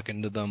he's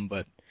talking to them,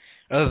 but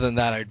other than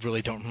that, I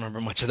really don't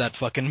remember much of that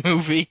fucking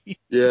movie.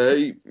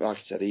 Yeah, like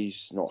I said, he's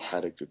not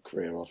had a good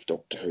career after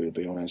Doctor Who, to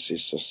be honest.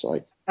 It's just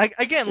like...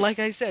 Again, like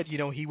I said,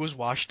 he was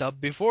washed up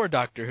before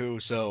Doctor Who,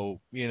 so,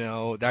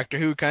 Doctor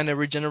Who kind of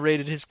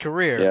regenerated his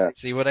career. Yeah.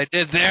 See what I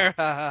did there?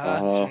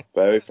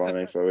 Very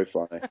funny, very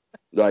funny.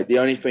 Like, the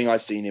only thing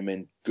I've seen him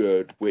in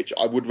good, which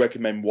I would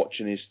recommend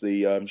watching, is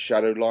the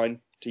Shadowline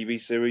TV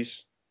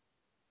series.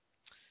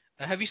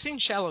 Have you seen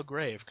Shallow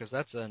Grave? Because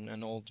that's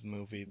an old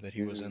movie that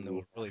he was in that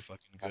was really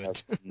fucking good. I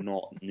have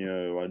not.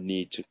 No, I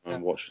need to go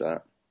and watch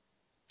that.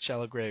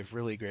 Shallow Grave,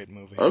 really great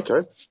movie.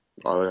 Okay.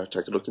 I'll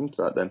take a look into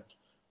that then.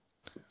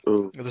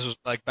 Ooh. This was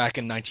like back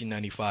in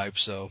 1995,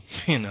 so,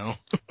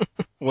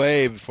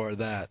 way before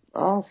that.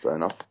 Oh, fair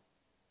enough.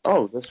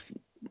 Oh, that's...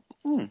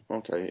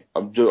 okay.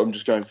 I'm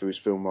just going through his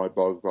film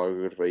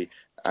biography,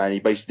 and he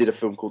basically did a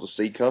film called The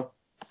Seeker.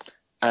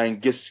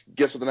 And guess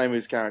what the name of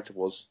his character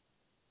was?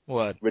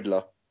 What?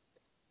 Riddler.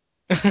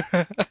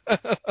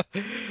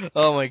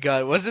 Oh my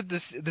God! Was it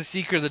the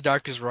Seeker? The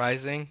Dark is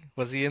Rising?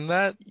 Was he in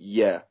that?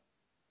 Yeah.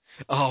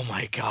 Oh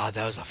my God,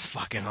 that was a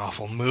fucking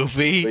awful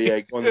movie. But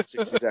yeah, Gone in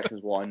 60 Seconds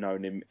is what I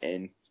known him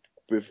in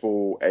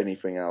before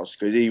anything else,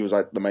 because he was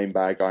like the main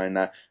bad guy in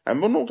that.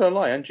 And I'm not gonna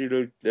lie,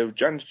 Angelina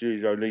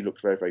Jolie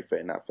looks very, very fit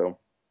in that film.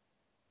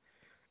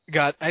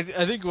 God, I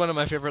think one of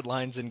my favorite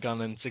lines in Gone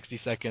in 60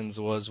 Seconds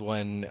was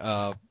when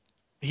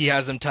he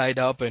has him tied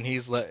up and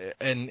he's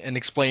and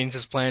explains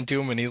his plan to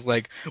him, and he's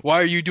like,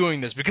 "Why are you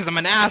doing this? Because I'm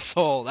an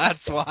asshole.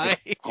 That's why."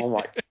 Oh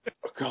my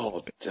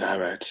God,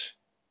 damn it!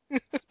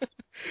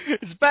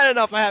 It's bad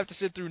enough I have to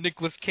sit through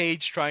Nicolas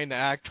Cage trying to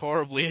act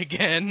horribly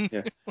again.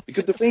 Yeah,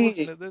 because the thing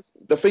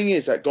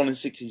is that Gone in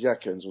 60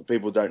 Seconds, what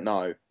people don't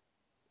know,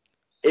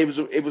 it was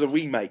a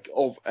remake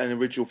of an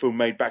original film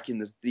made back in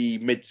the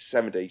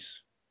mid-70s.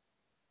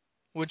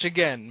 Which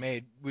again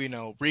made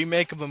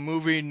remake of a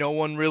movie no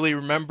one really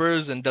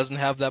remembers and doesn't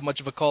have that much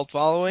of a cult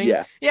following.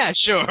 Yeah,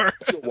 sure,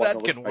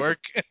 that can work.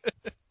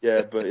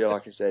 Yeah, but yeah,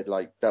 like I said,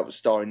 like that was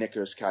starring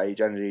Nicolas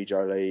Cage, Angelina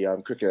Jolie,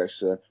 Chris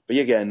Evans. But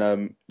yeah,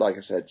 again, like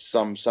I said,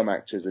 some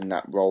actors in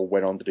that role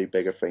went on to do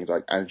bigger things.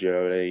 Like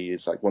Angelina Jolie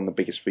is like one of the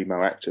biggest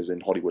female actors in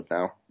Hollywood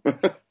now.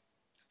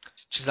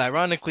 Which is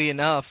ironically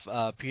enough,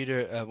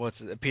 Peter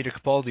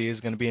Capaldi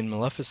is going to be in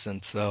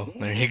Maleficent. So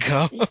there you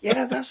go.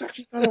 Yeah, that's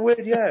actually kind of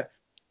weird. Yeah,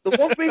 the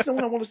one reason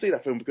why I want to see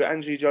that film because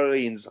Angelina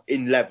Jolie is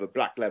in leather,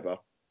 black leather.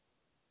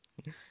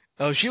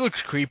 Oh, she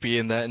looks creepy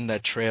in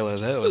that trailer.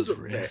 That was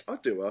really. I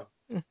do her.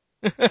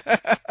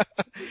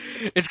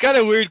 It's kind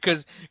of weird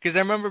because I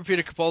remember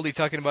Peter Capaldi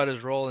talking about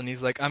his role, and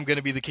he's like, "I'm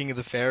gonna be the king of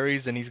the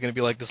fairies," and he's gonna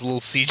be like this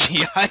little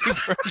CGI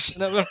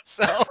version of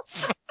himself.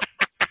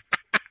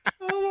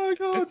 Oh my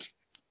god!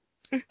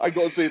 I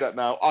got to see that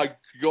now.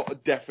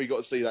 Definitely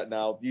got to see that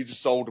now. You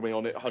just sold me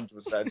on it 100%.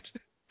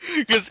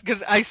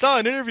 Because I saw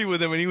an interview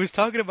with him, and he was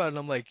talking about it, and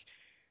I'm like,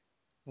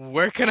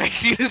 where can I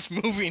see this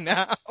movie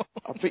now?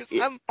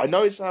 I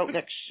know it's out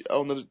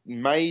on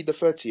May the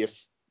 30th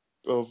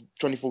of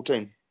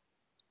 2014.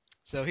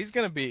 So he's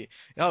gonna be.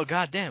 Oh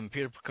goddamn,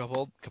 Peter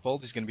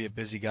Capaldi's gonna be a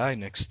busy guy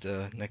next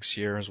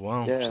year as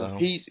well. Yeah, so.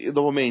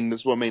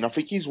 That's what I mean. I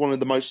think he's one of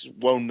the most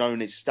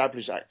well-known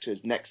established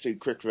actors next to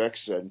Chris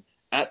Evans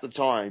at the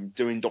time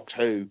doing Doctor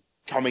Who,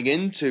 coming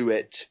into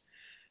it.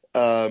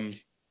 Who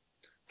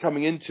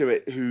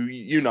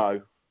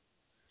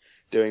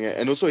doing it,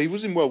 and also he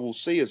was in World War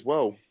C as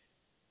well.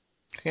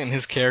 And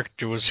his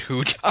character was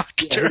Who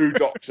Doctor. Yeah, Who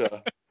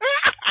Doctor.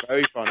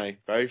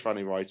 Very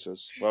funny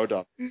writers. Well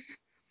done.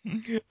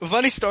 A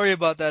funny story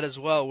about that as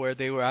well, where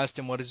they were asked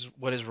him what his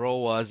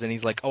role was, and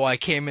he's like, "Oh, I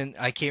came in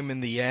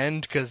the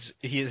end because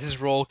his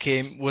role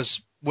was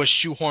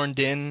shoehorned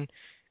in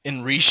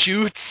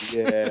reshoots."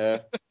 Yeah.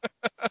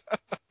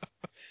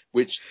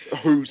 Which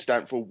WHO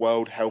stand for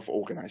World Health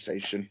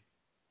Organization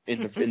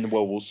in the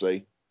World War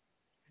C.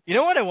 You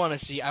know what I want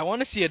to see? I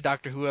want to see a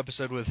Doctor Who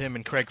episode with him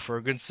and Craig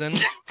Ferguson,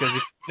 because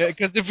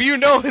if you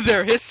know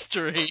their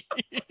history.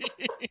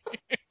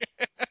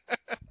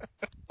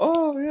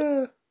 Oh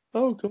yeah.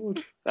 Oh god.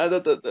 I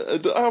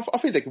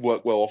think they could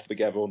work well off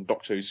together on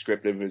Doctor Who's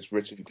script if it's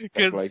written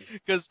correctly.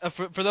 Because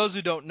for those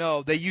who don't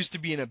know, they used to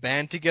be in a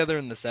band together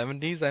in the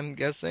 70s, I'm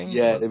guessing.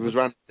 Yeah, it was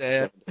around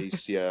the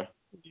 70s, yeah.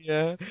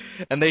 Yeah,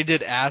 and they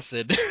did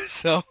Acid,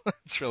 so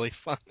it's really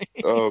funny.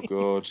 Oh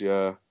god,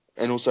 yeah.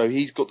 And also,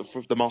 he's got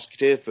the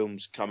Musketeer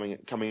films coming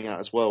out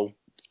as well,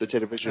 the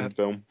television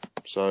film.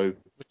 So,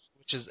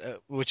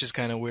 which is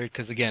kind of weird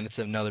because again, it's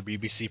another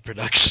BBC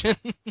production.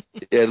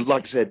 Yeah,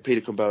 like I said,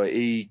 Peter Capaldi,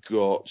 he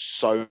got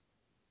so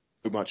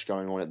much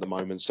going on at the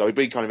moment. So it'd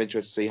be kind of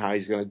interesting to see how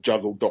he's going to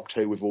juggle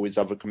Doctor Who with all his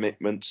other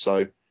commitments.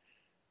 So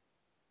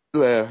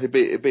yeah, it'd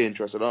be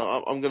interesting.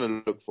 I'm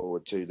going to look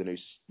forward to the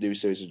new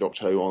series of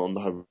Doctor Who on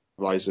the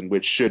horizon,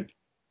 which should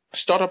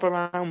start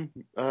around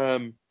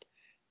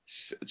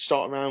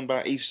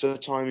about Easter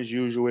time as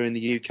usual here in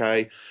the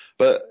UK.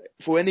 But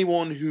for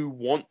anyone who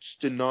wants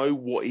to know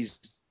what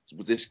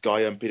this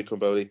guy Peter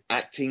Capaldi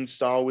acting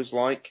style is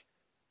like,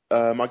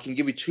 I can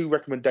give you two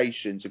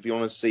recommendations if you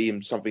want to see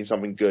him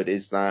something good.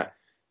 Is that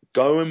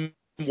go and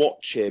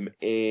watch him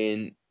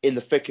in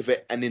The Thick of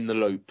It and In the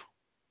Loop.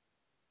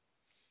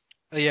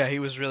 Yeah, he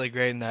was really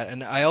great in that,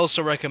 and I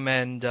also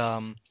recommend.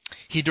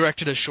 He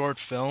directed a short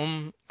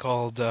film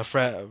called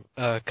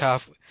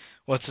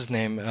what's his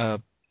name? I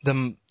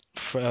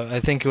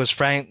think it was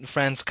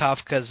Franz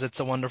Kafka's It's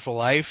a Wonderful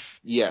Life.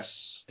 Yes.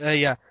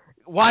 Yeah.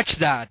 Watch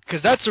that,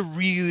 because that's a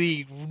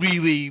really,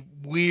 really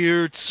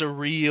weird,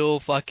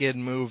 surreal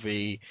fucking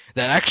movie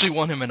that actually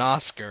won him an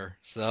Oscar,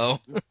 so...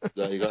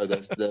 There you go,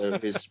 that's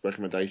his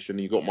recommendation.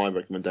 You got my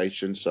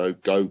recommendation, so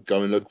go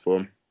and look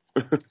for him.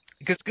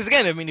 Because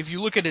again, I mean, if you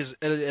look at his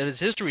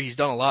history, he's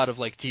done a lot of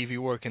like TV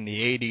work in the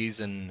 80s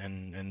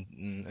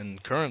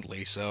and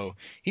currently, so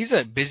he's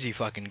a busy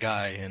fucking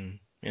guy, and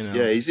you know.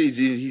 Yeah, he's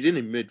in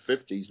his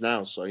mid-50s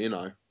now, so you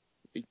know.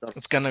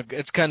 It's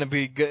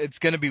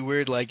gonna be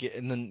weird, like,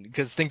 and then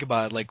because think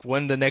about it, like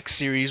when the next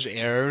series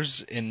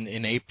airs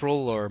in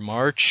April or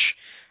March,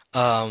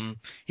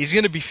 he's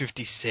gonna be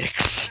 56.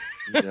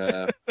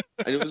 Yeah,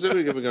 and it was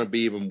going to be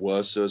even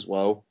worse as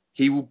well.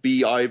 He will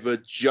be either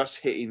just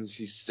hitting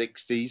his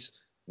 60s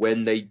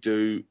when they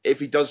do, if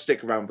he does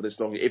stick around for this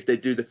long, if they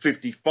do the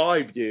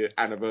 55-year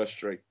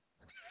anniversary.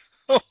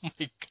 Oh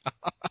my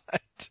god.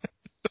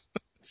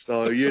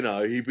 So, you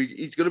know,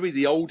 he's going to be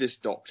the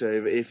oldest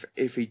Doctor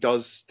if he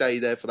does stay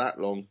there for that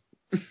long.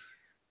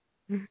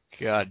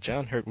 God,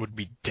 John Hurt would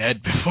be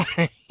dead before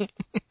him.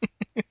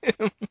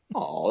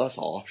 Oh, that's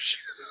harsh.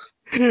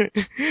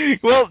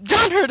 Well,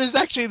 John Hurt is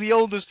actually the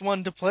oldest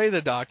one to play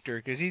the Doctor,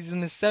 because he's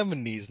in his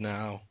 70s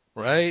now,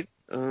 right?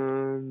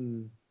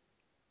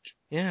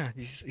 Yeah,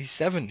 he's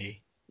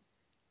 70.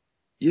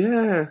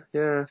 Yeah.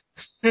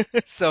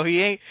 So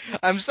he ain't...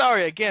 I'm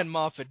sorry, again,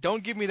 Moffat,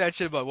 don't give me that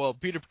shit about, well,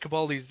 Peter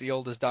Capaldi's the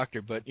oldest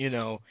Doctor, but, you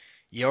know,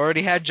 you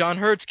already had John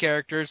Hurt's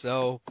character,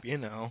 so, you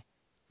know.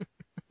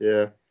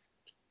 Yeah.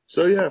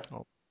 So, yeah.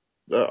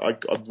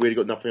 I've really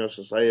got nothing else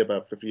to say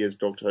about 50 Years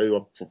Doctor Who.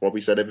 I've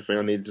probably said everything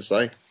I needed to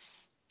say.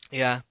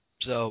 Yeah,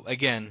 so,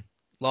 again,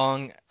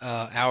 long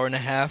hour and a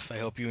half. I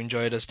hope you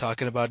enjoyed us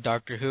talking about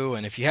Doctor Who,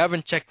 and if you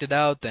haven't checked it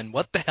out, then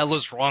what the hell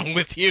is wrong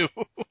with you?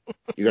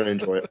 You're going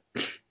to enjoy it.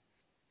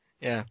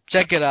 Yeah,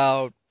 check it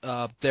out.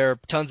 There are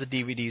tons of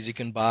DVDs you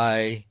can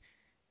buy.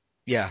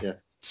 Yeah.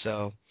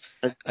 So,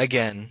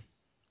 again...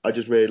 I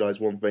just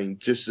realised one thing,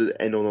 just to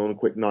end on a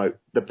quick note.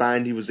 The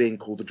band he was in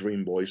called the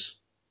Dream Boys.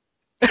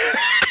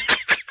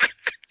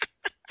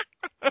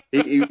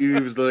 he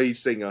was the lead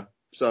singer.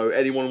 So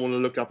anyone want to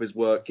look up his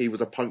work, he was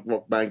a punk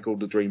rock band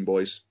called the Dream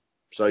Boys.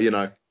 So,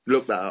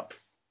 look that up.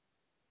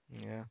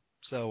 Yeah.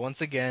 So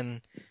once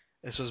again,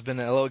 this has been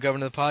the Hello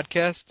Governor the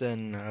Podcast,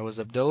 and I was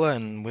Abdullah,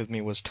 and with me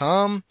was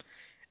Tom,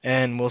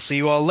 and we'll see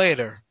you all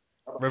later.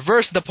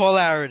 Reverse the polarity.